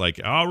guy that's like,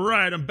 all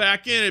right, I'm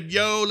back in it.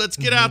 Yo, let's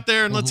get out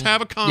there and let's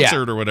have a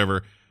concert or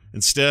whatever.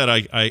 Instead,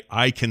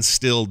 I can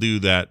still do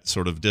that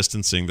sort of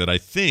distancing that I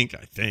think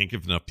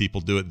if enough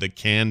people do it that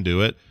can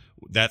do it,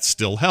 that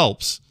still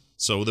helps.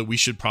 So that we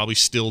should probably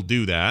still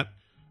do that.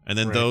 And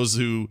then those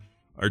who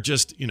are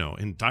just,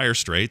 in dire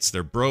straits,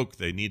 they're broke,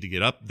 they need to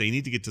get up, they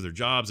need to get to their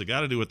jobs, they got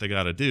to do what they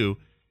got to do.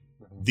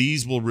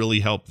 These will really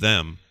help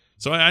them.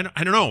 So I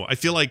don't know. I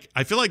feel like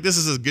this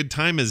is as good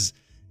time as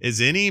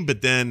any,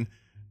 but then,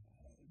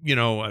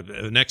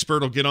 an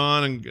expert will get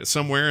on and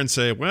somewhere and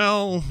say,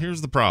 well, here's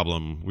the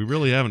problem. We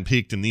really haven't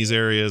peaked in these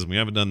areas and we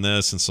haven't done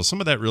this. And so some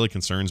of that really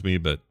concerns me,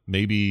 but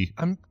maybe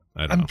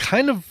I don't know.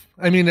 Kind of,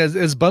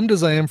 as bummed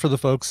as I am for the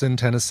folks in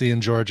Tennessee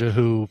and Georgia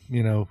who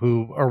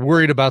are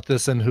worried about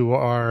this and who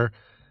are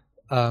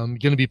going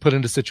to be put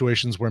into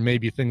situations where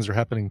maybe things are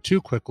happening too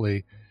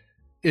quickly,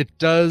 it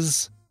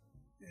does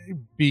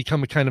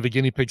become a kind of a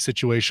guinea pig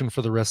situation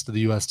for the rest of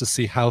the U.S. to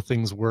see how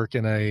things work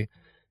in a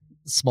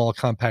small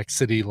compact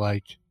city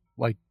like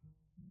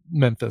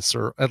Memphis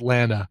or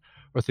Atlanta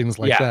or things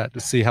like that, to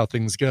see how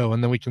things go.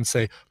 And then we can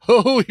say,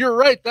 oh, you're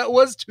right, that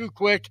was too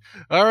quick.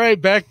 All right,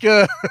 back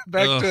to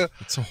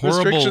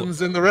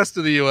restrictions in the rest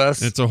of the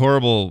U.S. It's a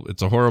horrible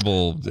experiment.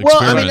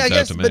 Well, I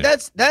guess, but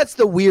that's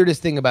the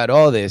weirdest thing about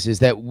all this is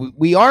that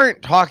we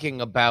aren't talking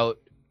about,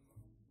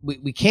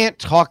 we can't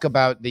talk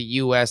about the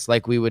U.S.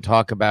 like we would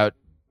talk about,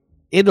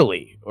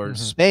 Italy or Mhm.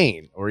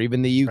 Spain or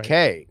even the UK.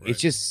 Right. It's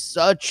just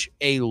such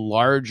a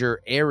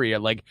larger area.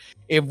 Like,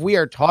 if we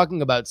are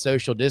talking about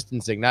social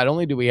distancing, not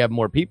only do we have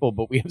more people,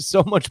 but we have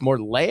so much more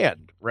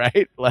land,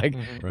 right? Like,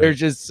 Mhm. there's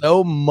just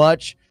so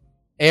much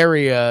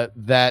area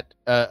that,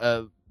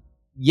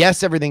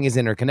 yes, everything is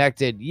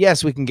interconnected.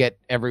 Yes, we can get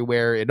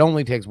everywhere. It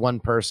only takes one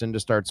person to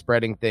start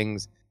spreading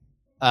things.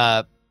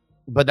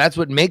 But that's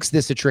what makes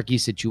this a tricky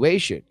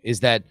situation,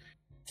 is that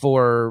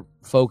for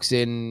folks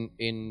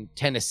in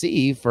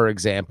Tennessee, for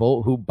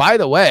example, who, by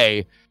the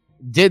way,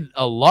 did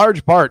a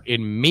large part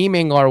in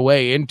memeing our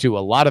way into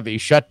a lot of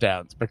these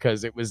shutdowns,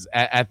 because it was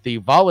at the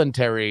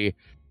voluntary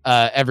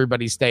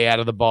everybody stay out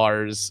of the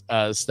bars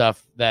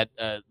stuff that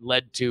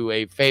led to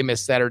a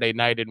famous Saturday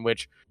night in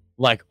which,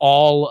 like,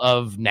 all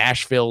of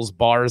Nashville's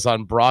bars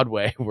on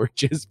Broadway were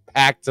just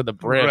packed to the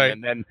brim. Right.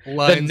 And then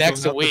Lines the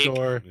next going out the week,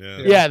 door.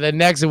 yeah, the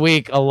next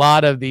week, a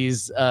lot of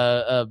these,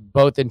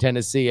 both in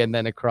Tennessee and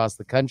then across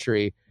the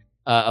country,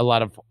 a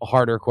lot of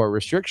harder core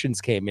restrictions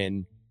came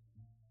in.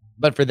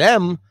 But for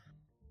them,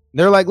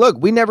 they're like, look,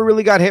 we never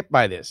really got hit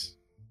by this.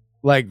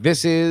 Like,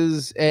 this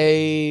is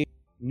a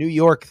New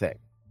York thing.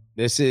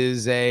 This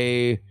is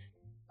a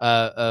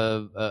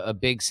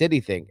big city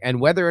thing.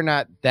 And whether or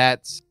not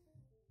that's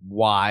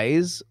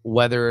wise,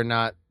 whether or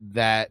not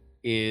that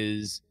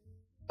is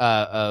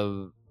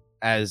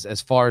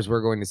as far as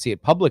we're going to see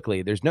it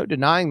publicly, there's no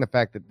denying the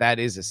fact that that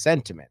is a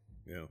sentiment.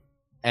 Yeah.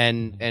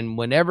 And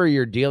whenever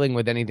you're dealing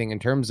with anything in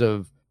terms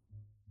of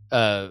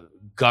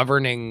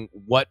governing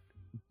what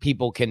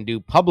people can do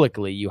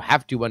publicly, you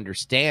have to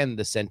understand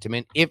the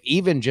sentiment, if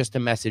even just a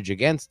message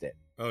against it.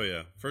 Oh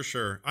yeah, for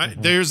sure.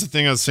 There's the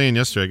thing I was saying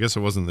yesterday. I guess it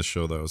wasn't the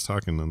show though. I was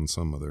talking on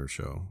some other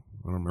show.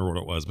 I don't remember what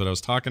it was, but I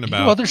was talking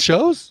about other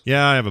shows.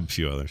 Yeah, I have a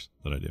few others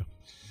that I do.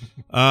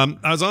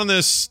 I was on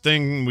this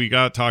thing. We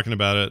got talking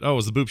about it. Oh, it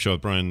was the Boop Show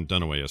with Brian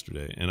Dunaway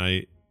yesterday, and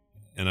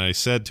I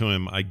said to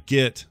him, I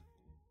get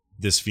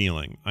this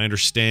feeling. I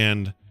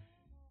understand.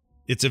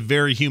 It's a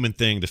very human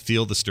thing to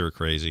feel the stir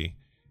crazy,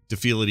 to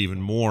feel it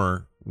even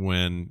more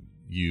when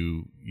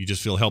you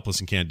just feel helpless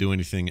and can't do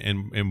anything.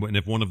 And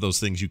if one of those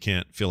things you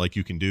can't feel like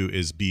you can do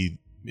is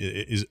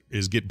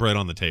get bread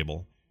on the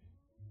table.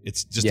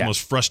 It's just the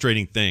most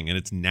frustrating thing, and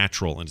it's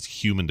natural and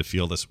it's human to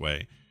feel this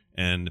way.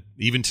 And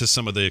even to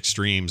some of the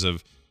extremes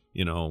of,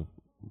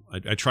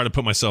 I try to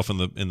put myself in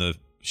the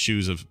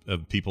shoes of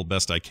people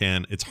best I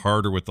can. It's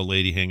harder with the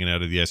lady hanging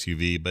out of the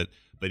SUV, but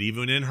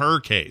even in her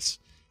case,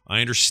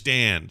 I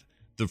understand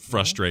the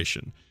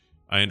frustration.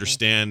 I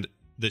understand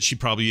that she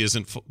probably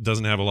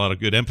doesn't have a lot of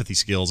good empathy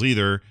skills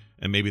either,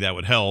 and maybe that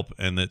would help,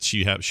 and that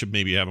she should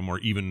maybe have a more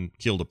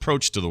even-keeled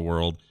approach to the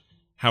world.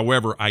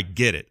 However, I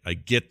get it. I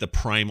get the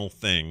primal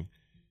thing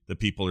that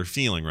people are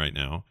feeling right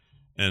now,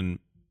 and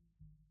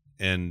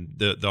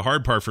the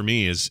hard part for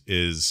me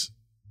is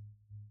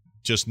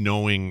just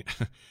knowing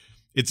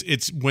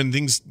it's when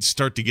things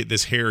start to get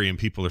this hairy and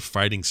people are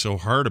fighting so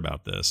hard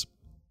about this.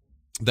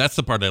 That's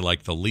the part I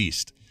like the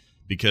least,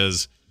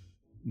 because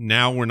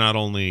now we're not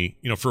only,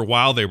 for a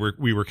while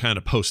we were kind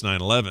of post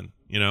 9/11.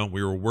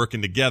 We were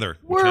working together.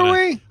 Were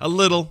we? A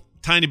little,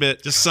 tiny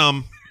bit, just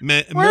some.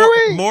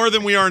 More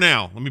than we are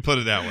now. Let me put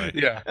it that way.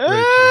 Yeah.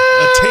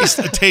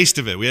 A taste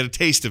of it. We had a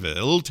taste of it. A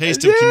little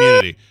taste of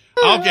community.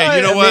 Okay,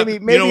 you know what?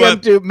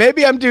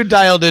 Maybe I'm too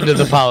dialed into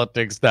the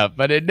politics stuff,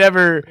 but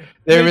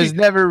there was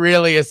never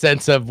really a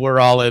sense of we're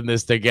all in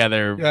this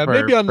together. Yeah,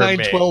 maybe on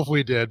 9/12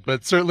 we did,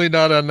 but certainly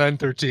not on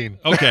 9/13.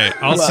 Okay,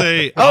 I'll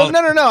say.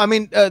 No. I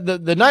mean,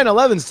 the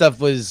 9/11 stuff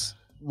was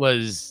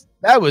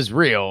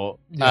real.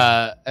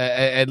 Yeah.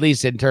 At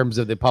least in terms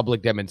of the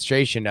public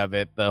demonstration of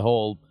it, the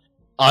whole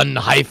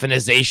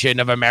unhyphenization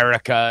of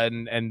America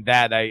and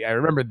that I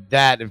remember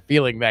that and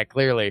feeling that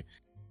clearly.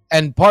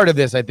 And part of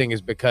this, I think,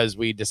 is because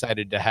we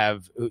decided to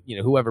have,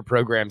 whoever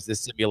programs this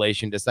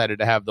simulation decided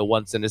to have the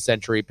once in a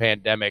century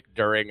pandemic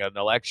during an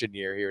election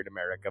year here in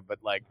America. But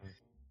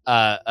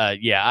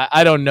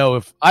I don't know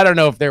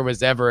if there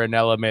was ever an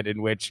element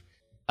in which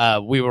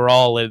we were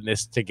all in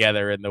this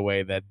together in the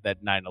way that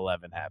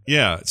 9/11 happened.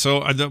 Yeah.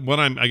 So I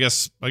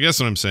guess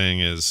what I'm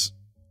saying is,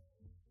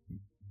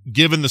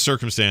 given the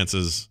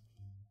circumstances,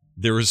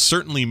 there was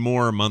certainly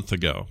more a month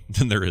ago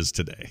than there is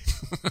today.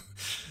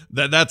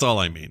 That's all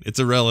I mean. It's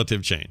a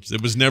relative change.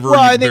 It was never. Well,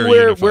 I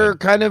think we're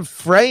kind of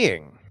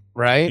fraying,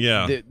 right?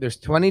 Yeah. There's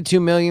 22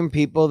 million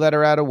people that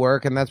are out of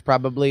work, and that's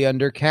probably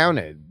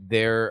undercounted.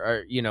 There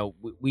are,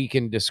 we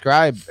can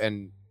describe,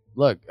 and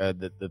look,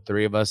 the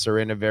three of us are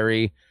in a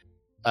very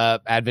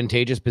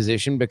advantageous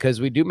position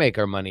because we do make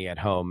our money at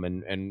home,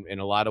 and in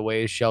a lot of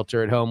ways,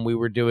 shelter at home we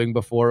were doing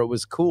before it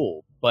was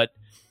cool. But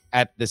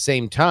at the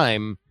same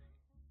time,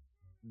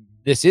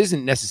 this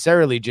isn't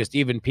necessarily just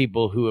even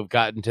people who have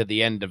gotten to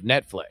the end of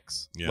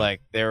Netflix. Yeah. Like,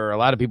 there are a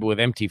lot of people with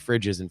empty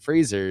fridges and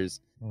freezers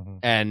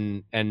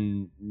and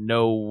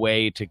no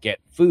way to get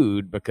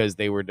food because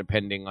they were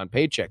depending on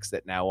paychecks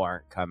that now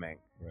aren't coming.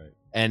 Right.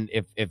 And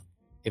if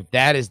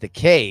that is the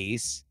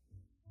case,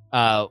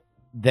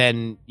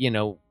 then,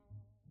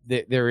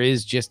 there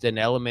is just an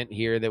element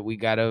here that we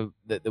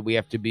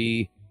have to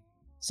be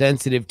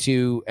sensitive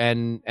to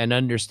and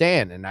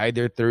understand, and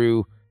either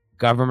through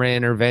government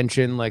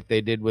intervention like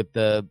they did with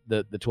the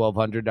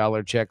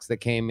 $1,200 checks that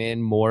came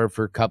in, more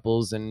for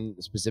couples and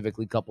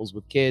specifically couples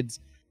with kids,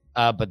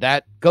 but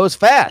that goes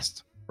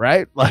fast,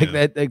 right? Like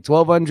that, like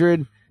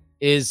 $1,200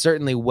 is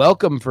certainly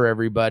welcome for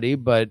everybody,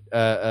 but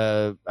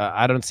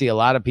I don't see a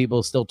lot of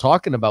people still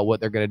talking about what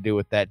they're going to do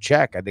with that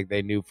check. I think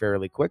they knew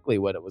fairly quickly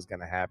what it was going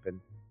to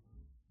happen.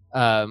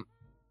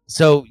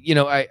 So, you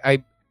know,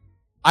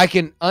 I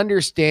can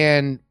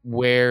understand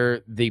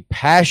where the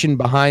passion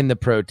behind the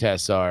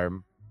protests are.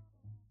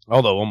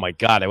 Although, oh my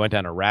God, I went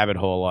down a rabbit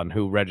hole on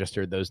who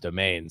registered those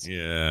domains.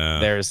 Yeah,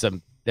 there's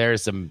some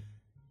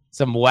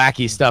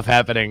wacky stuff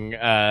happening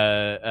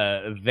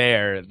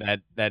there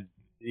that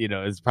you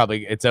know is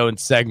probably its own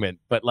segment.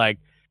 But like,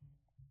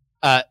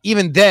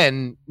 even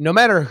then, no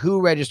matter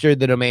who registered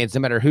the domains,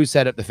 no matter who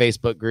set up the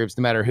Facebook groups,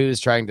 no matter who's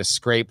trying to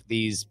scrape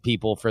these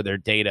people for their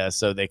data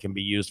so they can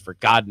be used for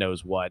God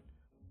knows what,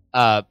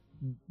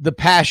 the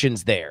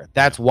passion's there.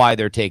 That's why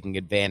they're taking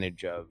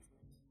advantage of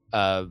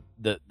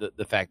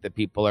the fact that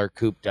people are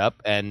cooped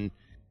up and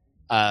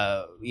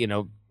you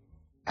know,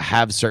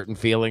 have certain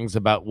feelings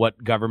about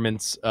what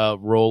government's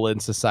role in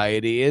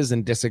society is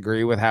and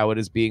disagree with how it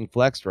is being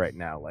flexed right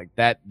now. Like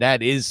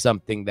that is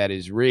something that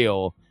is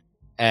real.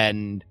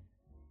 And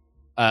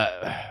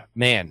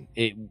man,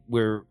 it's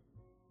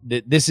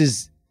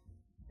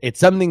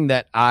something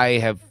that I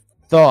have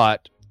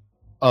thought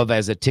of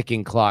as a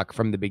ticking clock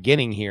from the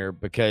beginning here,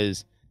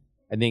 because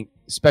I think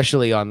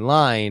especially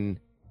online,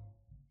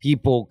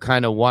 people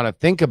kind of want to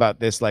think about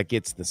this like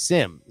it's The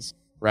Sims,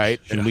 right?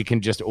 Yeah. And we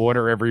can just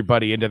order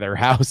everybody into their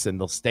house and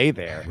they'll stay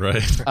there.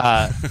 Right.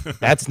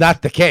 That's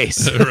not the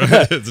case.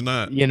 Right. It's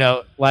not. You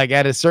know, like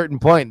at a certain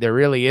point, there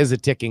really is a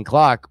ticking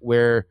clock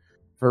where,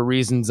 for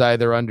reasons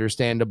either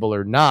understandable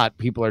or not,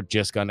 people are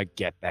just going to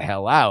get the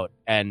hell out.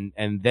 And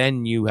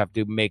then you have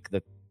to make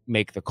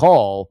the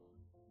call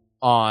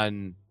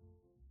on,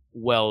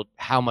 well,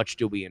 how much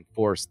do we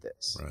enforce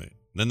this? Right.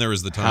 Then there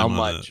was the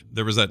time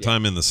there was that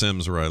time in The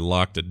Sims where I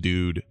locked a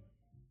dude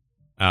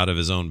out of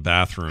his own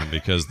bathroom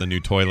because the new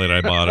toilet I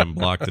bought him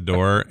blocked the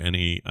door, and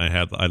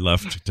I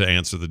left to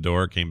answer the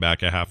door, came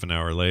back a half an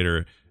hour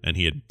later, and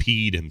he had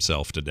peed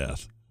himself to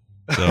death.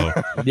 So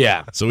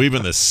yeah. So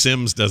even The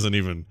Sims doesn't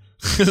even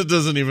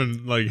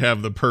like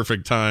have the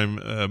perfect time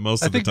most of the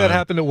time. I think that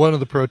happened at one of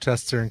the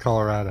protests here in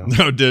Colorado.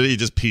 No, did he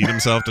just peed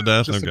himself to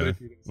death? Okay.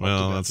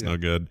 Well, that's no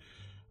good.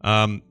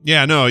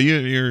 Yeah, no,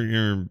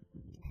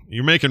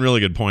 you're making really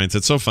good points.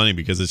 It's so funny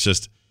because it's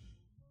just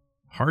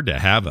hard to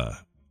have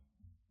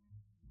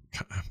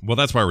well,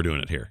 that's why we're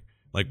doing it here.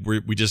 Like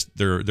we just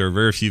there are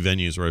very few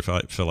venues where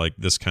I feel like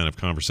this kind of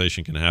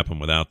conversation can happen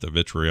without the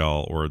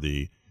vitriol or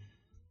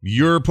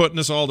you're putting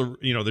us all to,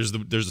 you know, there's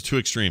the two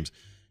extremes.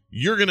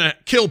 You're going to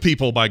kill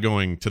people by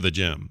going to the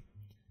gym.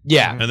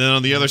 Yeah. And then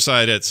on the other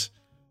side, it's,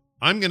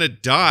 I'm going to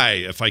die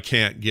if I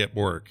can't get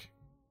work.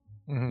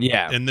 Mm-hmm.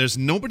 Yeah. And there's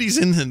nobody's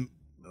in the,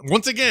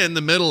 once again,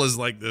 the middle is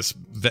like this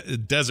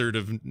desert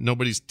of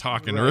nobody's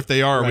talking, or if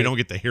they are, we don't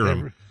get to hear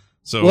them.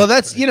 So, well,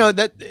 that's, you know,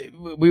 that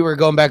we were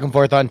going back and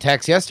forth on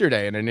text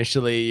yesterday, and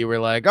initially you were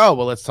like, oh,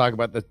 well, let's talk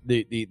about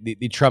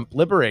the Trump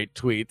liberate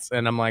tweets.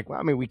 And I'm like, well,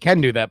 I mean, we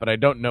can do that, but I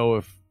don't know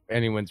if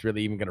anyone's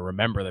really even going to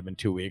remember them in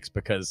 2 weeks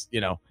because,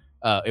 you know,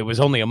 it was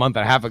only a month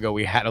and a half ago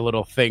we had a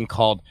little thing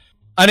called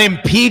an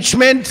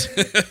impeachment,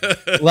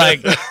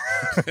 like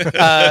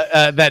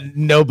that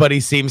nobody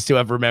seems to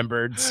have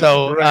remembered.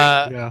 So,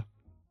 yeah.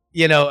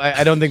 You know,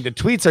 I don't think the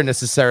tweets are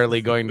necessarily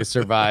going to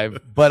survive.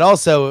 But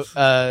also,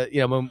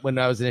 you know, when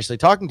I was initially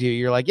talking to you,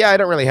 you're like, yeah, I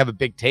don't really have a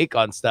big take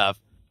on stuff.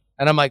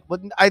 And I'm like,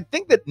 well, I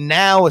think that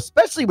now,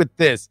 especially with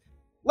this,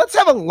 let's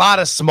have a lot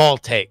of small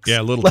takes.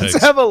 Yeah, let's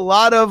have a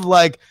lot of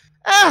like,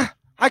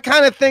 I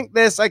kind of think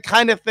this, I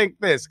kind of think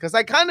this, because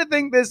I kind of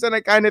think this and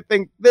I kind of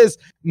think this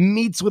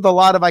meets with a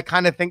lot of I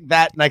kind of think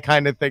that and I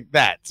kind of think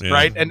that,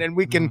 right? And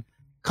we can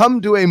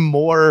come to a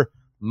more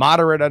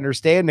moderate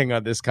understanding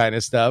of this kind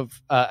of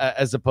stuff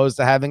as opposed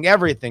to having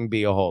everything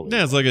be a whole.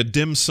 Yeah, it's like a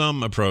dim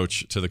sum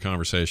approach to the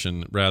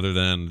conversation rather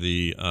than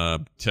the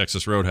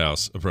Texas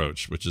Roadhouse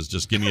approach, which is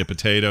just give me a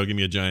potato, give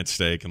me a giant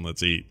steak, and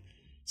let's eat.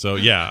 So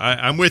yeah,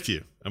 I'm with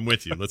you.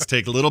 Let's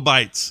take little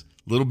bites,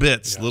 little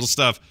bits, little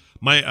stuff.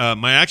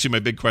 My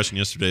big question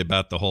yesterday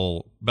about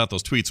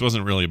those tweets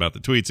wasn't really about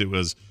the tweets. It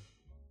was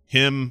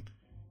him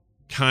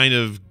kind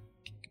of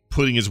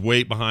putting his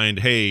weight behind,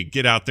 hey,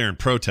 get out there and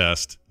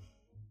protest.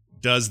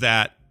 Does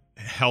that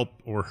help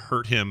or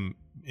hurt him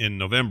in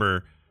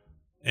November?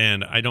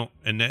 And I don't.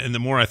 And the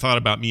more I thought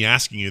about me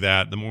asking you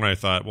that, the more I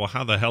thought, well,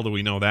 how the hell do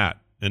we know that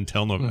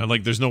until November?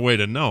 Like, there's no way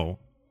to know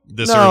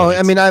this. No, early.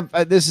 I mean,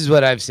 this is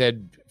what I've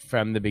said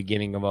from the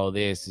beginning of all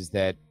this is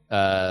that,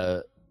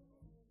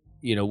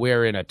 you know,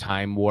 we're in a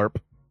time warp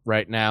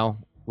right now,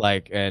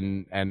 like,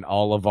 and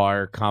all of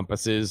our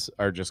compasses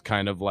are just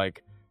kind of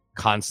like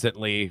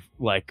constantly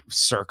like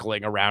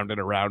circling around and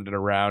around and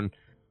around.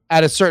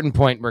 At a certain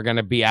point, we're going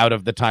to be out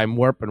of the time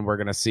warp and we're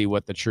going to see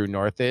what the true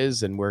north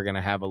is. And we're going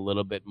to have a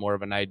little bit more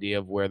of an idea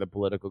of where the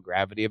political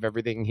gravity of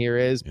everything here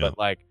is. Yeah. But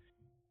like,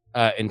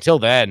 until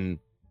then,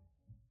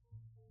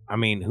 I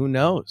mean, who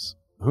knows?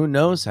 Who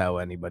knows how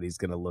anybody's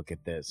going to look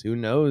at this? Who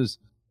knows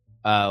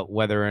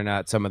whether or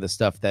not some of the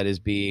stuff that is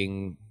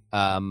being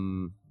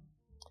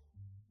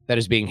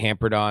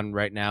hampered on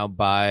right now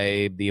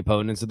by the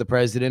opponents of the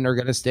president are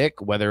going to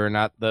stick, whether or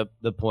not the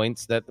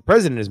points that the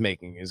president is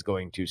making is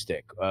going to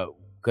stick.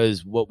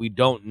 Because what we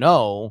don't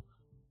know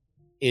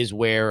is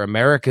where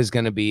America's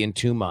going to be in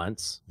 2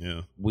 months.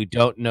 Yeah. We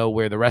don't know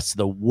where the rest of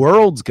the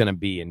world's going to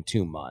be in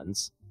 2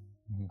 months.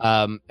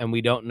 And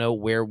we don't know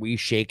where we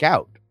shake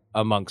out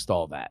amongst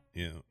all that.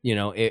 Yeah. You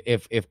know,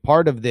 if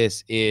part of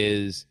this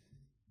is,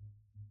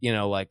 you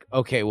know, like,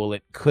 okay, well,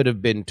 it could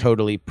have been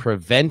totally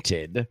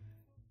prevented.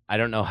 I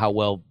don't know how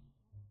well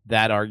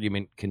that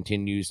argument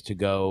continues to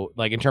go,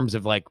 like, in terms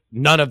of, like,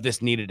 none of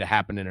this needed to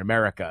happen in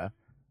America.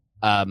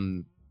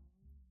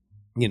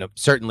 You know,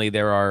 certainly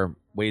there are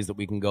ways that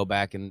we can go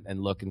back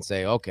and look and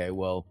say, okay,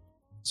 well,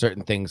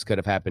 certain things could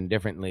have happened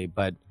differently.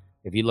 But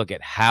if you look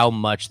at how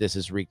much this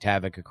has wreaked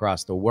havoc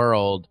across the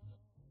world,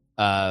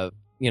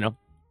 you know,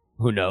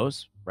 who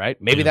knows, right?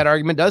 Maybe that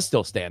argument does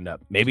still stand up.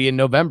 Maybe in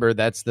November,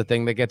 that's the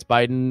thing that gets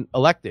Biden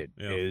elected,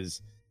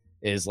 is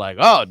like,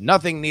 oh,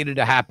 nothing needed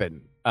to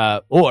happen.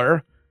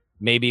 Or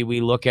maybe we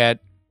look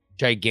at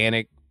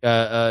gigantic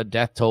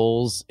death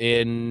tolls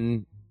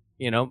in,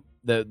 you know,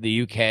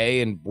 the UK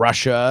and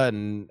Russia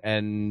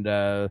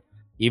and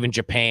even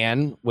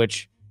Japan,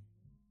 which,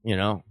 you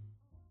know,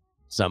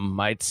 some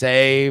might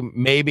say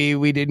maybe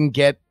we didn't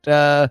get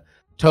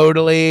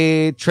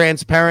totally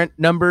transparent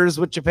numbers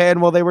with Japan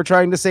while they were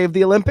trying to save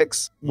the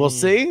Olympics. We'll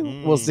see.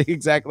 We'll see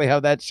exactly how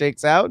that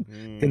shakes out,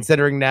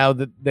 considering now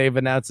that they've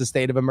announced a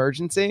state of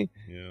emergency.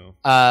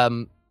 Yeah.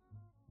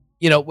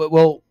 You know,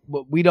 well,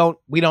 we don't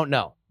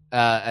know,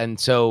 and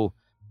so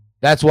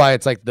that's why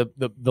it's like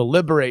the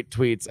liberate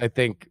tweets. I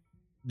think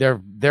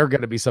they're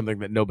going to be something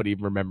that nobody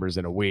remembers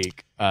in a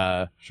week.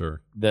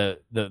 Sure. The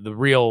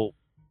real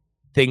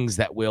things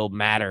that will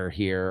matter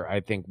here,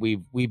 I think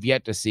we've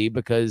yet to see,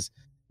 because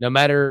no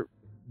matter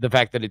the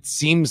fact that it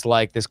seems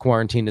like this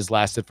quarantine has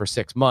lasted for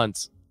 6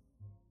 months,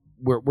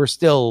 we're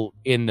still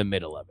in the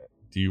middle of it.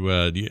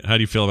 How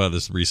do you feel about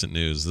this recent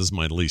news? This is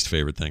my least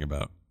favorite thing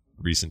about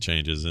recent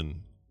changes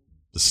in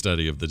the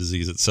study of the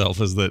disease itself,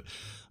 is that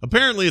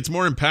apparently it's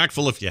more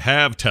impactful if you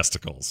have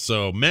testicles.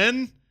 So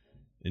men,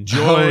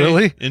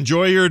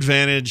 enjoy your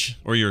advantage,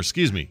 or your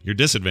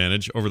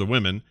disadvantage over the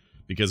women,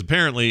 because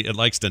apparently it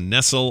likes to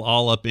nestle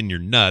all up in your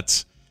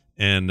nuts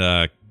and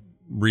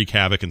wreak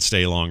havoc and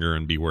stay longer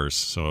and be worse.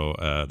 So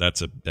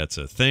that's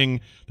a thing.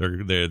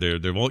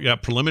 They've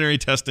got preliminary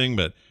testing,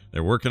 but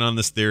they're working on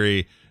this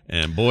theory.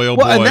 And boy, oh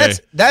boy, and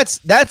that's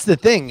the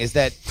thing, is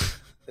that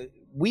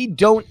we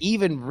don't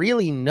even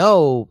really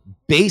know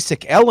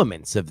basic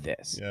elements of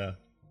this. Yeah.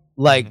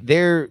 Like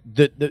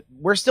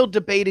we're still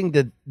debating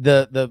the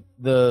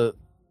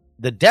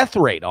death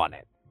rate on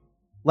it.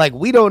 Like,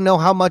 we don't know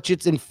how much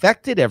it's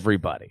infected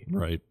everybody.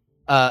 Right.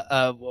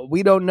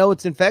 We don't know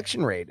its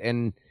infection rate.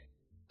 And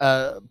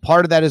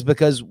part of that is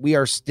because we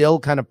are still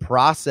kind of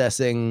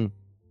processing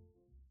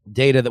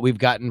data that we've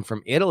gotten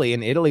from Italy.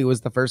 And Italy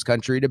was the first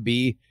country to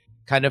be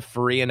kind of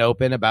free and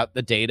open about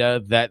the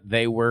data that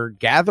they were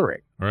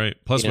gathering. Right.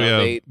 Plus,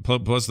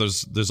 plus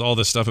there's all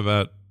this stuff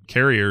about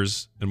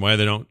carriers and why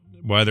they're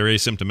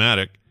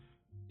asymptomatic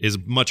is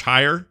much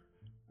higher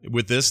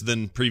with this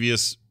than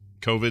previous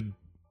COVID.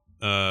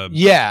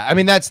 Yeah, I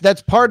mean that's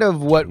part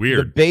of what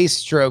weird. The base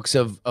strokes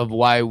of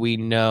why we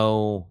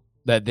know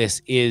that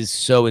this is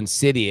so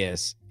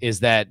insidious is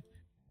that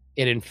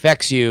it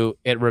infects you,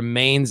 it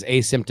remains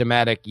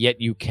asymptomatic,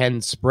 yet you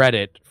can spread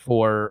it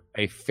for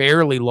a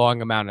fairly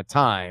long amount of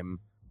time,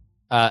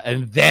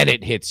 and then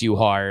it hits you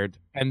hard,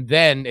 and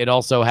then it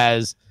also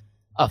has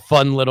a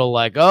fun little,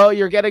 like, oh,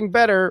 you're getting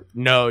better,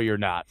 no, you're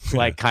not,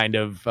 like, kind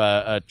of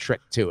a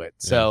trick to it.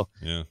 So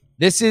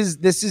this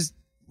is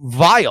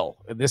vile,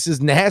 this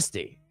is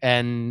nasty,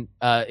 and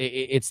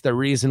it's the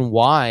reason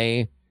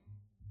why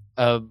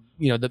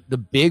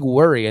the big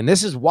worry, and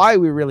this is why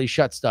we really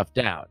shut stuff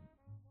down.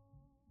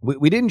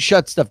 We didn't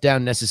shut stuff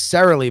down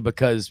necessarily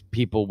because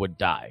people would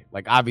die.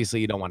 Like, obviously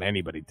you don't want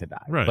anybody to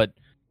die, right, but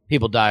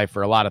people die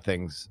for a lot of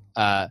things.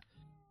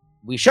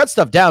 We shut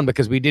stuff down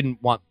because we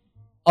didn't want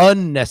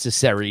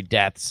unnecessary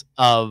deaths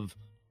of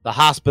the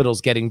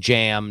hospitals getting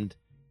jammed,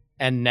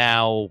 and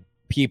now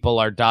people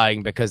are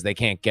dying because they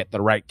can't get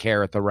the right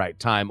care at the right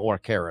time or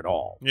care at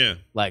all. Yeah.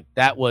 Like,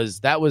 that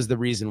was the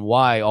reason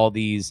why all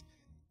these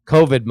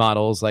COVID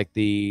models, like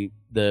the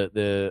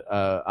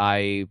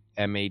IMH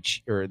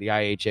or the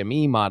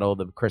IHME model,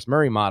 the Chris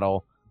Murray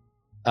model,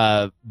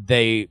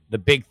 the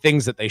big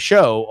things that they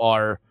show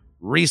are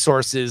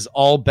resources,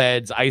 all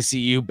beds,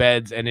 ICU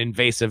beds, and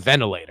invasive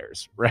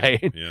ventilators,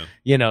 right? Yeah.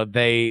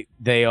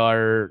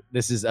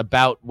 This is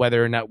about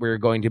whether or not we're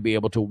going to be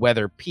able to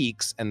weather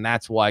peaks, and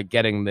that's why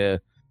getting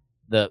the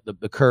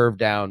curve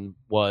down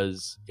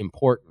was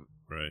important.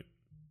 Right.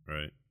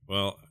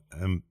 Well, I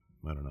don't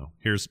know.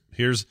 Here's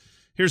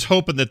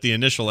hoping that the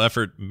initial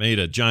effort made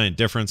a giant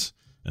difference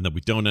and that we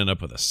don't end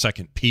up with a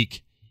second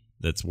peak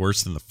that's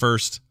worse than the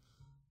first.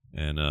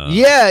 And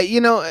yeah,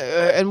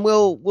 and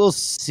we'll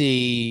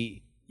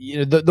see.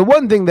 The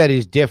one thing that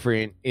is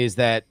different is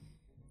that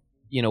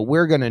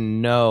we're gonna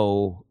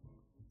know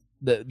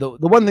the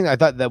one thing I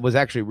thought that was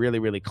actually really,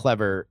 really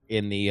clever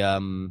in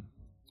the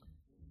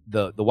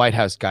White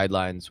House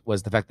guidelines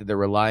was the fact that they're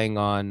relying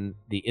on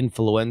the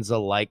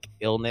influenza-like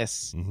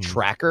illness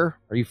tracker.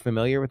 Are you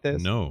familiar with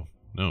this? No.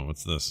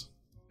 What's this?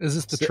 Is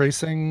this the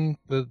tracing?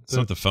 It's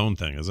not the phone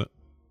thing, is it?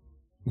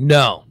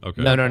 No.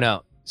 Okay.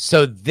 No.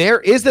 So there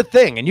is a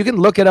thing, and you can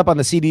look it up on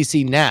the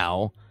CDC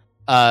now.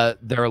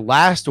 Their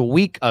last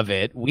week of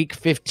it, week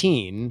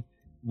 15,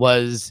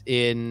 was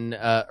in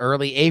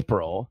early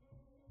April,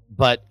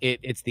 but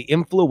it's the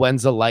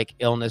influenza-like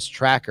illness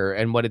tracker,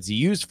 and what it's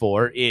used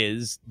for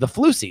is the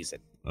flu season.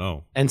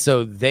 Oh. And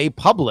so they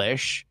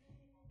publish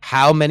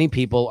how many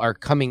people are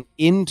coming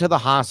into the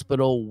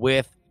hospital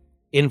with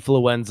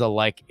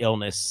influenza-like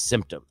illness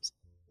symptoms.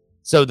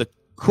 So the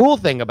cool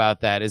thing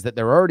about that is that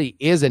there already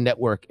is a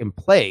network in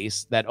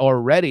place that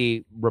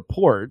already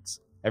reports.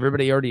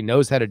 Everybody already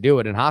knows how to do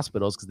it in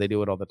hospitals because they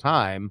do it all the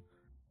time.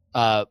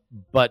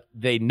 But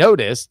they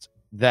noticed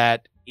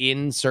that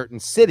in certain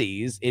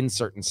cities, in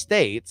certain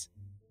states,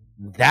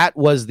 that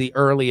was the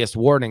earliest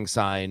warning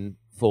sign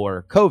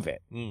for COVID.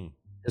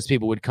 Because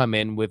people would come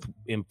in with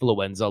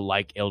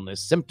influenza-like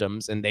illness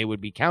symptoms, and they would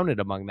be counted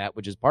among that,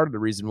 which is part of the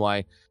reason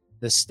why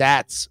the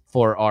stats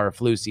for our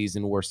flu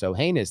season were so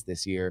heinous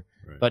this year.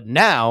 Right. But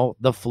now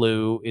the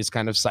flu is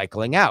kind of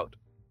cycling out,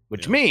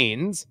 which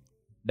means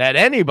that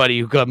anybody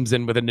who comes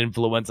in with an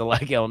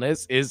influenza-like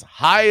illness is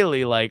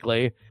highly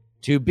likely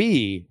to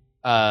be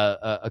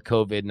a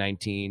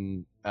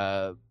COVID-19,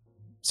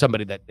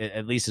 somebody that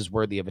at least is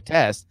worthy of a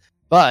test.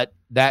 But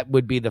that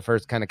would be the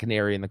first kind of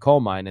canary in the coal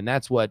mine. And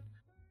that's what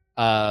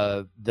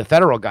the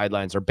federal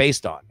guidelines are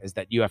based on, is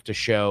that you have to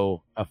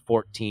show a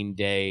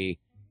 14-day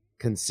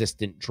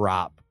consistent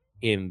drop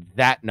in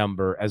that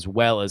number, as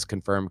well as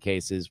confirmed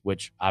cases,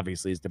 which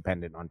obviously is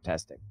dependent on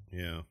testing.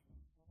 Yeah.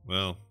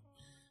 Well,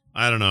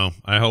 I don't know.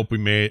 I hope we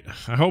made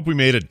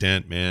a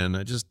dent, man.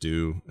 I just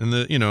do. And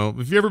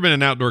if you ever been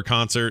in an outdoor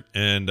concert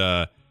and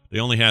they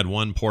only had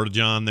one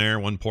porta-john there,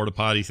 one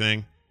porta-potty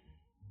thing,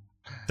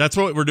 that's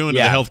what we're doing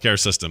to the healthcare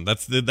system.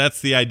 That's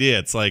the idea.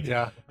 It's like,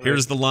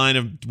 here's the line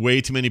of way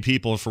too many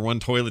people for one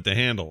toilet to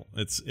handle.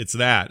 It's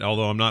that.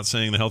 Although I'm not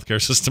saying the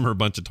healthcare system are a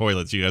bunch of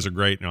toilets. You guys are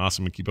great and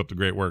awesome and keep up the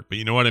great work. But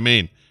you know what I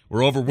mean?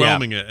 We're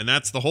overwhelming it, and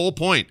that's the whole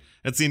point.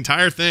 That's the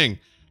entire thing.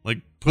 Like,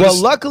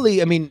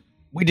 luckily, I mean,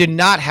 we did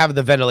not have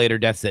the ventilator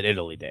deaths that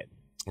Italy did.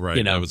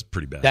 Right. That was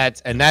pretty bad.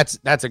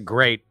 That's a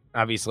great,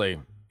 obviously.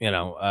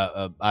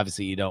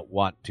 Obviously you don't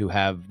want to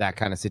have that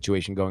kind of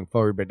situation going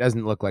forward, but it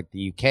doesn't look like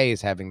the UK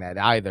is having that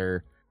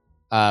either,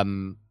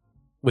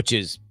 which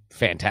is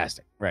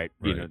fantastic, right?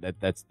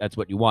 That's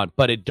what you want.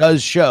 But it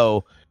does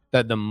show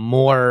that the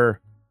more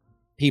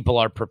people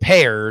are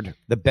prepared,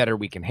 the better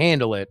we can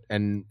handle it.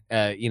 And,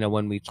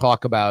 when we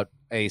talk about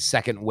a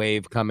second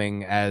wave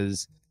coming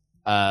as,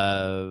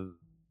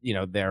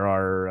 there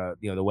are,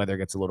 the weather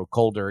gets a little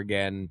colder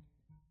again,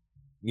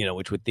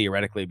 which would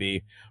theoretically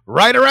be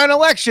right around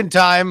election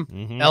time.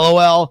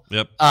 LOL.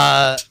 Yep.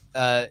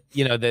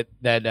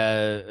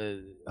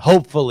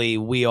 Hopefully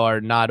we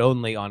are not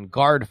only on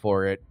guard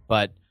for it,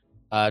 but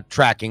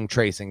tracking,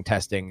 tracing,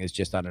 testing is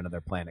just on another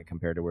planet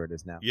compared to where it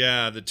is now.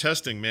 Yeah, the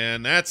testing,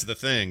 man. That's the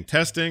thing.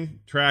 Testing,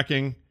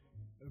 tracking,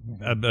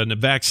 a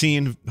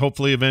vaccine,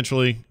 hopefully,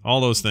 eventually, all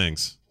those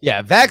things.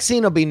 Yeah,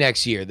 vaccine will be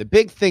next year. The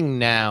big thing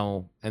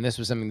now, and this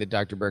was something that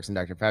Dr. Birx and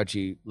Dr.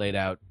 Fauci laid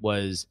out,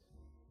 was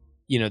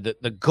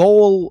the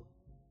goal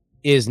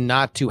is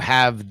not to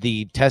have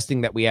the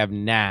testing that we have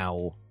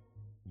now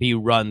be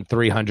run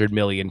 300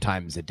 million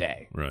times a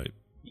day. Right.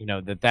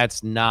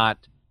 That's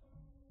not,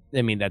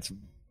 that's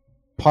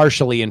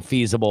partially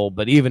infeasible,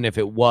 but even if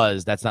it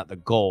was, that's not the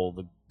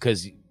goal,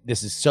 because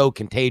this is so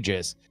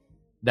contagious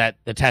that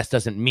the test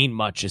doesn't mean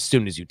much as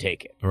soon as you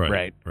take it.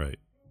 Right.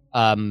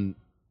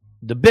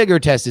 The bigger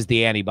test is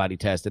the antibody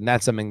test, and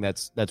that's something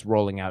that's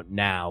rolling out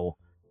now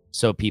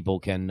so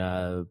people can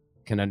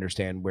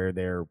understand where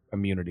their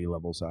immunity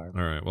levels are.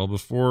 All right. Well,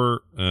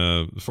 before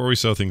we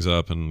sew things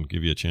up and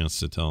give you a chance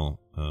to tell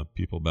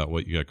people about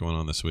what you got going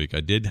on this week, I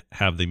did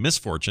have the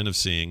misfortune of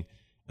seeing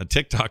a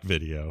TikTok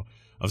video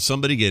of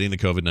somebody getting the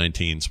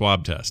COVID-19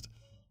 swab test.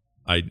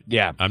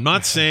 I'm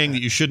not saying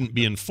that you shouldn't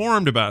be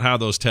informed about how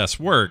those tests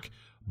work,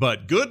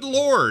 but good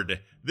Lord,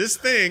 this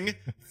thing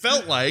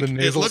felt like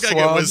it looked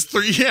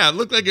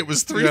like it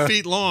was three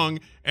feet long,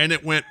 and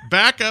it went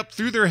back up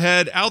through their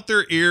head, out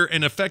their ear,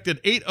 and affected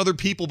 8 other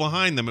people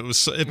behind them.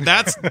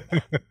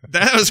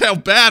 That was how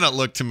bad it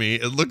looked to me.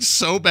 It looked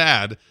so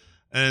bad.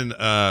 And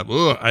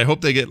I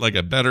hope they get like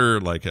a better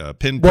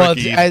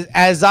pinpricky. Well,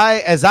 as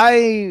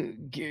I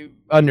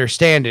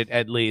understand it,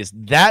 at least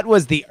that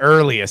was the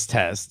earliest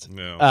test.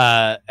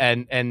 No.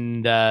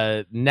 And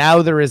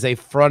now there is a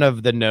front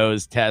of the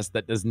nose test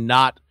that does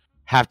not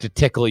have to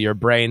tickle your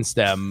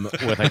brainstem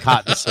with a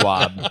cotton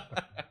swab.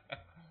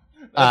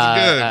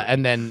 good.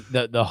 And then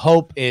the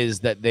hope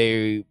is that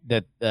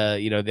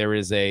there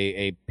is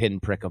a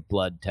pinprick of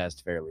blood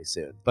test fairly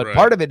soon. But Right.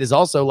 part of it is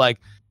also like,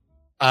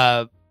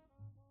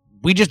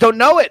 we just don't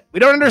know it. We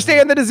don't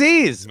understand the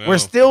disease. No. We're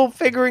still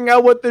figuring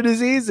out what the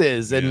disease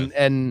is,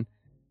 and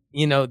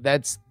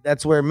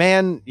that's where,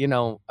 man,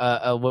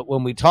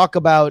 when we talk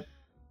about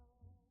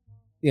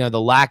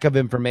the lack of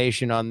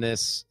information on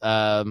this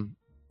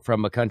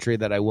from a country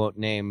that I won't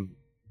name,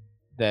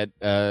 that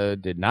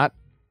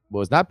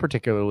was not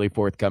particularly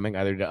forthcoming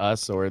either to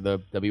us or the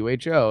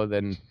WHO,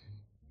 then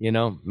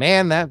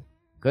man, that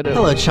could have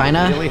Hello,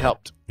 China. really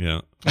helped.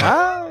 Yeah.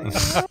 Ah,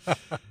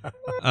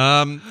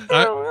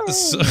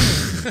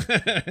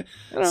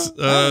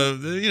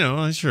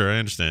 Sure, I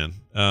understand.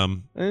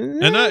 And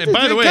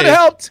by the way, could have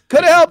helped.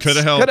 Could have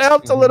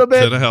helped a little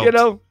bit. Could have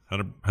helped.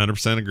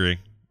 100% agree.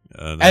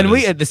 And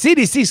the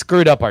CDC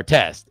screwed up our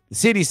test. The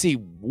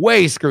CDC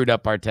way screwed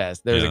up our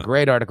test. There was a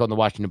great article in the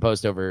Washington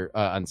Post over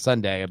on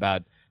Sunday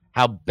about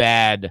how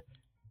bad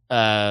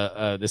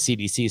the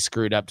CDC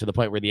screwed up to the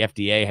point where the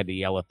FDA had to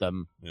yell at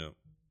them. Yeah.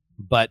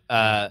 But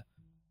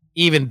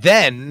even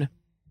then,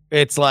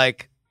 it's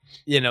like,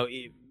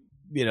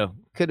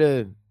 could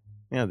have,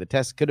 the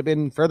test could have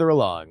been further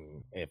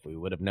along if we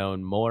would have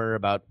known more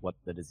about what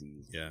the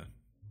disease. Yeah.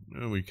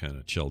 Well, we kind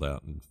of chilled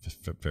out in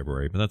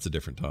February, but that's a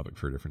different topic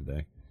for a different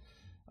day.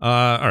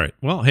 All right.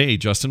 Well, hey,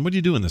 Justin, what are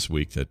you doing this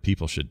week that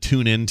people should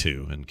tune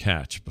into and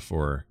catch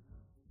before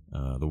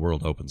the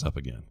world opens up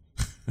again?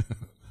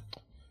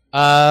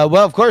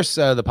 Well, of course,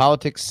 the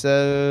politics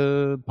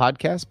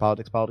podcast,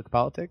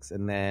 politics,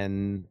 and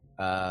then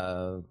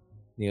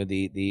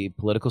the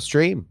political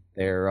stream.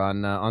 They're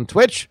on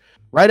Twitch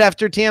right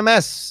after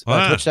TMS.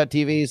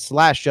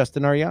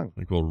 Twitch.tv/Justin R. Young. I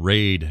think we'll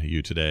raid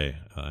you today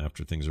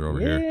after things are over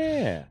here.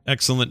 Yeah.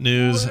 Excellent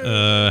news.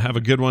 Have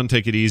a good one.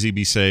 Take it easy.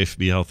 Be safe.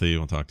 Be healthy.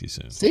 We'll talk to you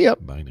soon. See ya.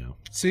 Bye now.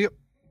 See ya.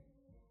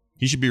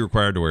 He should be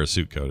required to wear a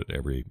suit coat at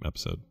every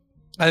episode.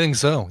 I think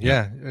so.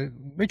 Yeah. It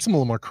makes him a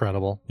little more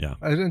credible. Yeah.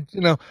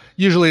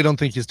 Usually I don't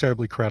think he's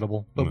terribly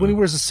credible, but when he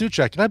wears a suit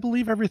jacket, I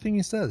believe everything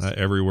he says.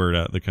 Every word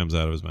that comes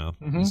out of his mouth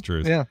is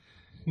truth. Yeah.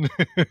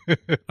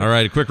 All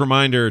right. A quick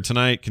reminder.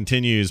 Tonight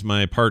continues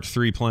my part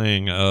 3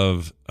 playing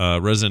of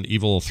Resident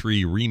Evil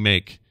 3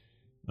 Remake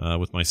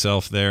with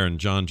myself there and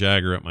John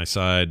Jagger at my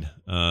side,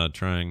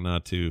 trying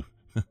not to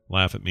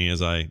laugh at me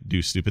as I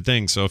do stupid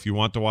things. So if you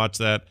want to watch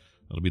that,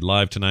 it'll be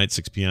live tonight,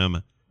 6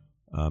 p.m.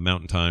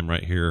 Mountain Time,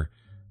 right here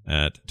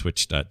at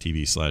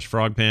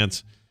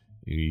twitch.tv/frogpants.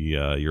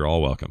 You're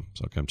all welcome.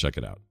 So come check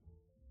it out.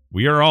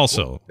 We are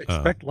also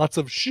expect lots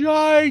of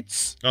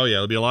shites. Oh yeah,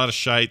 there'll be a lot of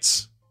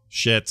shits.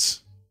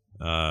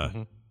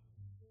 No.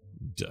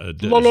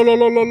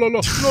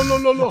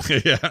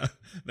 Yeah,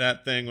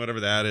 that thing,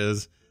 whatever that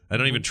is. I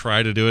don't even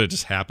try to do it. It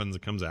just happens.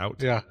 It comes out.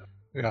 Yeah.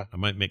 I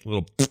might make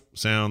little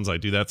sounds. I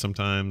do that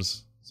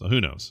sometimes. So who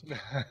knows?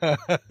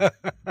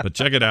 But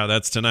check it out.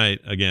 That's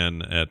tonight,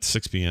 again, at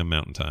 6 p.m.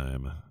 Mountain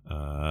Time.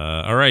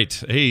 All right.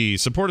 Hey,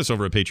 support us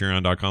over at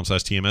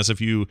patreon.com/TMS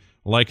if you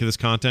like this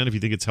content, if you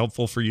think it's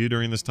helpful for you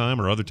during this time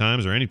or other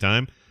times or any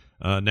time.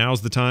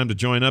 Now's the time to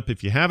join up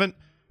if you haven't,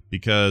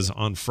 because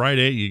on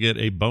Friday you get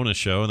a bonus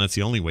show, and that's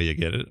the only way you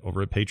get it,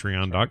 over at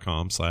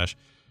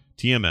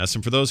patreon.com/TMS.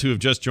 And for those who have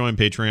just joined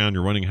Patreon,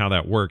 you're wondering how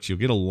that works, you'll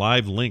get a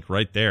live link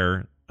right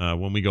there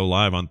when we go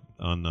live on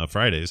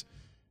Fridays.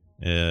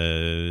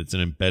 It's an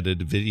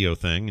embedded video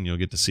thing, and you'll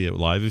get to see it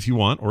live if you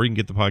want, or you can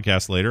get the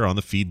podcast later on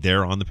the feed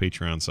there on the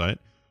Patreon site.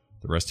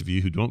 The rest of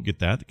you who don't get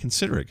that,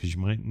 consider it, because you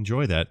might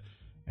enjoy that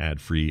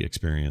ad-free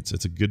experience.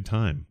 It's a good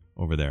time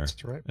over there.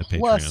 That's right. At Patreon.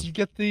 Plus, you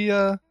get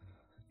the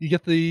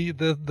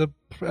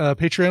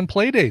Patreon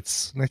play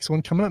dates. Next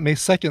one coming up May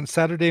 2nd,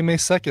 Saturday, May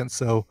 2nd.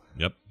 So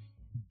yep,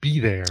 be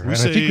there. And I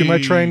think we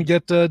might try and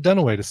get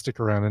Dunaway to stick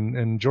around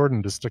and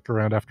Jordan to stick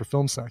around after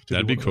Film Sack.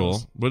 That'd be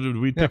cool. What did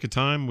we pick a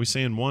time? We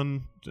saying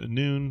 1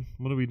 noon?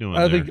 What are we doing?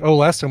 I think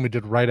last time we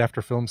did right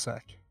after Film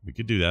Sack. We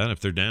could do that if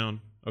they're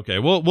down. Okay,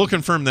 we'll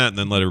confirm that and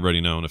then let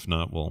everybody know. And if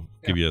not, we'll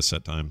give you a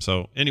set time.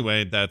 So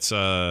anyway, that's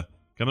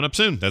coming up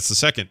soon. That's the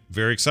 2nd.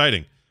 Very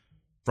exciting.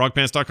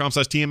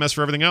 Frogpants.com/TMS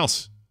for everything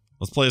else.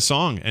 Let's play a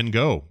song and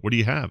go. What do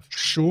you have?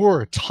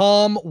 Sure.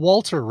 Tom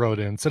Walter wrote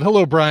in, said,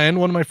 "Hello, Brian.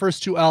 One of my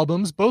first 2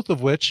 albums, both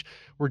of which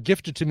were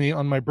gifted to me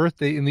on my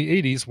birthday in the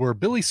 80s, were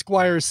Billy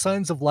Squier's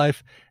Signs of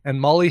Life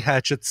and Molly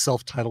Hatchet's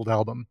self-titled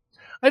album.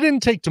 I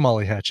didn't take to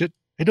Molly Hatchet.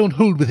 I don't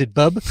hold with it,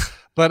 bub.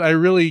 But I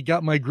really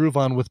got my groove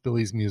on with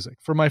Billy's music.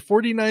 For my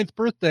 49th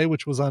birthday,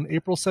 which was on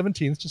April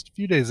 17th, just a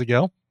few days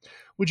ago,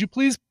 would you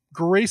please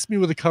grace me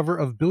with a cover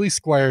of Billy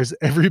Squier's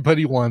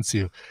Everybody Wants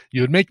You?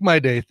 You would make my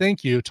day.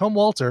 Thank you, Tom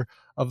Walter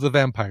of the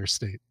Vampire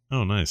State."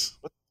 Oh, nice.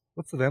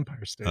 What's the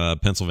Vampire State?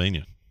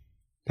 Pennsylvania.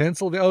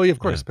 Pennsylvania. Oh, yeah, of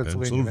course. Yeah,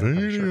 Pennsylvania.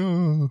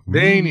 Pennsylvania.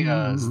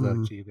 Pennsylvania is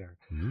the key there.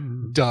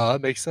 Duh,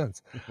 makes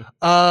sense.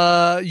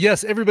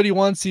 Yes, Everybody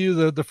Wants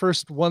You. The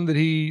first one that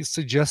he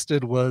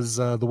suggested was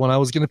the one I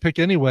was going to pick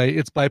anyway.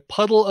 It's by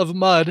Puddle of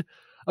Mud,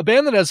 a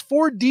band that has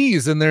 4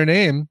 Ds in their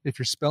name, if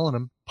you're spelling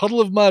them. Puddle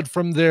of Mud,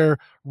 from their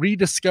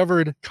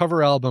rediscovered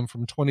cover album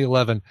from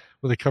 2011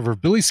 with a cover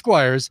of Billy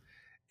Squier's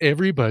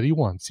everybody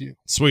wants you.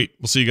 Sweet.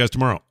 We'll see you guys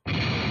tomorrow.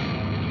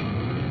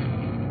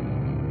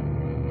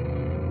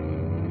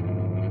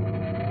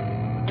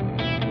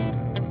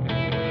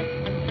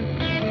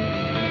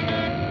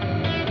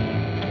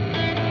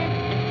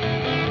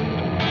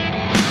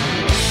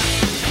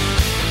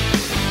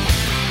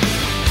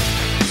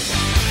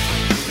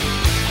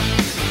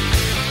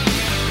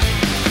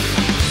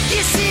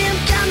 You see 'em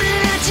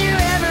coming at you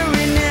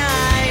every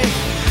night,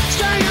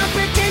 strung up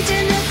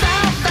pretending to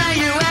fall by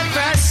you at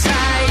first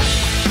sight.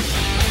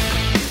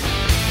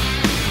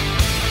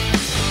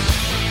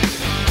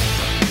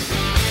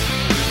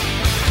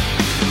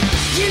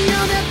 You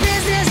know the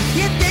business,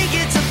 you think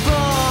it's a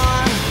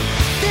bore.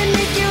 They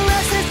make you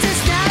restless to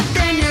stop,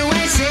 then you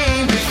ain't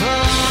seen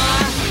before.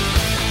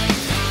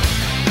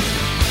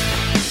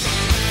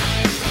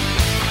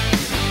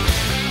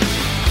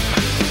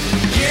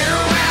 Get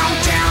around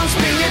town,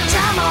 spend your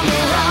time on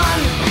the run.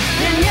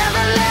 You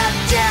never let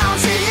down,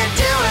 so you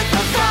do it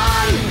for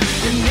fun.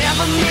 You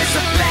never miss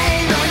a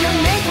plane, or you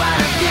make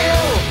quite a few.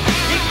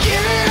 You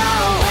give it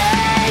all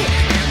away.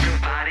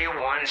 Everybody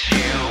wants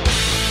you.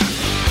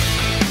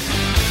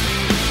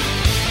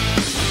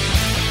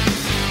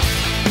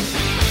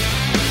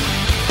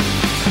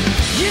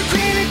 You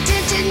crave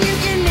attention, you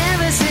can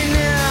never say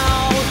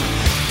no.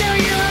 Throw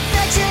your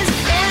affections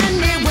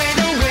anywhere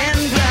the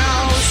wind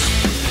blows.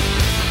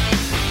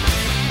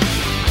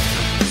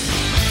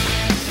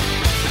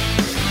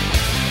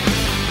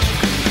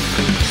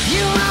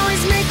 You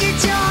always make it,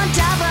 you're on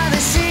top of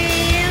the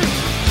scene.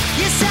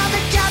 You sell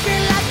the copy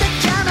like the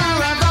cover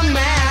of a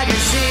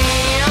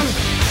magazine.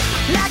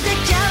 Like the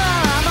cover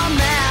of a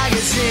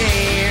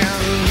magazine.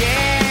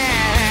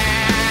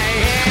 Yeah,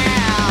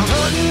 yeah.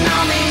 Putting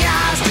on the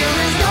eyes till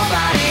there's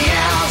nobody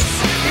else.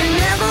 You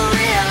never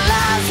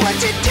realize what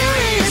you do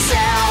to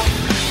yourself.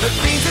 The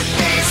things that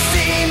they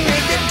see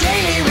make the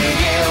daily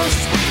reviews.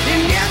 You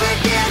never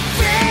get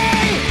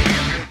free.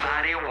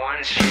 Everybody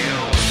wants you.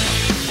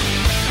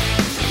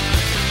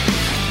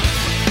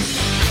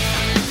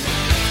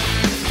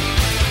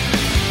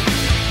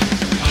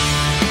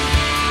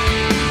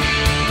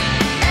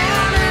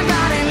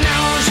 Everybody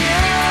knows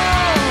you.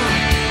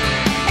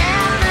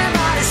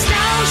 Everybody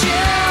snows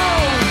you.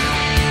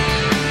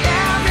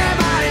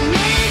 Everybody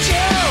needs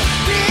you,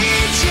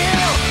 needs you,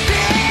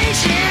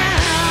 needs you.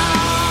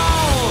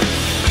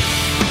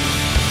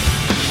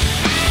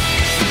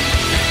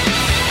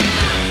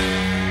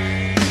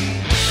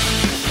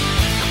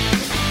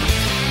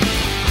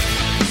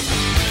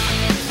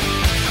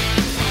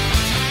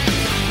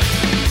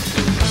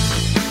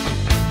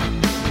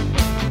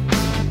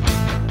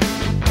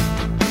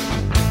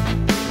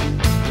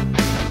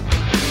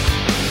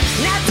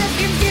 Lots of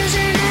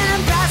confusion and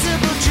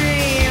impossible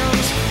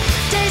dreams.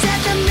 Days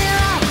at the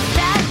mirror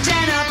that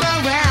turn up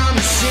around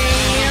the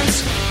seams.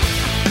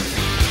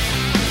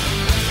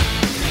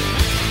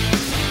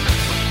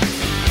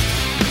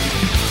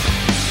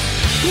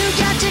 You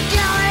got your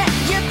glory,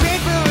 you pay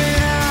for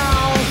it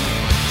all.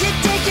 You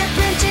take your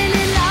printing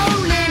and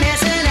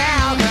loneliness and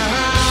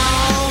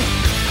alcohol.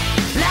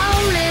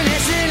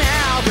 Loneliness and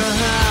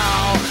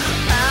alcohol.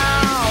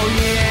 Oh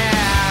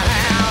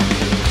yeah.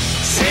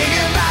 Say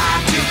goodbye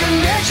to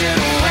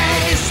conventional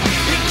ways.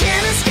 You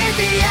can't escape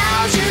the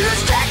hours, you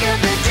lose track of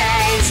the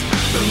days.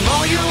 The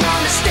more you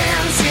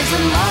understand, seems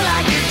the more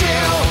like you do.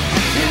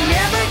 You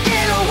never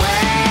get away.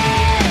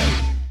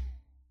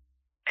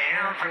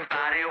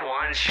 Everybody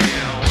wants you.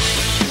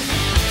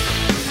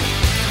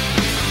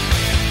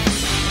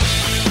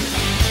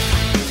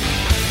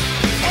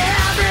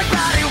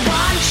 Everybody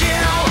wants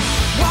you,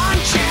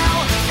 wants you.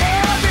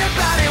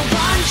 Everybody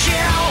wants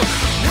you,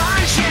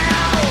 wants you.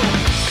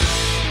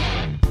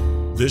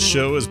 This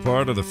show is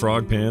part of the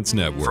Frog Pants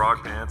Network.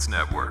 Frog Pants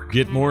Network.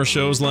 Get more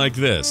shows like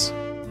this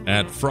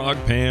at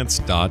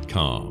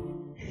frogpants.com.